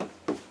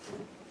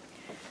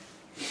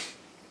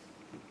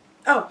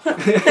 Oh.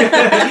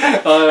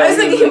 I was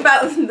thinking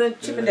about the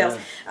Chippendales.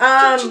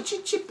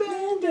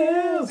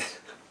 Chippendales.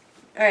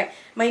 All right,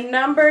 my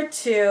number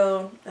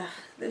 2.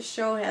 This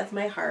show has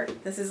my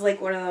heart. This is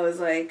like one of those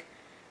like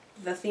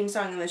the theme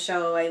song in the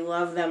show, I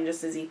love them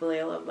just as equally.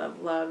 I love,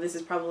 love, love. This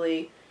is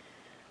probably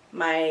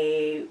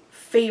my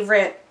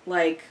favorite,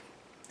 like,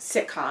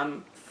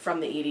 sitcom from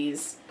the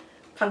 80s.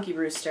 Punky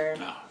Brewster.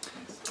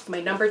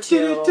 My number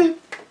 2.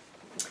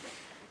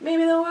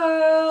 Maybe the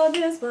world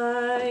is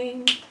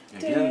mine.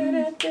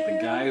 Again, the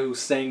guy who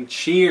sang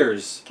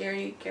Cheers.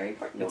 Gary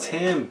Portnoy. It's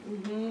him.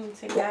 Mm-hmm.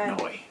 Same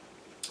guy.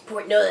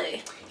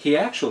 Portnoy. He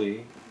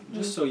actually,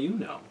 just so you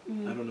know,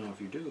 I don't know if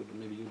you do, but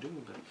maybe you do,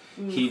 but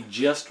he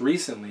just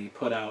recently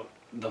put out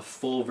the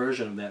full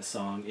version of that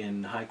song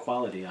in high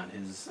quality on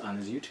his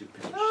YouTube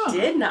page.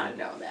 Did not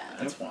know that.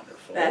 That's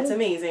wonderful. That's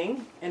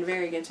amazing and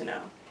very good to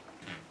know.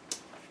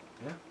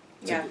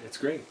 Yeah. It's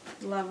great.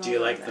 Love. Do you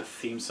like the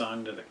theme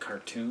song to the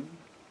cartoon?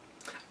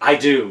 I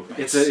do.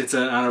 It's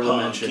an honorable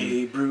mention.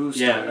 Punky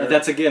Brewster. Yeah,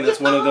 that's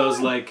one of those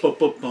like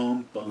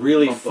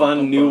really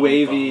fun new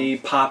wavy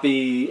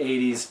poppy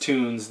 80s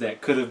tunes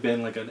that could have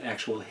been like an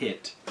actual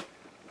hit.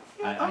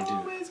 I do.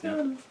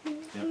 Yep.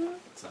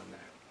 It's on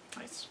there.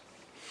 Nice.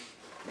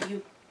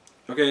 You.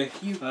 Okay.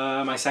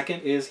 My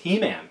second is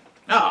He-Man.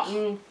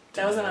 Oh.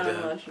 That was an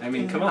honorable mention. I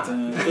mean, come on.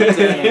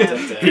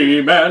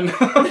 He-Man.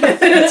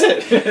 That's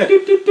it.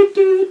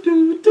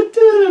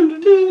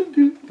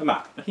 Come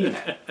on.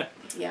 He-Man.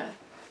 Yeah.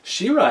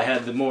 She-Ra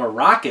had the more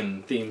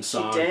rockin' theme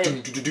song. She did.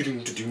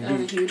 I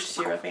was a huge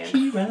She-Ra fan.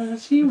 She-Ra.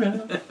 I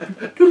wonder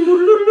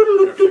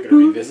if we're gonna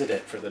revisit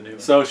it for the new one.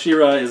 So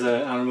She-Ra is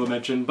an honorable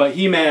mention, but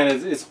He-Man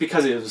it's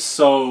because it was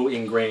so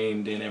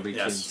ingrained in every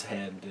kid's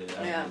head.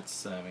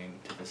 It's, I mean,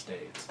 to this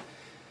day, it's,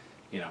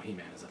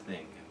 He-Man is a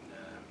thing. And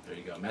there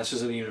you go,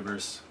 Masters of the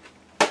Universe.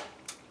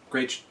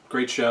 Great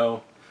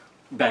show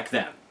back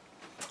then.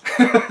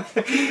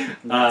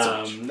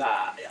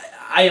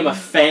 I am a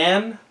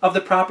fan of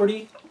the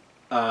property.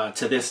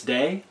 To this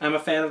day, I'm a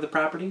fan of the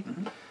property.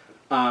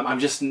 I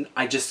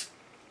just,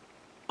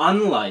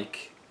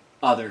 unlike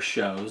other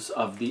shows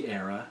of the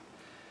era,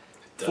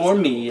 for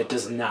me, it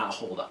does not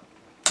hold up.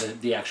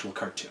 The actual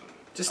cartoon.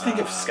 Just think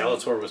if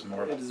Skeletor was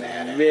more of a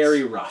badass.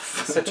 Very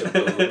rough. Such a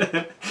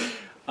boob.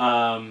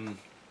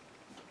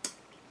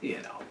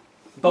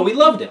 But we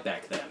loved it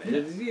back then.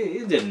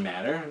 It didn't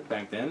matter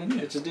back then.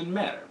 It just didn't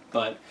matter.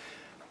 But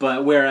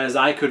whereas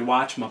I could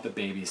watch Muppet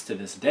Babies to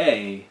this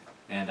day,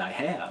 and I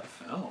have,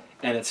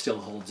 and it still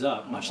holds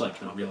up, much like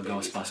the real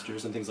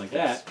Ghostbusters and things like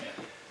that.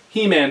 Yeah.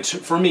 He-Man,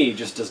 for me,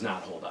 just does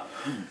not hold up.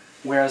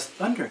 Whereas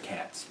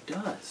Thundercats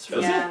does.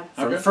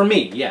 For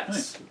me,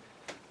 yes.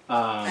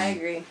 I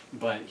agree.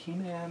 But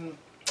He-Man,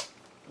 I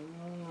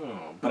don't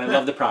know. But I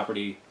love the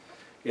property.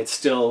 It's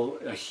still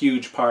a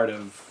huge part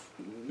of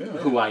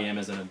who I am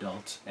as an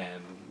adult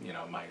and,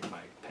 my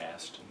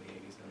past in the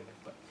 80s and everything.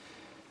 But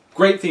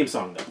great theme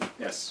song, though.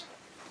 Yes.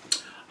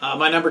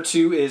 My number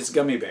 2 is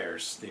Gummy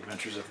Bears, The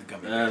Adventures of the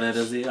Gummy Bears. That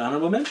is the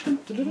honorable mention.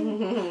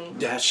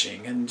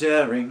 Dashing and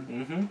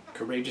daring,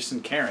 courageous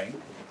and caring,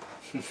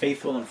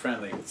 faithful and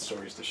friendly with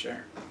stories to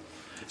share.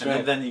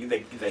 And then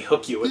they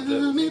hook you with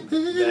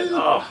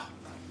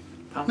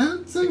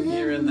bouncing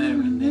here and there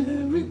and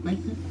everywhere.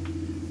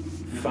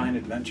 Fine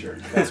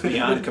adventure that's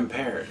beyond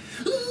compared.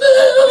 There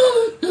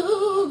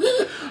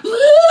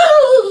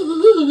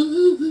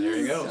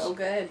you go. So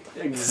good.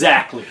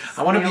 Exactly.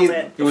 I want to be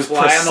it was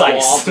fly precise. on the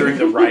wall during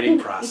the writing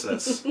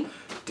process.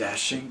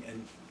 Dashing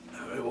and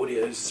what do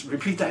you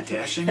repeat that?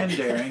 Dashing and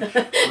daring,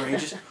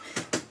 courageous.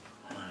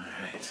 All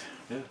right.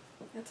 Yeah.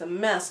 That's a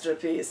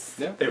masterpiece.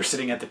 Yeah. They were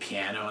sitting at the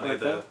piano and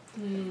the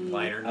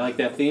lighter. I like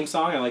that theme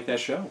song. I like that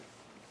show.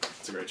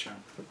 It's a great show.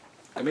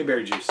 Gummy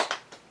Berry Juice.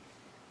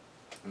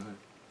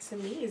 Is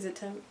it me? Is it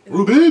time?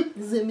 Ruby?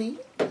 Is it me?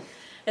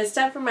 It's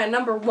time for my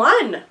number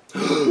 1.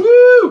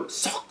 Woo!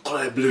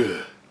 Sacre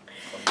bleu.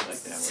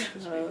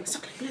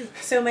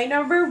 So my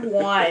number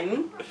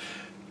 1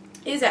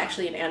 is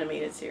actually an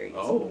animated series.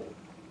 Oh.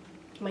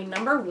 My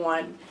number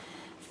 1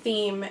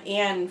 theme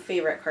and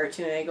favorite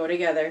cartoon, and they go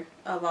together,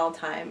 of all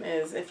time,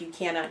 is, if you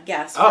cannot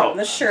guess from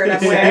the shirt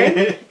I'm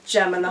wearing,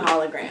 Jem and the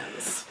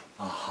Holograms.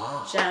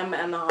 Jem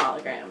and the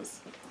Holograms.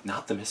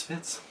 Not the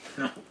Misfits?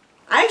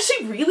 I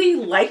actually really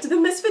liked the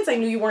Misfits. I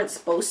knew you weren't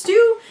supposed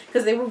to,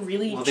 because they were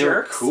really jerks. They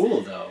were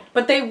cool, though.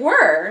 But they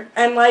were.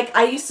 And,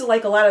 I used to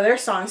like a lot of their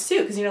songs,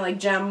 too. Because,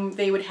 Jem,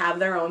 they would have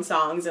their own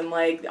songs and,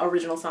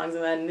 original songs.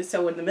 And then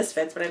so would the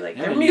Misfits. But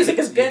their music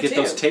is good, too. You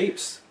get those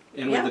tapes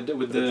in with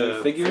the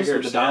figures,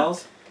 with the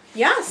dolls.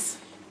 Yes.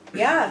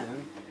 Yeah.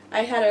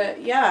 I had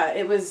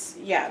it was,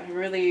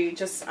 really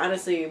just,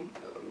 honestly...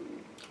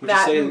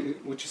 Would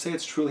you say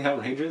it's truly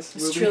outrageous?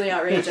 It's truly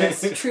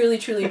outrageous. truly,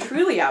 truly,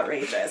 truly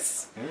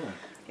outrageous.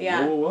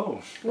 Yeah.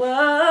 Whoa.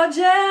 Whoa,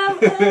 Jem.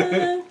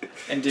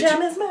 And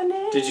Jem is my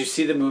name. Did you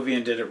see the movie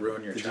and did it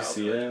ruin your childhood?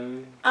 Did you see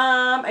it?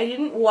 I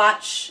didn't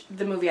watch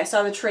the movie. I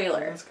saw the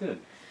trailer. That's good.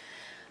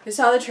 I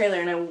saw the trailer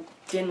and I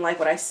didn't like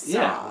what I saw.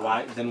 Yeah.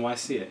 Why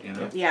see it?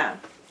 Yeah.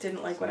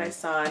 Didn't like what I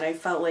saw, and I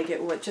felt like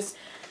it would just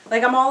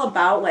I'm all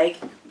about bring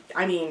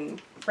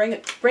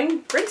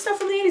stuff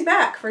from the 80s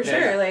back for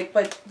sure.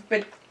 But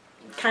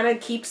kind of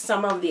keeps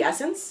some of the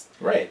essence.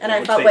 Right. And I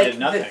which felt they like did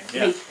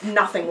nothing.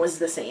 nothing was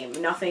the same.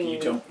 Nothing.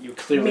 You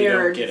clearly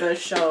mirrored don't get the it.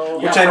 show.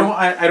 Which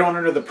I don't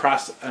under the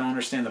process. I don't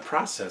understand the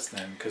process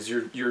then, because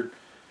you're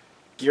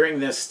gearing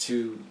this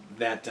to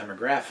that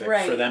demographic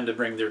Right. for them to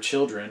bring their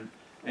children,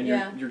 and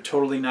you're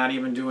totally not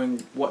even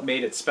doing what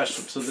made it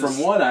special. So this, From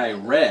what I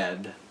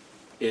read,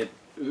 it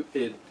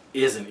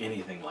isn't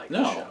anything like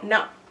the show.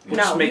 No. Which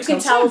No, you makes can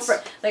no tell.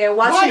 sense. Like I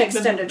watched Why? an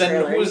extended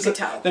trailer, you could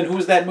tell. Then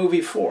who's that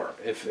movie for?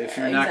 If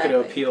you're not going to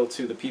Exactly. appeal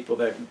to the people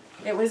that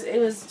It was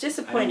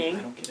disappointing. I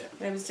don't get it.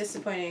 It was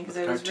disappointing because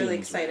I The was really cartoon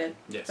was excited. rad.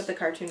 Yes. But the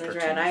cartoon was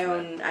Cartoon rad.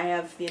 was I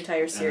have the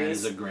entire And that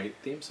series. is a great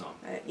theme song.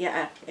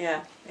 Yeah,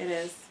 it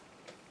is.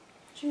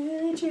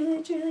 Julie,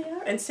 Julie,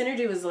 Julia. And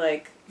Synergy was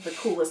like the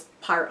coolest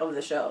part of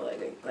the show.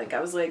 Like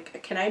I was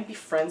like, can I be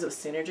friends with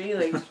Synergy?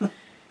 Like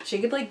she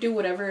could like do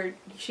whatever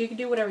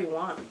you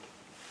want.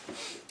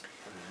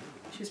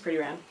 She was pretty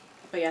rad.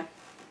 But yeah,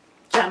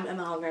 Gem and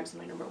the Holograms is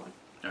my number one.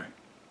 All right,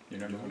 your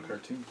number one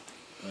cartoon.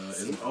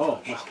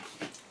 Well,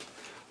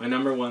 my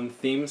number one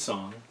theme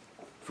song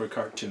for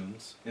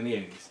cartoons in the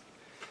 80s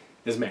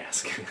is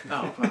Mask.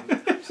 Oh, well,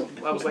 so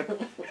I was like,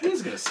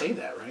 he's going to say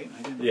that, right?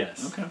 I didn't.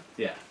 Yes. Okay.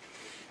 Yeah.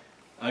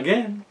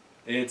 Again,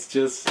 it's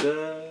just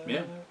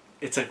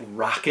it's a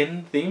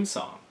rockin' theme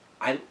song.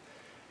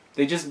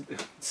 They just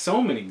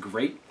so many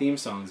great theme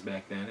songs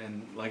back then,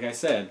 and like I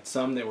said,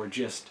 some that were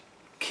just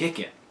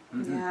kicking.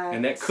 Yeah,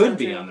 and that so could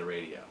be true. on the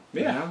radio.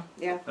 Yeah.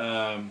 You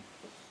know?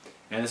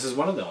 And this is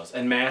one of those.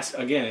 And Mask,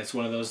 again, it's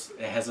one of those.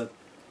 It has a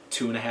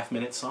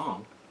 2.5-minute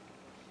song,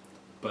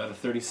 but a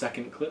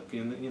 30-second clip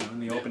in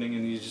the opening,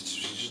 and you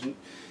just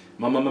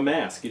Mama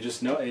Mask. You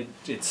just know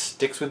it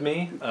sticks with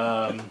me.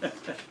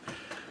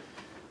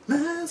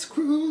 Masked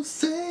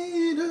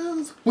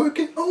Crusaders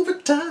working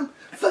overtime,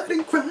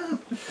 fighting crime,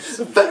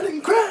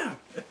 fighting crime.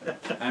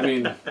 I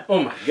mean,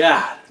 oh my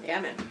God.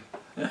 Yeah, man.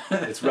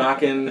 It's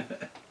rocking.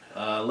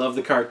 Love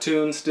the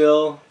cartoon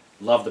still.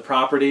 Love the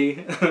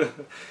property.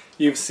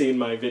 You've seen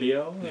my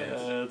video.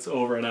 Yes. It's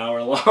over an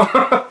hour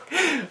long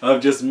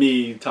of just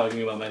me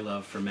talking about my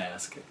love for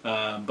Mask.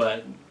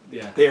 But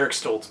yeah, the Eric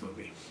Stoltz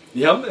movie.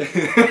 Yep.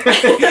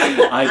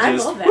 I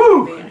love that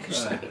movie.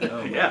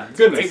 Actually. Yeah,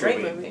 goodness. It's a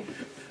great movie.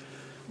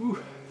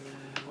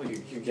 Well,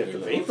 you get the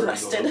little vapor.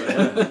 rusted. You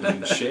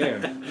can share.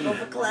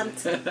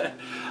 Overclamped.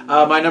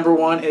 My number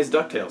one is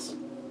DuckTales.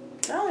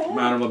 Oh yeah.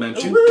 My honorable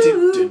mention.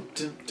 Woo.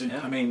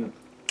 I mean,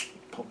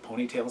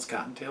 ponytails,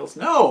 cottontails.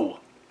 No,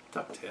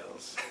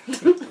 DuckTales.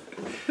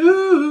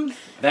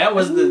 That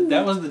was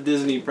the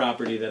Disney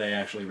property that I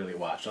actually really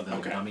watched, other than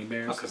Gummy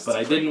Bears. Okay, But I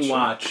it's a great didn't show.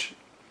 watch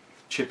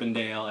Chip and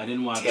Dale. I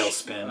didn't watch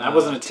Tailspin. I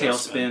wasn't a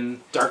Tailspin.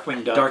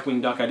 Darkwing Duck.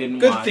 Darkwing Duck. I didn't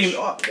Good watch. theme.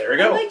 Oh, there we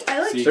go. I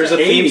liked See, There's a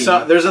Katie. theme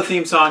song. There's a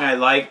theme song I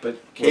like, but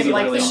Katie Didn't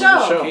like really the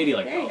loved show. Katie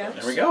liked There you all go. of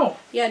There we go.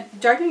 Yeah,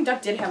 Darkwing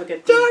Duck did have a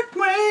good theme.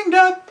 Darkwing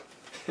Duck.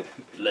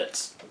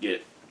 Let's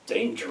get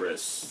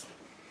dangerous.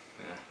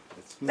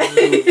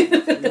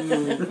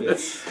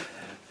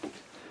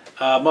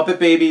 Muppet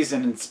Babies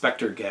and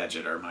Inspector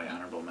Gadget are my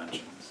honorable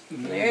mentions.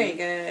 Very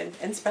good.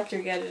 Inspector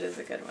Gadget is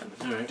a good one.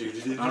 All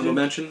right. Honorable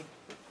mention.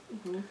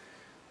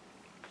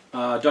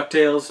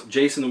 DuckTales,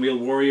 Jason the Wheel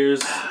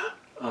Warriors,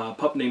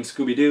 pup named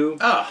Scooby Doo,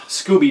 Ah,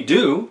 Scooby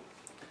Doo,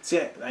 see,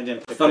 I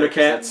didn't pick Thundercats.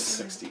 that 'cause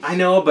that's the 60s. I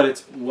know, but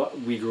it's what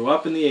we grew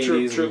up in the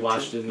 80s. True, we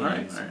watched true. it in the All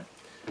right, 80s.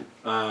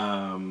 all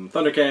right.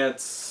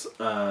 Thundercats,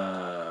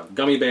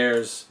 Gummy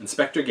Bears,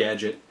 Inspector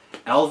Gadget,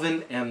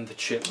 Alvin and the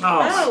Chipmunks.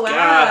 Oh, wow.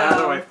 God, how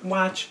do I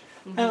Watch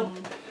out,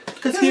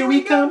 because here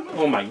we come.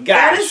 Oh my gosh.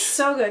 That is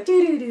so good.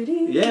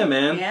 Do-do-do-do. Yeah,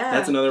 man. Yeah.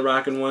 That's another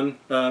rockin' one.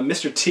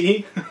 Mr.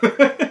 T.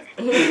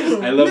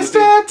 I love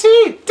Mr.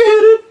 T.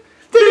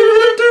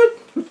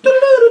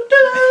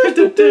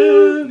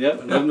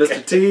 Yep, I love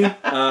Mr. T.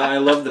 I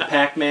love the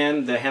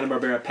Pac-Man, the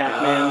Hanna-Barbera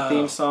Pac-Man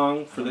theme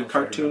song for the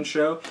cartoon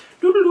show.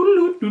 How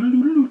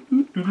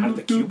did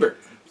the Cubert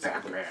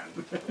Pac-Man?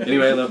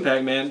 Anyway, I love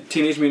Pac-Man.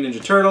 Teenage Mutant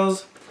Ninja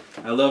Turtles.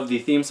 I love the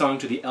theme song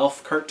to the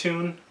Elf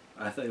cartoon.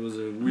 I thought it was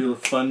a real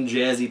fun,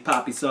 jazzy,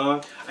 poppy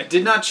song. I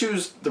did not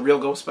choose the real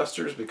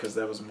Ghostbusters because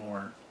that was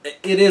more.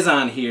 It is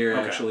on here,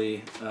 Okay.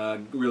 actually,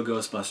 Real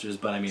Ghostbusters,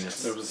 but I mean,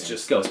 it's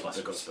just Ghostbusters.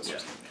 The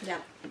Ghostbusters.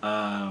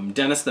 Yeah.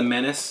 Dennis the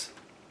Menace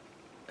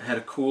had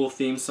a cool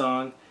theme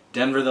song.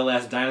 Denver the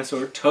Last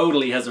Dinosaur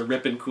totally has a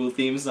rippin' cool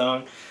theme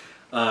song.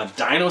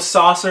 Dino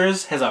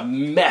Saucers has a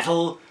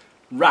metal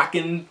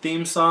rockin'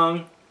 theme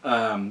song.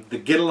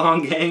 The Get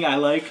Along Gang I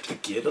liked. The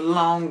Get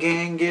Along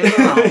Gang, Get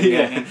Along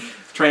Gang.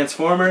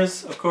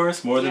 Transformers, of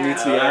course, More Than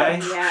Meets the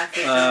Eye. Yeah, for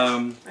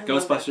sure.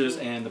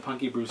 Ghostbusters and the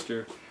Punky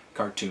Brewster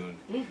cartoon.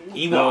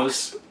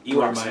 Ewoks. were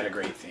Ewoks my- had a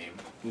great theme.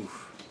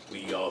 Oof.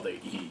 We all the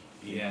E.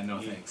 Yeah, no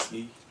thanks.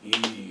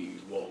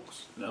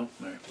 Ewoks. No? All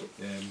right.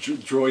 Yeah,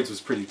 Droids was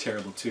pretty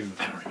terrible too.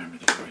 I don't remember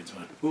the droids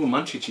one. Ooh,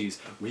 Munchie Cheese.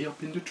 Way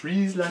up in the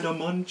trees like a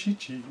Munchie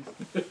Cheese.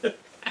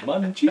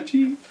 Munchie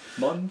Cheese.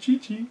 Munchie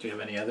Cheese. Do you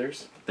have any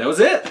others? That was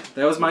it.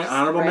 That was my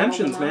honorable Ramble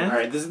mentions, them on. man. All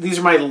right, these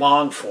are my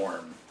long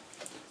form,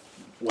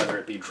 whether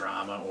it be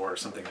drama or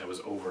something that was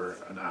over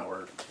an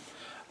hour.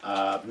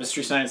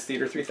 Mystery Science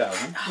Theater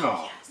 3000.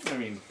 Oh, I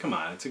mean, come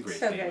on, it's a great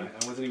So theme. good.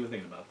 I wasn't even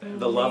thinking about that.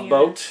 The Love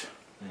Boat.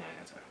 Yeah,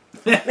 that's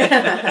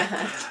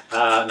all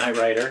right. Knight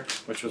Rider,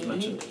 which was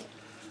mentioned.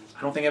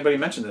 I don't think anybody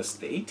mentioned this.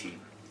 The A-Team.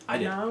 I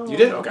did. No. You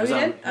did? Okay. Oh, you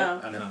did? Yeah,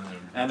 Oh. I know.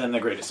 And then The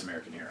Greatest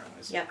American Hero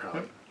is Yep.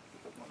 probably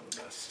one of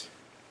the best.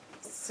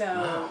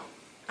 So,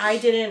 I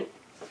didn't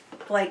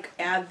like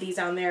add these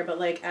on there, but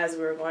like as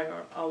we were going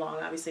along,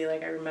 obviously,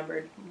 like I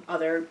remembered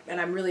other,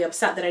 and I'm really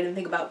upset that I didn't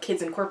think about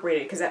Kids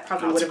Incorporated because that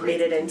probably would have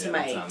made it into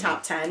my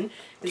top 10.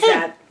 Is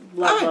that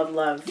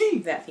love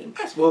that theme?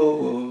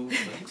 Whoa.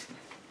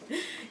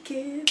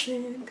 Kids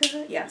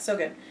Incorporated. Yeah, so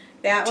good.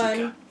 That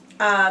one,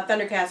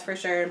 Thundercats for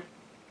sure.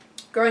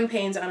 Growing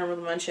Pains,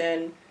 honorable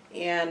mention,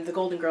 and The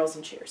Golden Girls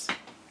and Cheers.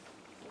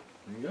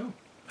 There you go.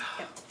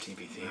 Yeah.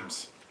 TV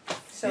themes.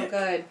 So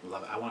good.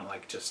 Love it. I want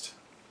like just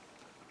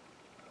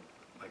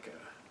like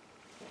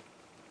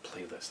a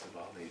playlist of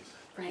all these.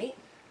 Right?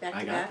 Back to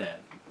I got back.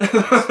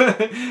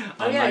 that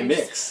on yeah, my you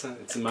mix.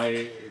 It's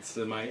my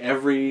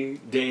every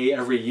day,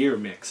 every year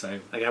mix. I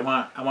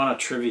want a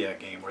trivia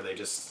game where they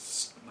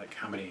just like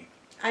how many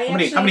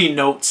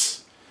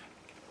notes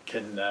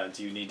can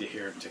do you need to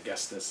hear to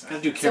guess this?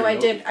 So I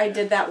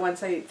did that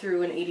once. I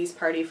threw an 80s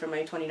party for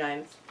my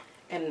 29th,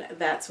 and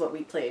that's what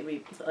we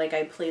played.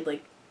 I played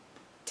like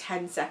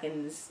 10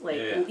 seconds,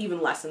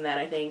 even less than that,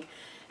 I think,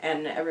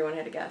 and everyone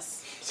had to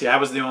guess. See, I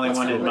was the only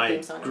one in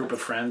my song group of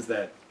friends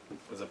that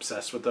was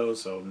obsessed with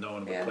those, so no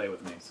one would Yeah. play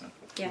with me. So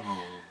Yeah.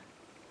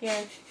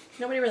 Yeah.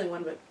 Nobody really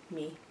won but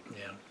me.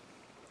 yeah.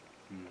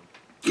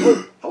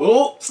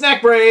 Oh,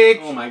 snack break!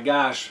 Oh my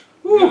gosh.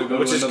 Woo, We gotta go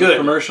which to is another good.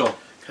 commercial.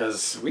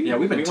 Because we've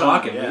been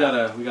talking. We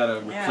gotta Yeah.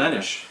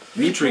 replenish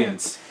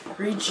nutrients.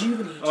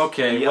 Rejuvenate.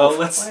 Okay, EL well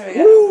let's. What do we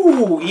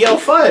got? Ooh, EL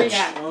Fudge.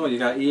 Oh, you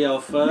got EL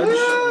Fudge?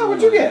 Yeah,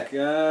 what'd you get?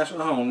 Gosh,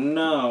 oh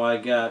no, I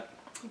got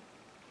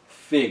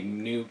Fig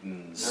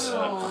Newtons.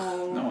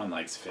 No one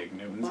likes Fig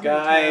Newtons, What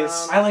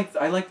guys. I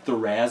like the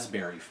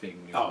raspberry Fig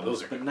Newtons. Oh,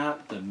 those are but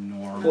not the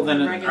normal. Well,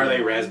 then Regular are they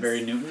ones.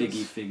 raspberry Newtons?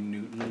 Figgy Fig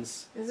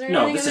Newtons? Is there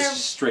No, anything this in is there?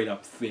 straight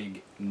up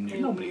Fig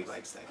Newtons. Nobody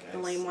likes that, guys. The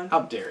lame one. How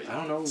dare you? I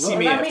don't know. See What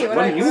me about after. me?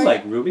 What do you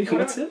like, Ruby?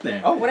 What's in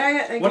there? Oh, What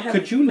I What have,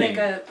 could you like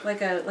name?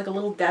 like a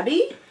little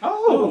Debbie.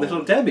 Oh,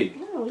 Little Debbie.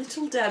 Oh,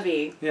 little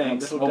Debbie. Yeah,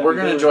 Thanks. Little Well, we're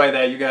Debbie gonna Dairy. enjoy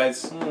that. You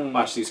guys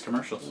watch these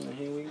commercials.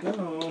 Here we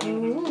go.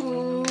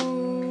 Ooh.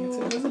 It's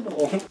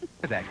invisible.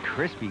 That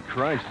crispy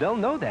crunch, they'll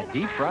know that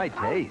deep fried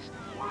taste.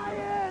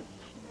 I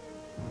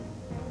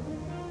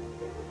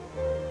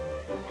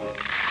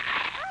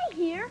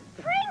hear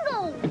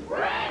Pringles.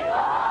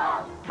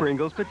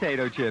 Pringles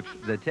potato chips,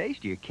 the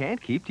taste you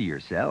can't keep to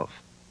yourself.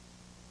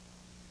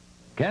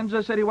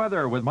 Kansas City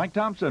weather with Mike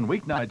Thompson,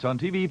 weeknights on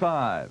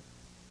TV5.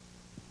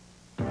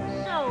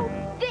 So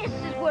this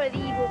is where the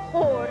evil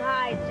horde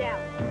hides out.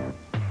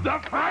 The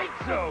Fright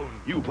Zone!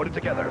 You put it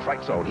together,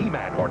 Fright Zone,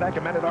 He-Man, Hordak,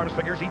 and Man-at-Arms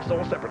figures each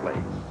sold separately.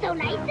 So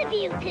nice of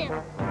you to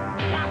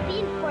drop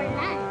in for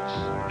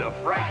lunch. The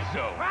Fright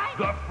Zone!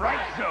 The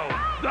Fright Zone!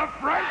 The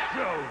Fright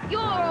Zone!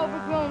 Your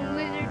overgrown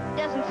lizard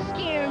doesn't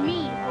scare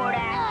me,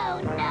 Hordak. Oh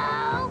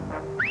no!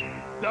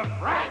 The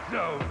Fright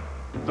Zone!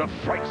 The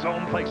Fright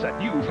Zone playset,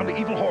 new from the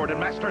Evil Horde and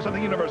Masters of the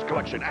Universe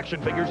collection.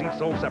 Action figures each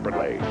sold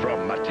separately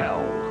from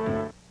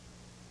Mattel.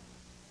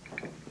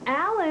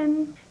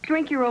 Alan,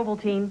 drink your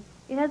Ovaltine.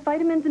 It has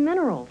vitamins and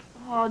minerals.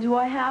 Oh, do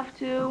I have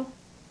to?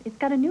 It's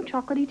got a new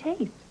chocolatey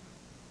taste.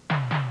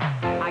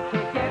 I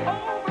can't get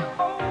over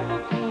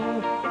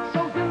Ovaltine. It's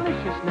so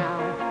delicious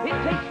now. It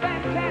tastes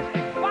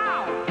fantastic.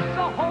 Wow, it's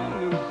a whole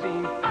new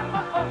scene.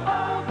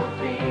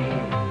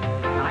 Ovaltine.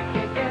 I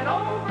can't get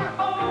over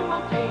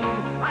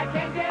Ovaltine. I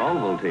can't get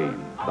Ovaltine,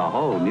 the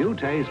whole new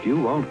taste you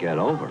won't get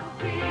over.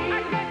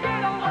 I can't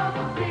get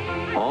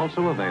Ovaltine.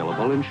 Also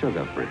available in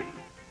sugar-free.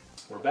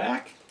 We're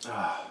back.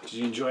 Did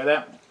you enjoy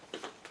that?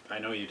 I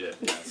know you did.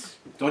 Yes.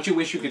 Don't you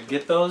wish you could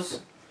get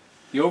those?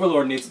 The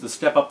Overlord needs to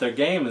step up their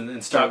game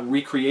and start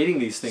recreating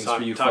these things for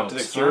you talk folks. to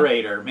the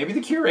curator. Maybe the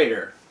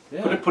curator.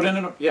 Yeah. Put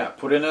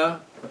in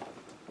a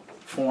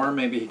form.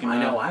 Maybe he can. I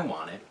know. I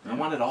want it. Yeah. I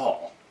want it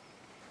all.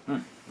 Hmm.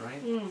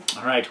 Right.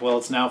 All right. Well,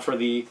 it's now for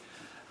the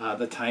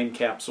time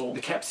capsule.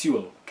 The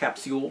capsule.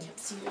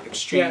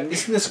 Exchange. Yeah,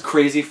 isn't this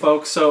crazy,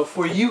 folks? So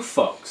for you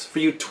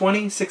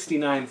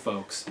 2069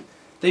 folks,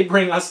 they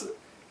bring us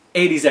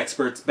 80s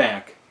experts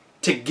back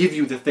to give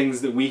you the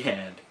things that we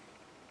had.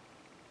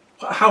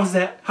 How's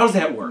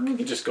that work? You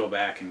could just go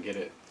back and get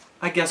it.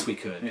 I guess we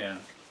could. Yeah.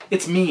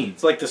 It's mean.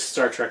 It's like the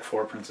Star Trek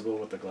 4 principle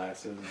with the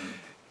glasses.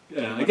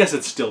 Yeah, I guess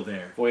it's still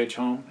there. Voyage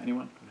Home.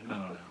 Anyone? I don't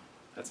know.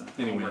 That's not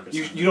Anyway, homework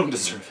you don't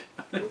deserve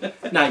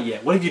it. Not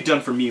yet. What have you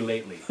done for me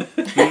lately?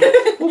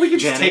 Well, we could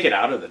just Janet? take it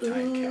out of the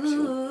time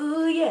capsule.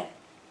 Ooh, yeah.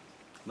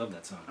 Love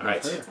that song. All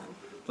right.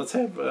 Let's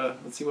see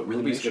what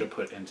Really Ruby's make going to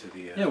put into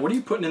the. Yeah, what are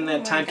you putting in that Oh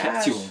my time gosh,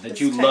 capsule that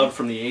this you time- love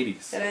from the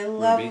 80s? That I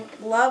Ruby?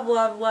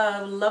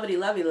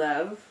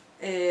 love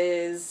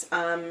is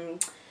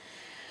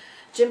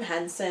Jim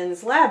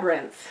Henson's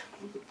Labyrinth.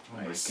 Oh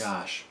my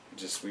gosh.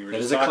 We were That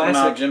just is a talking about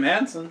classic. Jim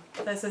Henson.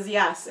 This is,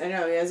 yes, I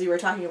know, as you were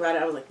talking about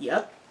it, I was like,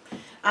 yep.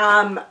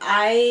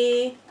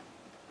 I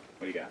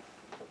What do you got?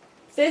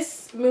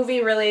 This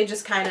movie really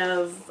just kind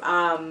of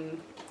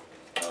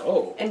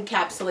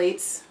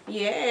encapsulates.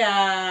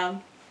 Yeah.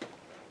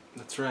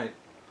 That's right.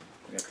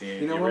 We got the,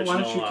 You know the what, original,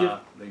 why don't you give-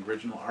 the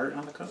original art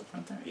on the cover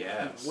front there?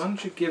 Yes. Why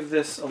don't you give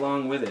this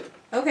along with it?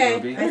 Okay,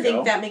 Ruby? I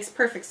think that makes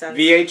perfect sense.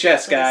 VHS,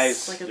 So guys.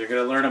 it's like a- You're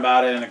going to learn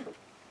about it in a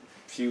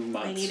few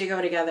months. They need to go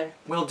together.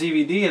 Well,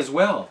 DVD as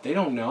well. They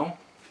don't know.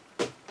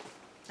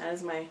 That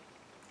is my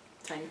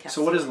time capsule.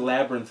 So what does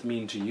Labyrinth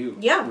mean to you,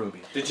 Yeah. Ruby?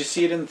 Did you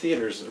see it in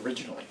theaters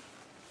originally?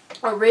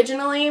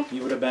 Originally,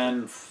 You would have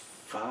been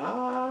 5.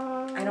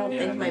 I don't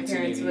think my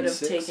parents would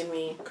have 1986. taken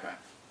me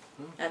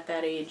at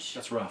that age.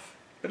 That's rough.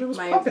 But it was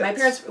my puppets.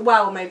 parents.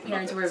 Well, my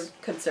parents were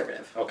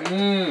conservative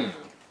Okay.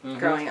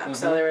 growing up,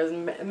 so there was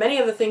many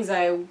of the things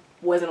I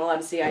wasn't allowed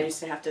to see. I used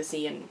to have to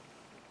see in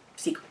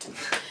secret.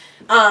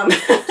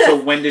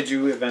 So when did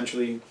you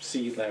eventually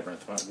see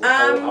Labyrinth?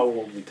 How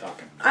old are we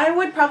talking? I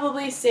would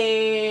probably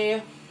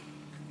say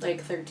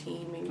like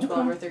 13, maybe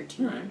 12 or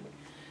 13.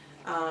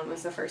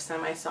 Was the first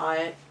time I saw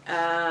it.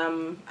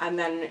 And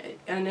then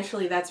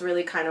initially that's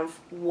really kind of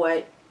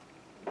what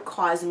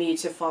caused me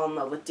to fall in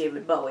love with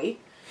David Bowie.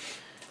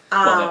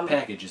 Well, that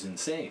package is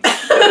insane.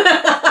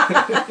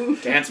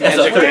 Dance As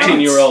a Magic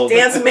 13-year-old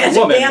Dance Magic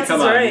woman, Dance come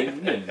is on,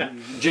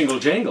 right. jingle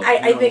jangle. I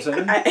you know think what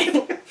I'm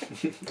saying?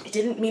 I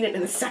didn't mean it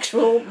in a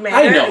sexual manner.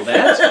 I know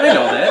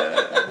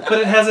that. But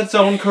it has its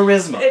own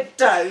charisma. It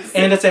does.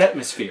 And its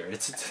atmosphere.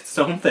 It's its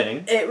own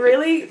thing. It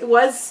really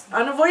was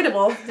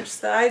unavoidable.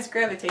 Just the eyes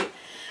gravitate.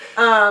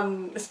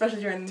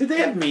 Especially during... Did they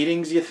have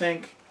meetings, you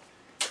think?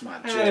 Come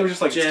on, Jim. They were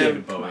just like Jim,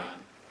 David come Bowie. on.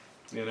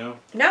 You know?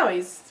 No,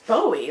 he's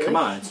Bowie. Come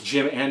on, it's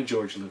Jim and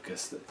George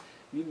Lucas.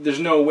 There's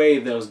no way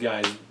those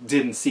guys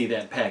didn't see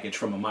that package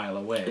from a mile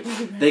away.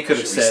 They could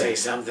have Should we said, say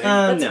something?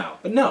 No.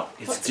 But no,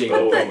 it's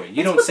David Bowie.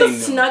 You don't Let's say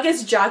put no. the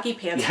snuggest jockey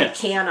pants Yeah. we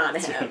can on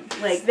him.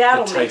 Like,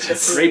 that'll The make tight the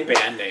pants. scene. Great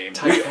band name.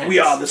 Tight We pants.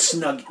 are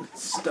the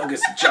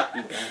snuggest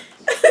jockey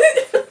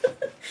band.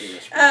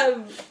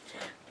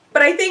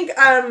 But I think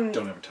Don't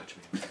ever touch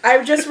me.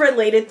 I just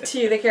related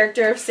to the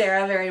character of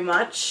Sarah very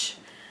much.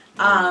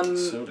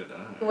 So did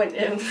I.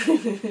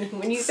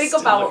 When you think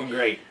Still about looking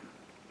great.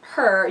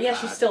 her, yeah,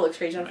 she God. still looks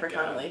great, Oh Jennifer my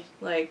God. Connelly.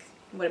 Like,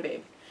 what a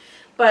babe.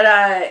 But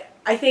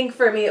I think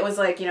for me it was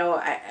like,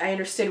 I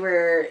understood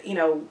where,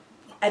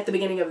 at the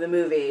beginning of the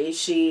movie,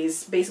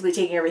 she's basically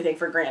taking everything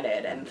for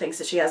granted and thinks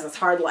that she has this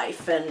hard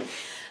life and,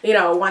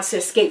 wants to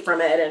escape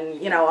from it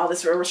and, all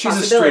this She's a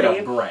responsibility. straight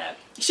up brat.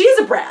 She is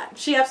a brat.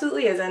 She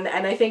absolutely is. And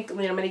I think,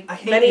 many I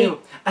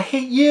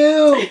hate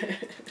you.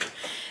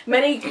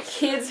 many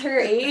kids her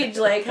age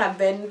have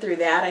been through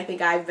that. I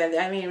think I've been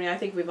there. I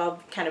think we've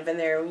all kind of been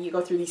there. You go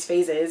through these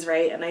phases,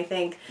 right? And I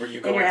think Were you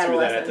in going your through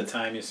that at adolescence- the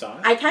time you saw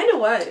it? I kind of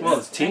was. Well,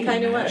 it's teen, I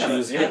kind of man. was. She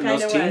was I hitting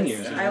kind those of teen was.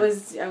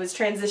 years, I was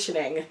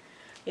transitioning,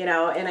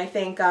 and I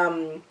think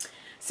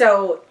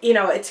so.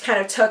 It kind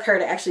of took her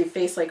to actually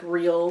face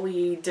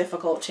really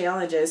difficult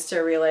challenges to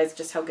realize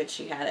just how good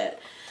she had it.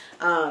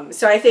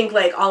 So I think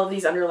all of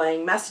these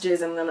underlying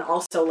messages, and then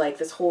also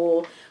this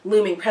whole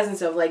looming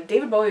presence of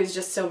David Bowie is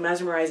just so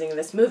mesmerizing in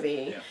this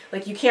movie.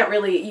 Yeah. You can't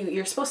really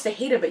you're supposed to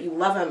hate him, but you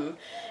love him,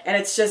 and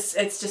it's just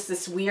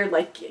this weird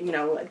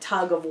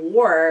tug of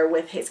war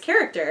with his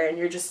character, and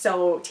you're just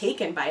so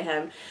taken by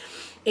him,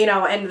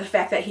 and the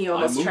fact that he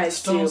almost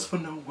tries to. For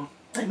no one.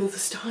 I move the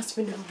stars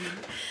for no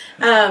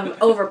one.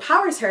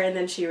 Overpowers her, and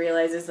then she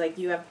realizes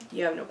you have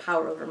no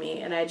power over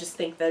me. And I just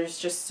think there's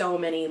just so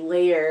many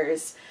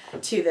layers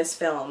to this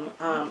film.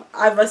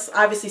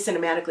 Obviously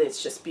cinematically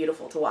it's just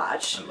beautiful to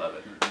watch. I love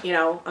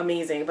it.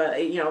 Amazing. But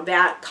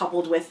that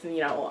coupled with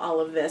all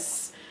of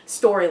this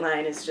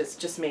storyline is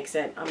just makes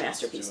it a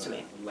masterpiece to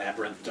me.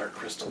 Labyrinth, Dark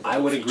Crystal. I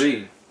would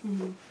agree.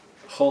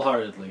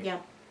 Wholeheartedly. Yeah.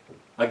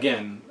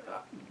 Again,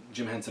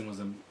 Jim Henson was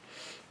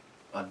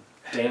a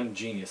damn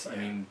genius. I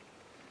mean,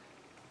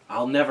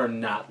 I'll never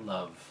not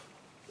love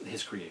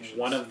his creations.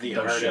 One of the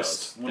Those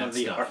hardest, shows, one that of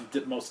the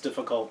stuff. most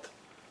difficult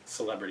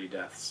celebrity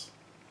deaths.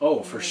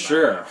 Oh, for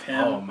sure.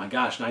 Him, Oh my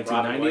gosh, Robin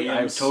 1990. I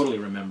Williams. totally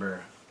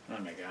remember. Oh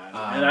my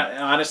god! And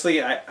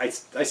honestly, I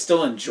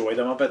still enjoy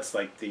the Muppets,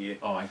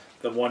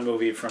 the one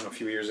movie from a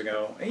few years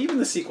ago, even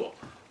the sequel.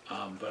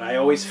 But I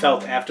always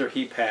felt after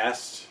he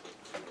passed,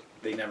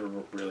 they never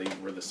really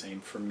were the same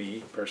for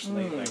me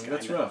personally.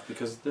 That's rough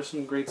because there's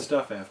some great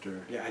stuff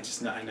after. Yeah,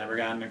 I never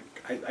got.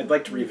 I'd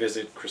like to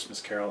revisit Christmas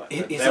Carol.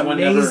 It is that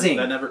amazing.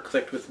 That never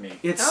clicked with me.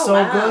 It's so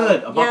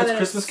good. A Muppets that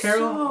Christmas is Carol.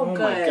 so Oh my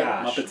good.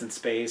 gosh. Muppets in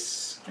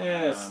Space.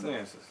 Yes.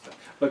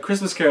 But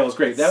Christmas Carol is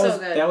great. That So was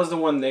good. that was the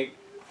one they.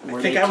 Where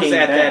I think they I was came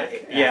at back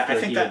that. Yeah, after I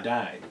think he that had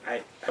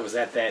died. I was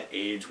at that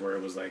age where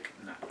it was not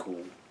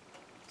cool.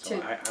 So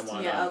I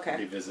want to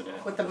revisit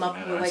it. With the Doesn't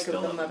matter, I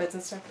still the love Muppets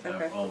and stuff.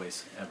 Okay.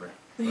 Always, ever.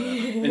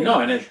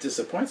 And it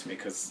disappoints me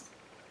because.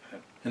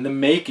 And the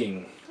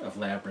making of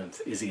Labyrinth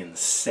is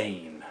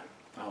insane.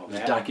 Oh, the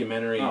that-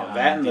 documentary. oh,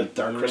 that and the Deep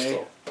Dark Dunway.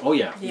 Crystal. Oh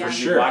yeah, Yeah. for You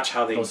sure. watch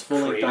how they Those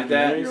full-length created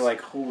that, and documentaries. you're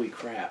like, holy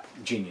crap.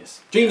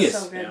 Genius.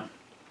 So good. Yeah.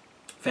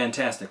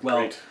 Fantastic. Well,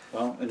 Great.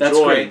 Well, that's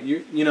enjoy.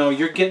 great.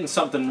 You're getting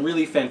something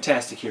really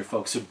fantastic here,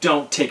 folks. So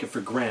don't take it for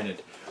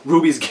granted.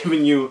 Ruby's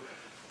giving you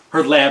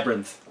Heard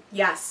Labyrinth.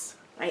 Yes,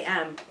 I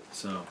am.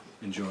 So,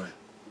 enjoy.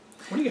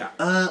 What do you got?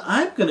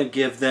 I'm going to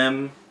give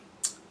them...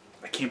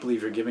 I can't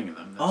believe you're giving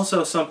them this.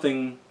 Also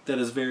something that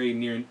is very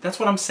near... That's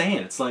what I'm saying.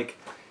 It's like,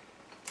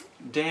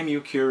 damn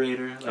you,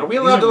 curator. Like, Are we these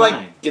allowed to, like,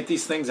 mine. get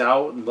these things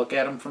out and look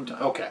at them from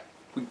time? Okay.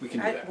 We can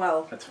do that.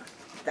 Well, that's fine.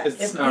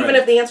 Even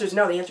if the answer is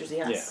no, the answer is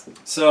yes. Yeah.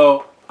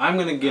 So, I'm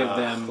going to give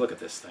them... Look at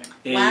this thing.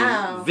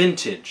 A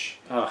vintage.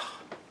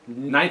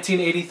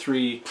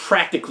 1983.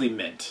 Practically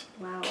mint.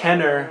 Wow.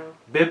 Kenner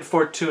Bib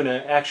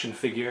Fortuna action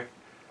figure.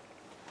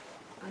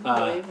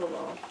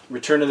 Unbelievable.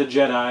 Return of the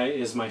Jedi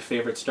is my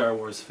favorite Star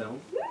Wars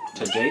film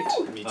to date.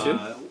 Me too.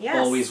 Yes.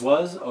 Always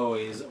was,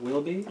 always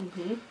will be.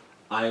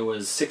 I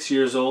was 6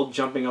 years old,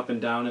 jumping up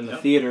and down in the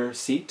theater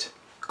seat,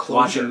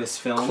 watching this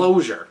film.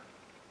 Closure.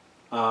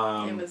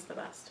 It was the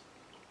best.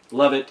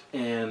 Love it,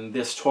 and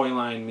this toy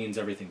line means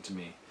everything to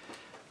me.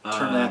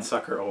 Turn that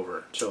sucker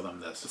over. Show them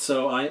this.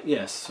 So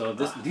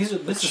this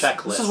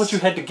checklist. This is what you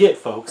had to get,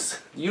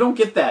 folks. You don't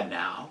get that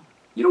now.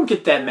 You don't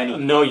get that many.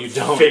 No, you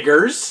don't.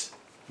 Figures.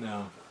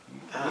 No.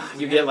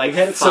 You get like we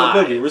had it so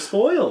good. We were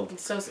spoiled.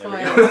 So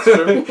spoiled.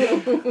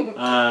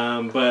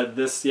 But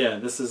this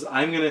is.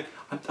 I'm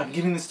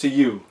giving this to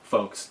you,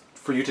 folks,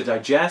 for you to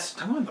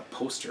digest. I want the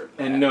poster of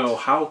that. And know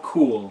how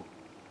cool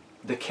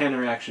the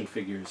Kenner action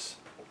figures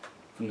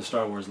from the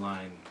Star Wars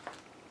line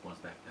was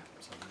back then.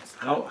 So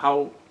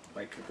how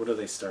like what do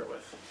they start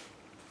with?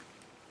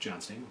 John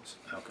Stamos.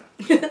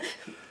 Okay.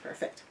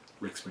 Perfect.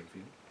 Rick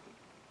Springfield.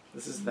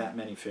 This is that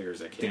many figures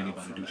that came Danny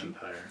out from Bonaducci.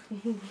 Empire.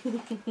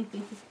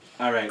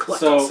 All right, Collect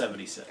so all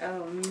 76.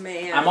 Oh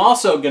man. I'm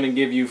also going to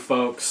give you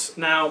folks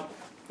now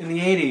in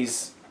the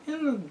 80s,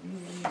 in the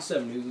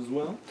 70s as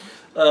well.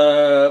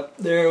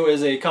 There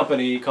was a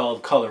company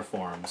called Color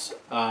Forms.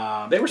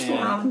 They were still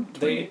around in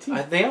They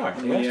 2018. they are.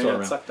 They are still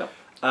around. Sucked up.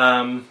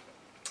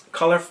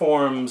 Color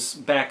Forms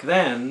back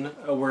then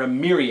were a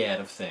myriad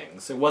of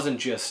things. It wasn't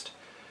just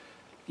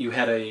you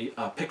had a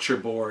picture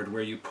board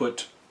where you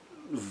put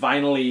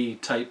vinyl-y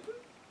type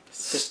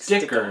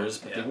stickers,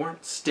 but they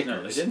weren't stickers.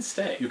 No, they didn't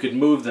stay. You could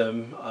move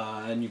them,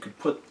 and you could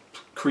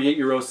create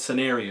your own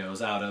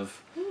scenarios out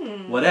of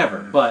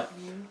whatever. But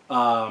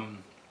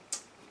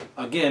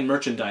again,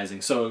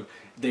 merchandising. So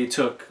they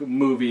took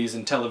movies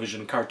and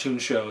television, cartoon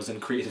shows,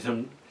 and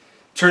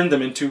turned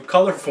them into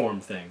color form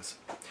things.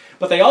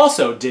 But they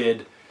also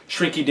did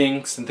Shrinky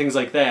Dinks and things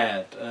like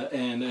that,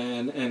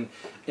 and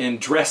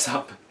dress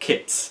up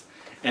kits.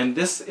 And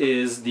this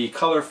is the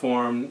Color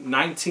Form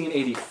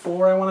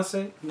 1984, I want to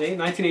say?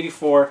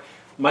 1984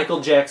 Michael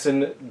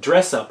Jackson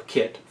dress-up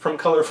kit from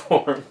Color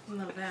Form.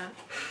 Love that.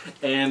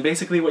 And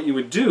basically what you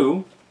would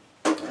do,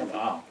 oh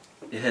wow,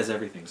 it has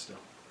everything still,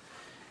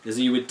 is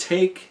you would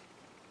take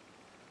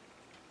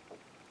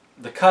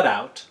the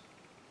cutout,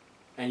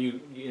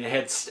 and it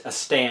had a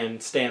stand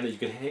that you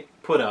could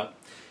put up,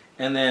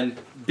 and then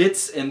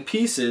bits and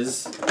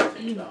pieces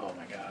oh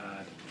my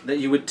god, that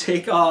you would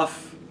take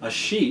off a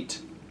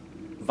sheet,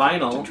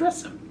 vinyl, to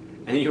dress him,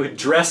 and you would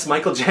dress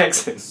Michael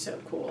Jackson. So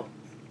cool.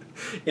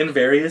 In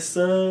various,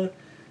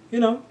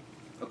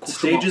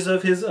 stages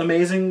of his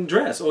amazing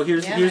dress. Oh,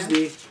 here's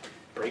the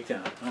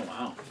breakdown. Oh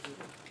wow!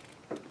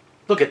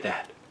 Look at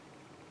that.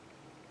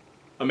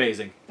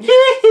 Amazing. There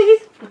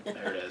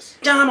it is.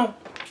 Donald.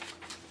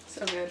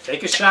 So good.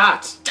 Take a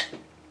shot.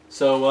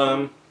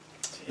 So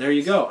there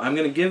you go. I'm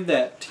gonna give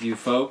that to you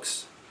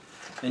folks,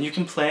 and you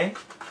can play.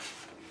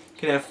 You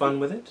can have fun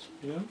with it.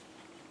 You know.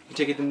 You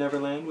take it to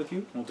Neverland with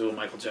you. We'll do a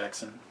Michael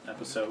Jackson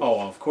episode.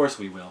 Oh, of course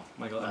we will.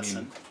 Michael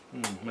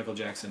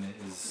Jackson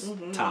is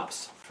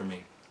tops for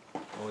me.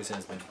 Always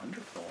has been.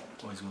 Wonderful.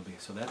 Always will be.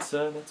 So that's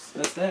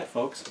that,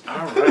 folks.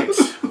 All right.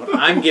 What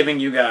I'm giving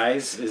you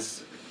guys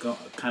is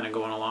kind of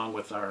going along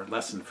with our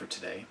lesson for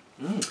today.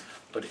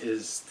 But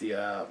is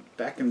the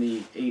back in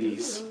the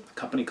 80s, a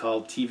company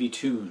called TV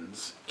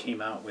Tunes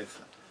came out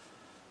with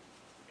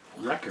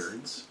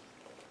records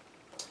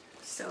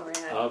so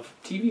rad. of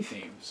TV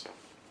themes.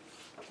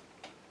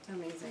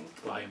 Amazing.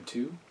 Volume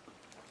 2,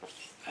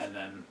 and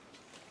then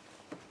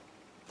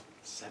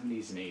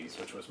 70s and 80s,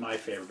 which was my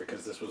favorite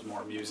because this was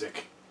more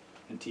music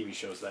and TV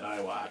shows that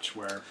I watch.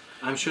 Where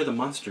I'm sure the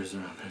Munsters are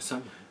on there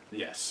somewhere.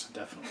 Yes,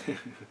 definitely.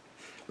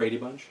 Brady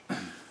Bunch.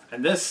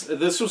 And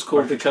this was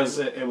cool because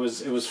it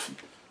was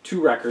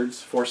 2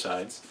 records, 4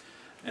 sides,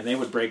 and they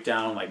would break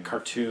down like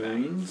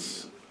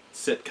cartoons,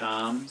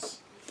 sitcoms,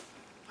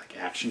 like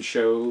action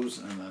shows,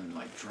 and then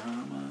like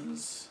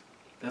dramas.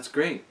 That's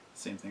great.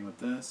 Same thing with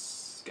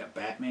this. Got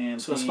Batman.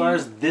 So as far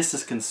as this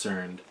is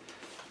concerned,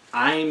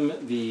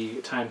 I'm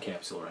the time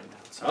capsule right now.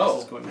 So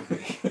this is going to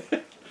be.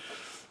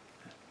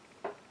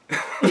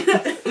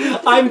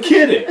 I'm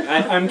kidding.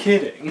 I'm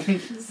kidding.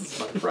 This is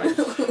my friend.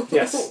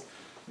 Yes.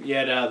 You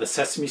had the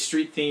Sesame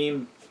Street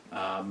theme,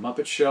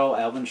 Muppet Show,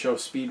 Alvin Show,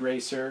 Speed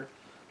Racer,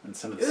 and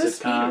some of the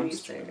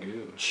sitcoms.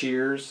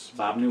 Cheers,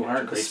 Bob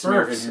Newhart, The Great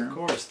Smurfs, Smurf, of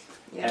course.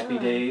 Yeah. Happy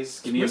Days,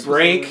 Give Me a Smurfs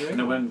Break. was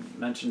No one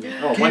mentioned.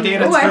 Yeah. One Day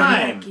at a Oh,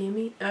 Time.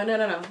 Gimme. Oh,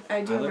 no.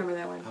 I do remember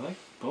that one. I like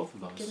both of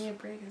those. Give Me a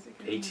Break is a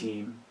good one.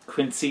 18.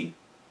 Quincy.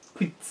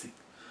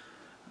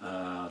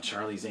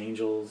 Charlie's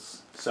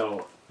Angels.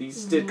 So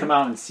these did come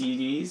out in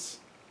CDs,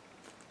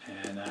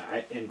 and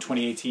in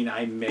 2018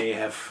 I may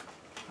have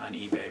on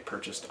eBay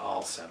purchased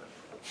all 7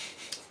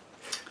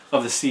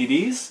 of the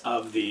CDs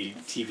of the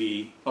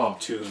TV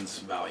tunes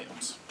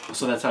volumes.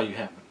 So that's how you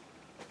have them.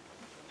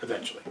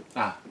 Eventually,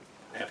 I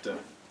have to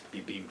be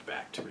beamed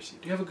back to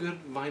receive. Do you have a good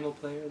vinyl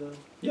player though?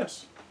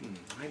 Yes.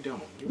 I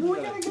don't. We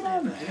gotta get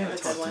on that. You gotta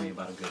talk to me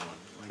about a good one.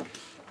 Like,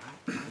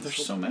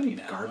 there's so many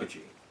now.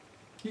 Garbagey.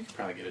 You could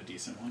probably get a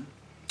decent one.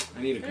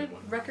 I need a good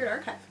one. Record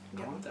archive.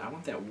 I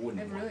want that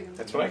wooden one.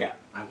 That's what I got.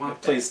 I want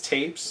it plays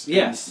tapes.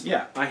 Yes.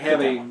 Yeah. I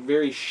have a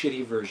very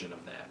shitty version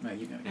of that. No,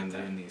 you gotta get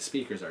and the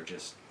speakers are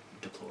just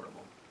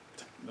deplorable.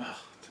 Ugh,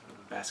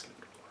 basket.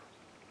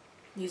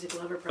 Music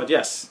lover pro. But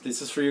yes,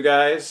 this is for you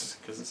guys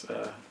because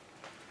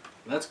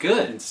that's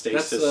good. In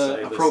Stasis,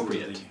 that's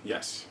appropriate.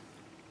 Yes.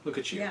 Look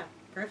at you. Yeah,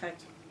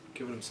 perfect.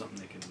 Giving them something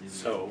they can really.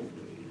 So,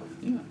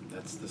 yeah,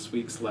 that's this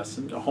week's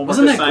lesson. A homework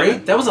Wasn't that assignment.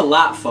 great? That was a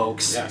lot,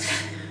 folks.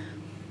 Yes.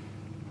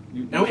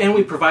 And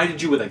we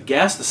provided you with a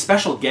guest, a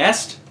special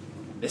guest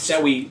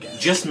that we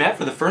just met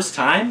for the first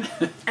time.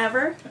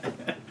 Ever?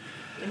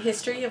 In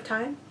history of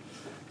time?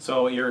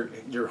 So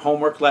your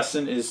homework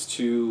lesson is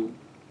to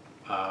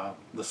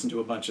listen to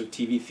a bunch of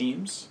TV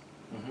themes,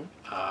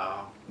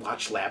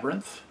 watch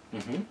Labyrinth,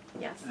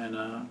 yes,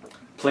 and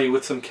play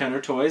with some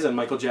Kenner toys and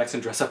Michael Jackson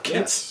dress-up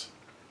kits,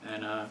 yes,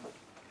 and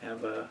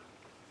have a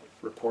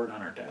report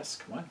on our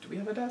desk. What? Do we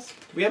have a desk?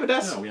 Do we have a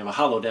desk? No, we have a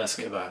hollow desk.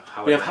 We have a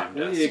hologram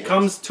desk. It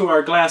comes to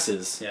our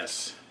glasses.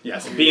 Yes.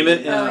 Yes. Beam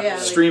it and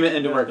stream it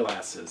into our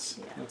glasses.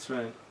 Yeah. That's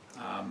right.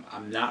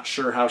 I'm not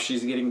sure how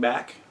she's getting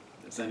back.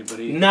 Does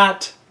anybody?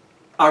 Not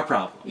our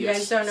problem. You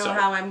guys don't know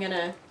how I'm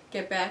gonna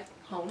get back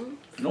home?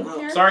 Nope.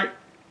 Here? Sorry.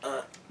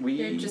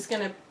 You're just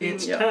gonna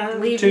It's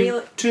time leave to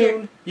me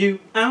tune you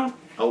out.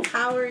 Oh.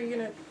 How are you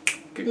gonna?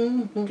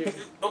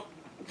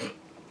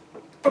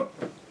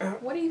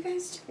 What are you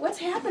guys? What's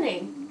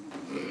happening?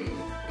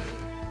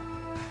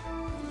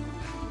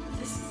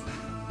 This is.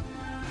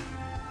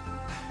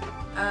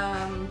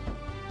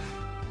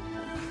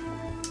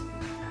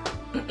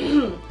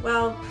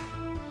 Well,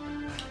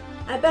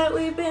 I bet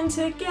we've been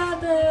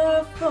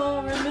together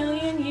for a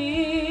million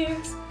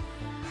years.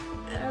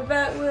 I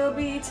bet we'll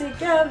be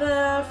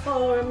together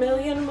for a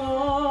million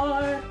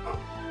more.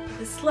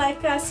 It's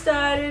like I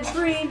started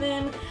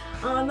breathing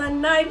on the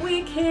night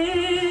we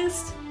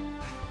kissed.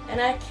 And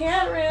I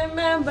can't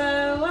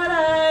remember what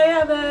I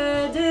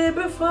ever did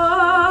before.